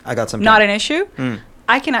 I got some not time. an issue. Mm.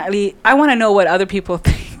 I want to know what other people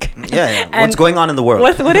think. Yeah. And What's going on in the world?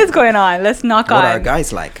 What is going on? Let's knock What on. are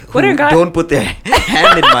guys like? What who are guys- don't put their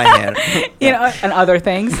hand in my hair. You know, and other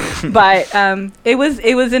things. But it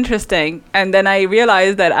was interesting, and then I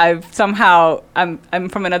realized that I'm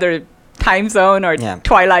from another time zone or Yeah.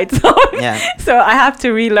 twilight zone. Yeah. So I have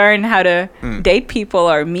to relearn how to date people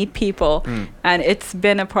or meet people, and it's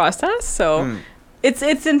been a process. So it's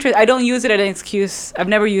interesting. I don't use it as an excuse. I've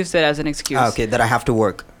never used it as an excuse. Okay, that I have to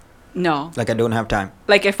work. No. Like I don't have time.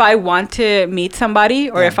 Like if I want to meet somebody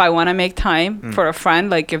or Yeah. if I want to make time for a friend,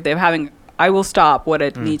 like if they're having, I will stop what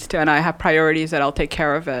it needs to, and I have priorities that I'll take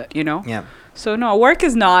care of it, you know? Yeah. So no, work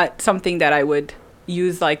is not something that I would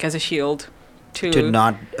use like as a shield To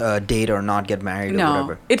not date or not get married or no.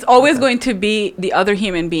 whatever. It's always going to be the other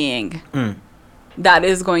human being Mm. that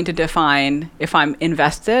is going to define if I'm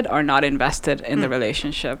invested or not invested in the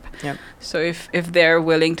relationship. Yep. So if they're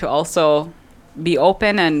willing to also be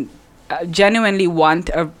open and genuinely want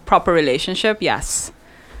a proper relationship, yes.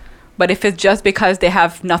 But if it's just because they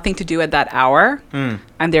have nothing to do at that hour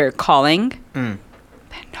and they're calling, then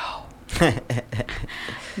no.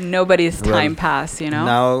 Nobody's Well, time pass, you know?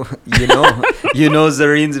 Now you know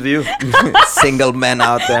Zareen's view. Single men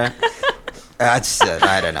out there. I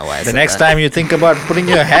don't know why. I The said next that. time you think about putting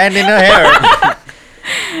your hand in her hair,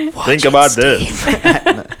 think about this.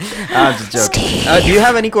 I'm just joking. Do you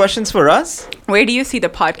have any questions for us? Where do you see the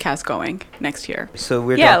podcast going next year? So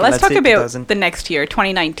we're Yeah, talking, let's talk say about 2000 the next year,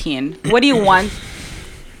 2019. What do you want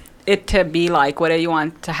it to be like? What do you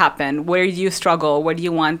want to happen? Where do you struggle? What do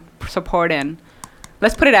you want support in?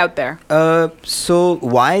 Let's put it out there. So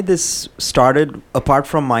why this started, apart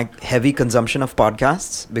from my heavy consumption of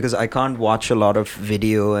podcasts, because I can't watch a lot of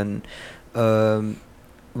video, and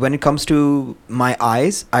when it comes to my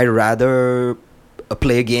eyes, I rather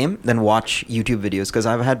play a game than watch YouTube videos, because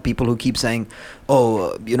I've had people who keep saying,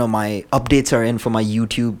 oh, my updates are in for my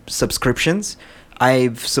YouTube subscriptions.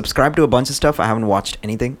 I've subscribed to a bunch of stuff. I haven't watched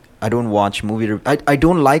anything. I don't watch I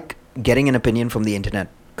don't like getting an opinion from the internet,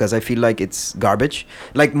 because I feel like it's garbage.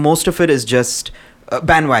 Like most of it is just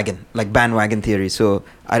bandwagon theory. So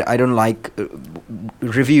I don't like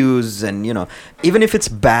reviews, and even if it's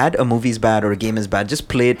bad, a movie's bad or a game is bad, just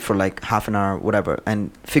play it for like half an hour, whatever,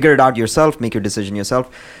 and figure it out yourself, make your decision yourself.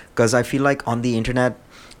 Because I feel like on the internet,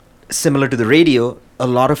 similar to the radio, a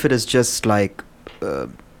lot of it is just like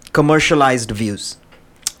commercialized views.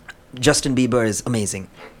 Justin Bieber is amazing.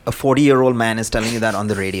 A 40-year-old man is telling you that on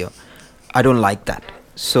the radio. I don't like that.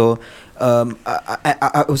 So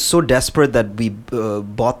I was so desperate that we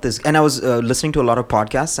bought this, and I was listening to a lot of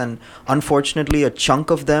podcasts, and unfortunately a chunk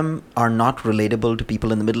of them are not relatable to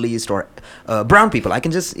people in the Middle East or brown people. I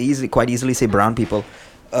can just quite easily say brown people.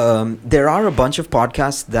 There are a bunch of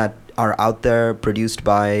podcasts that are out there produced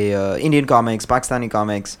by Indian comics, Pakistani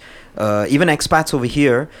comics, even expats over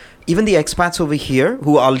here. Even the expats over here,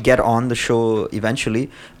 who I'll get on the show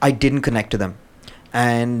eventually, I didn't connect to them.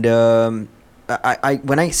 And I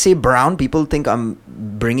when I say brown, people think I'm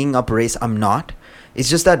bringing up race. I'm not. It's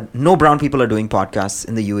just that no brown people are doing podcasts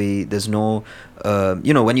in the UAE. There's no,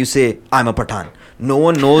 when you say I'm a Pathan, no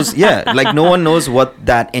one knows. Yeah, like no one knows what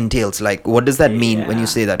that entails. Like, what does that mean when you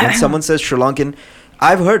say that? When someone says Sri Lankan,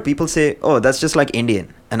 I've heard people say, "Oh, that's just like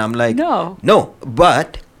Indian," and I'm like, no,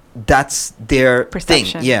 but that's their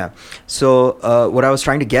Perception. thing. Yeah. So what I was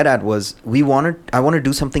trying to get at was I want to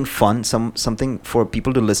do something fun, something for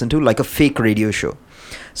people to listen to, like a fake radio show.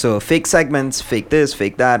 So fake segments, fake this,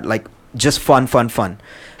 fake that, like just fun.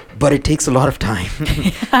 But it takes a lot of time.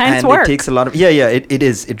 And it's work. It takes a lot of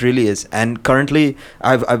it really is. And currently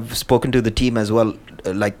I've spoken to the team as well.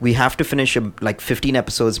 Like we have to finish like 15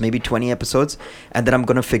 episodes, maybe 20 episodes, and then I'm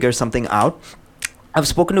going to figure something out. I've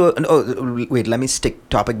spoken to wait, let me stick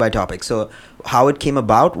topic by topic. So how it came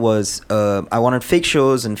about was I wanted fake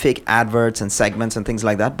shows and fake adverts and segments and things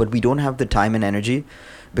like that, but we don't have the time and energy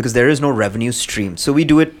because there is no revenue stream. So we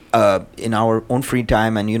do it in our own free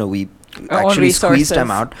time, and we Our own actually squeeze resources.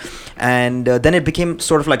 time out. And then it became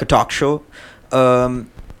sort of like a talk show.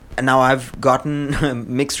 And now I've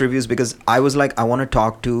gotten mixed reviews because I was like, I want to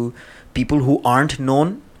talk to people who aren't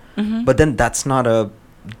known, but then that's not a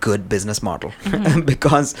good business model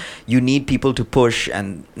because you need people to push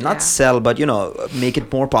and not sell, but make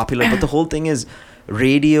it more popular. But the whole thing is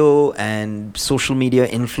radio and social media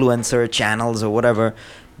influencer channels or whatever,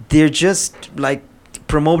 they're just like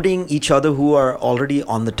promoting each other who are already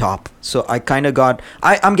on the top. So I kind of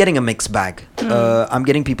I'm getting a mixed bag. I'm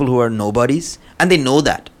getting people who are nobodies, and they know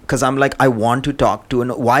that because I'm like, I want to talk to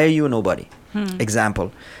why are you a nobody?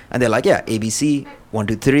 Example. And they're like, yeah, ABC 1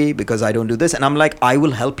 2 3 because I don't do this. And I'm like, I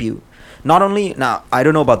will help you. Not only now, I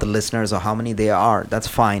don't know about the listeners or how many they are, that's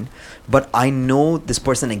fine, but I know this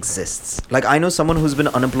person exists. Like I know someone who's been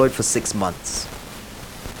unemployed for 6 months.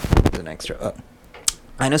 There's an extra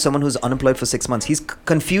I know someone who's unemployed for 6 months. He's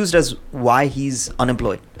confused as why he's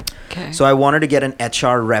unemployed. Okay. So I wanted to get an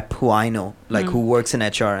HR rep who I know, like who works in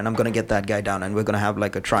HR, and I'm going to get that guy down, and we're going to have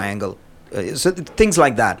like a triangle. Things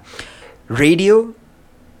like that. Radio,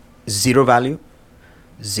 zero value,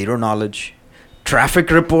 zero knowledge.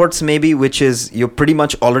 Traffic reports maybe, which is you're pretty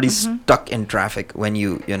much already stuck in traffic when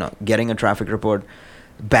getting a traffic report.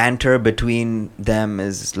 Banter between them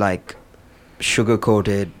is like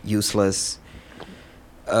sugar-coated, useless.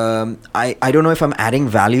 I don't know if I'm adding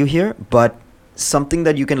value here, but something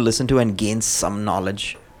that you can listen to and gain some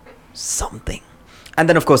knowledge, something. And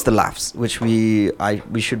then of course the laughs, which we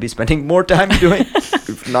should be spending more time doing,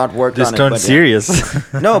 if not work Just on it. turn but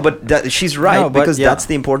serious. No, but she's right, No, but because yeah. that's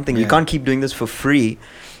the important thing. You Yeah. can't keep doing this for free,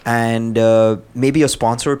 and maybe a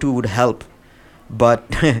sponsor or two would help, but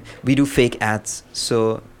we do fake ads,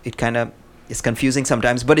 so it kind of is confusing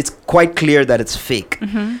sometimes, but it's quite clear that it's fake.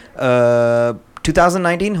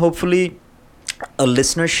 2019, hopefully a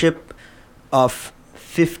listenership of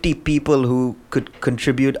 50 people who could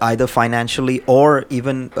contribute either financially or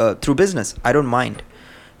even through business. I don't mind,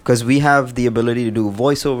 because we have the ability to do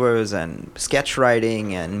voiceovers and sketch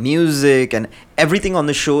writing and music, and everything on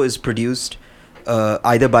the show is produced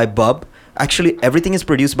either by Bub. Actually, everything is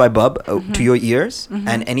produced by Bub to your ears,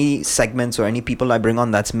 and any segments or any people I bring on,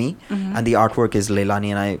 that's me, and the artwork is Leilani.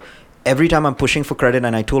 And I, every time I'm pushing for credit,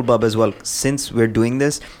 and I told Bub as well, since we're doing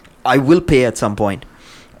this, I will pay at some point.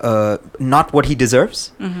 Not what he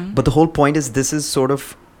deserves, but the whole point is this is sort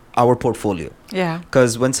of our portfolio. Yeah.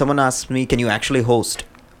 Because when someone asks me, can you actually host?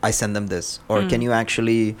 I send them this. Or can you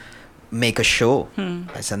actually make a show?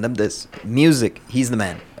 I send them this. Music, he's the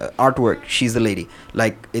man. Artwork, she's the lady.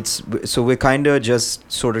 Like, so we're kind of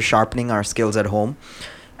just sort of sharpening our skills at home.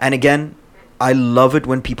 And again, I love it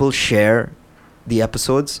when people share the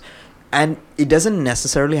episodes. And it doesn't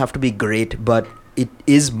necessarily have to be great, but it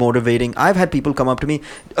is motivating. I've had people come up to me.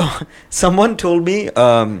 Oh, someone told me,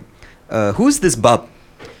 who's this Bub?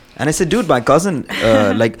 And I said, dude, my cousin.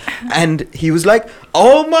 And he was like,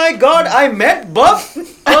 oh my God, I met Bub.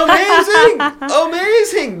 Amazing.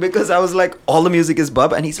 Because I was like, all the music is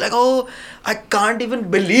Bub. And he's like, oh, I can't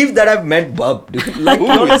even believe that I've met Bub. Dude. Like,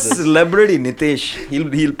 a celebrity, Nitesh.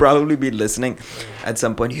 He'll probably be listening at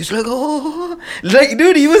some point. He's like, oh, like,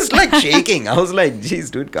 dude, he was like shaking. I was like,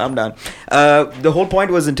 geez, dude, calm down. The whole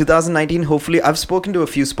point was in 2019, hopefully, I've spoken to a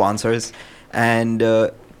few sponsors, and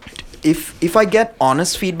if I get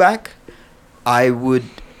honest feedback, I would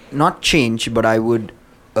not change, but I would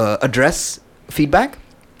address feedback.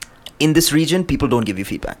 In this region, people don't give you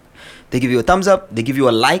feedback. They give you a thumbs up, they give you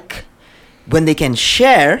a like. When they can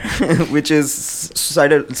share, which is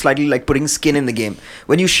slightly like putting skin in the game.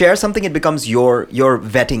 When you share something, it becomes you're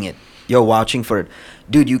vetting it. You're vouching for it.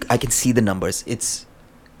 Dude, I can see the numbers. It's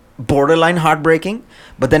borderline heartbreaking.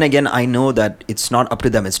 But then again, I know that it's not up to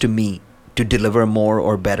them. It's to me to deliver more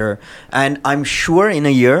or better. And I'm sure in a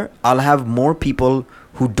year, I'll have more people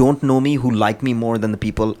who don't know me, who like me more than the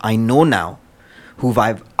people I know now, who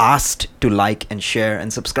I've asked to like and share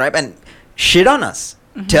and subscribe and shit on us.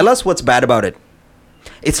 Tell us what's bad about it.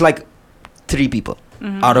 It's like 3 people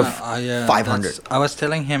out of 500. I was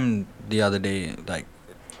telling him the other day, like,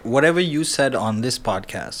 whatever you said on this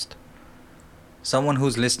podcast, someone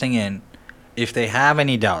who's listening in, if they have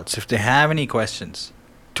any doubts, if they have any questions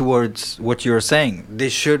towards what you're saying, they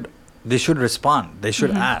should respond. They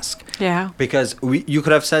should ask. Yeah. Because you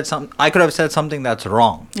could have said I could have said something that's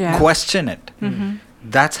wrong. Yeah. Question it.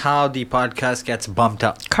 That's how the podcast gets bumped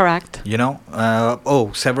up. Correct. You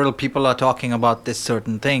know, several people are talking about this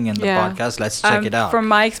certain thing in the podcast. Let's check it out. From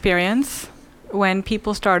my experience, when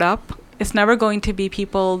people start up, it's never going to be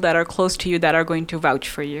people that are close to you that are going to vouch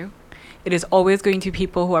for you. It is always going to be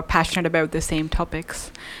people who are passionate about the same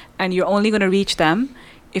topics. And you're only going to reach them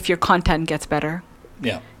if your content gets better.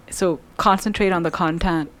 Yeah. So concentrate on the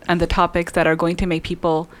content and the topics that are going to make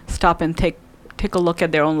people stop and take a look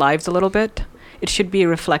at their own lives a little bit. It should be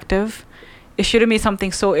reflective. It shouldn't be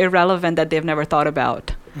something so irrelevant that they've never thought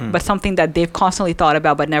about, but something that they've constantly thought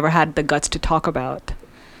about but never had the guts to talk about.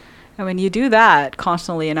 And when you do that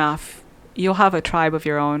constantly enough, you'll have a tribe of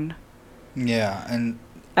your own. Yeah, and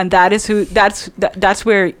that's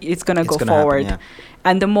where it's gonna go forward. Happen,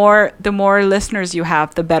 And the more listeners you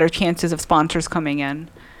have, the better chances of sponsors coming in.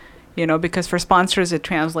 You know, because for sponsors it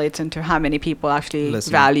translates into how many people actually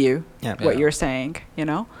value what you're saying, you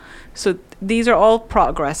know. So these are all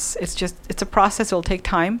progress. It's a process. It'll take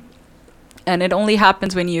time. And it only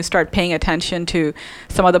happens when you start paying attention to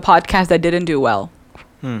some of the podcasts that didn't do well.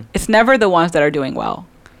 It's never the ones that are doing well.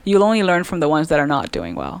 You'll only learn from the ones that are not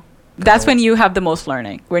doing well. That's when you have the most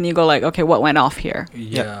learning. When you go like, okay, what went off here?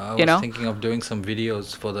 Yeah, I was thinking of doing some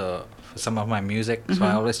videos for some of my music. So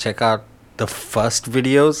I always check out the first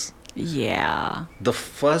videos. Yeah. The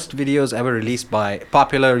first videos ever released by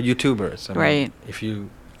popular YouTubers. I mean, if you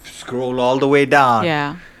scroll all the way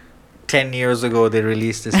down, 10 years ago they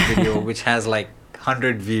released this video which has like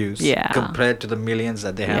 100 views compared to the millions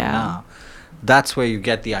that they have now. That's where you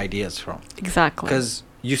get the ideas from. Exactly. Because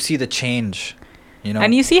you see the change, you know.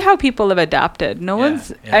 And you see how people have adapted.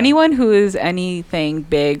 Anyone who is anything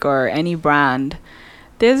big or any brand,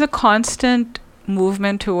 there's a constant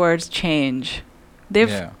movement towards change.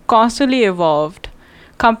 They've constantly evolved.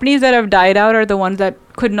 Companies that have died out are the ones that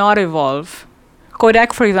could not evolve.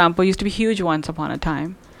 Kodak, for example, used to be huge once upon a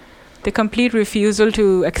time. The complete refusal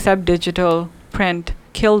to accept digital print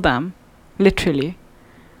killed them, literally.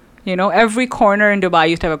 You know, every corner in Dubai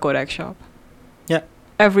used to have a Kodak shop. Yeah.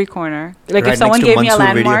 Every corner. Like if someone gave me a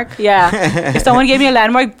landmark, if someone gave me a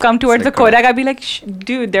landmark, come towards the Kodak, I'd be like,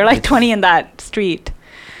 dude, there are like 20 in that street.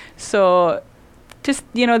 So just,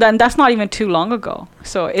 you know, then that's not even too long ago.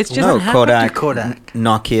 So it's just Kodak,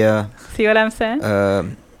 Nokia. See what I'm saying?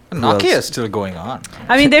 Nokia is still going on.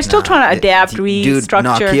 I mean, they're still trying to adapt, restructure.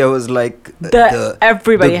 Nokia was like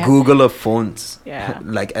everybody the Google of phones. Yeah.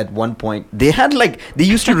 Like at one point, they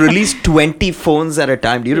used to release 20 phones at a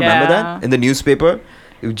time. Do you remember that in the newspaper?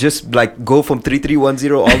 It would just like go from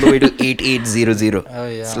 3310 all the way to 8800. Oh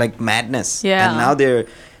yeah. It's like madness. Yeah. And now they're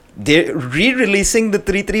re-releasing the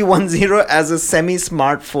 3310 as a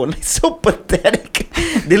semi-smartphone. It's so pathetic.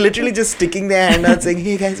 They're literally just sticking their hand out saying,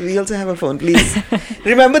 hey guys, we also have a phone, please.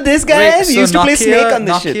 Remember this, guys? We used to play Snake on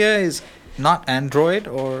this shit. Nokia is not Android,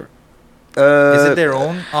 or is it their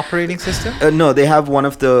own operating system? No, they have one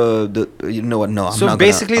of the you know what? No, so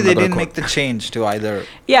basically they didn't make the change to either.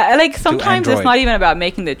 Yeah, like sometimes it's not even about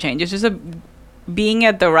making the change. It's just being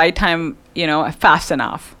at the right time, you know, fast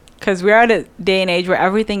enough. Because we're at a day and age where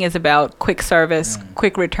everything is about quick service,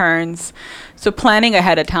 quick returns. So planning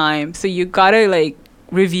ahead of time. So you got to like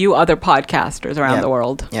review other podcasters around the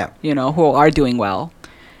world, you know, who are doing well.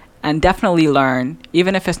 And definitely learn,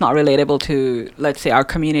 even if it's not relatable to, let's say, our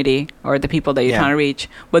community or the people that you're trying to reach.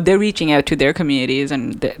 But they're reaching out to their communities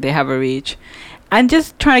and they have a reach. And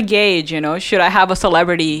just trying to gauge, you know, should I have a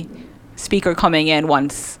celebrity speaker coming in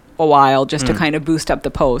once a while just to kind of boost up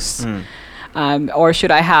the posts? Or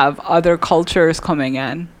should I have other cultures coming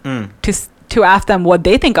in to ask them what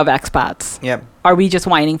they think of expats? Yeah. Are we just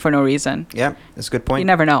whining for no reason? Yeah, that's a good point. You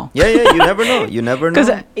never know. Yeah, you never know. You never know. Because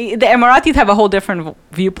the Emiratis have a whole different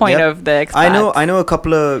viewpoint of the expats. I know a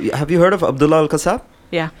couple of... Have you heard of Abdullah Al-Qassab?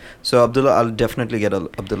 Yeah. So I'll definitely get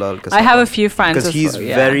Abdullah Al-Qassab. I have a few friends. Because he's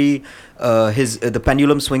very... the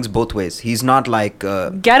pendulum swings both ways. He's not like...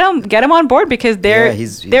 Get him on board because they're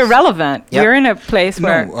relevant. Yep. We're in a place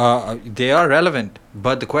where... they are relevant.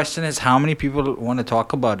 But the question is how many people want to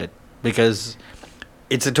talk about it? Because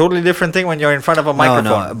It's a totally different thing when you're in front of a No,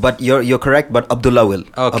 microphone. no, but you're correct. But Abdullah will.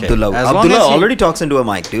 Okay. Abdullah. As long Abdullah as he- already talks into a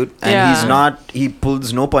mic, dude, and Yeah. he's not. He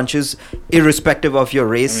pulls no punches, irrespective of your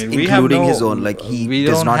race, I mean, we have including no- his own. Like we he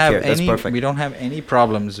does don't not have care. That's any- perfect. We don't have any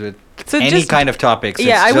problems with So any just- kind of topics.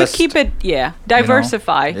 Yeah, It's I would just- keep it. Yeah,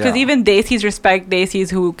 diversify because Yeah. even Desis respect Desis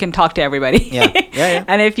who can talk to everybody. Yeah, yeah.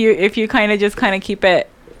 And if you kind of keep it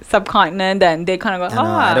subcontinent, then they kind of go, No,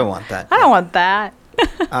 I don't want that. I don't want that.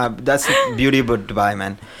 That's the beauty about Dubai,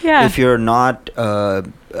 man. Yeah. If you're not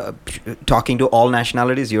talking to all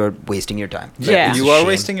nationalities, you're wasting your time. Yeah. It's a You are shame.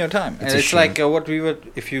 wasting your time. It's And a it's like shame. what we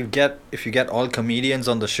would if you get all comedians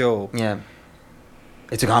on the show. Yeah.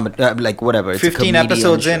 It's a like whatever. It's a 15 comedian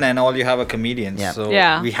episodes show. in and all you have are comedians. Yeah. So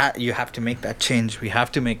Yeah. you have to make that change. We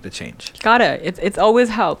have to make the change. Gotta. It's always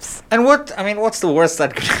helps. And what's the worst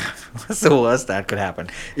that could happen? What's the worst that could happen?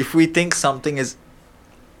 If we think something is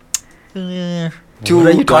What are too you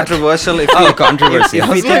talking- controversial, Controversy. if I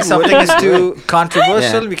we was think like, something is too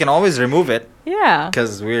controversial, Yeah. we can always remove it Yeah.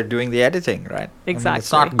 because we're doing the editing, right? I mean, it's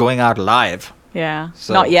Exactly. not going out live. Yeah.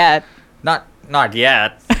 So- Not yet. Not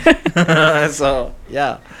yet. So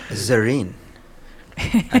yeah. Zareen.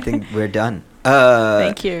 I think we're done.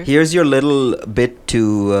 Thank you. Here's your little bit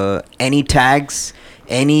to any tags,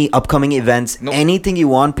 any upcoming events, Nope. anything you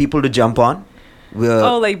want people to jump on.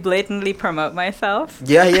 Oh, like blatantly promote myself.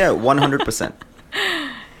 Yeah, 100%.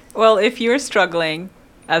 Well, if you're struggling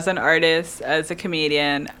as an artist, as a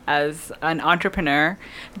comedian, as an entrepreneur,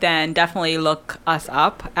 then definitely look us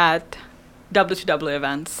up at W2W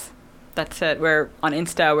events. That's it. We're on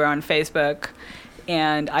Insta, we're on Facebook,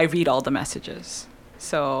 and I read all the messages.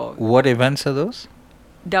 So What events are those?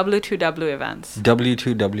 W2W events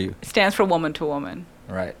W2W. stands for woman to woman.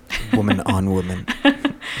 Right. Woman on woman.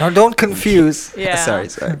 Now don't confuse. Yeah. Sorry.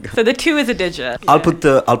 So the 2 is a digit. I'll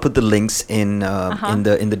Yeah. put the links in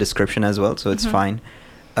in the description as well, so it's fine.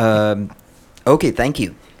 Okay, thank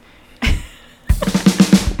you.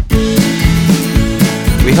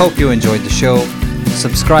 We hope you enjoyed the show.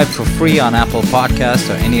 Subscribe for free on Apple Podcasts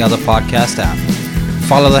or any other podcast app.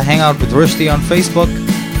 Follow the Hangout with Rushdie on Facebook.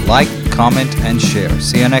 Like, comment, and share.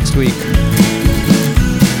 See you next week.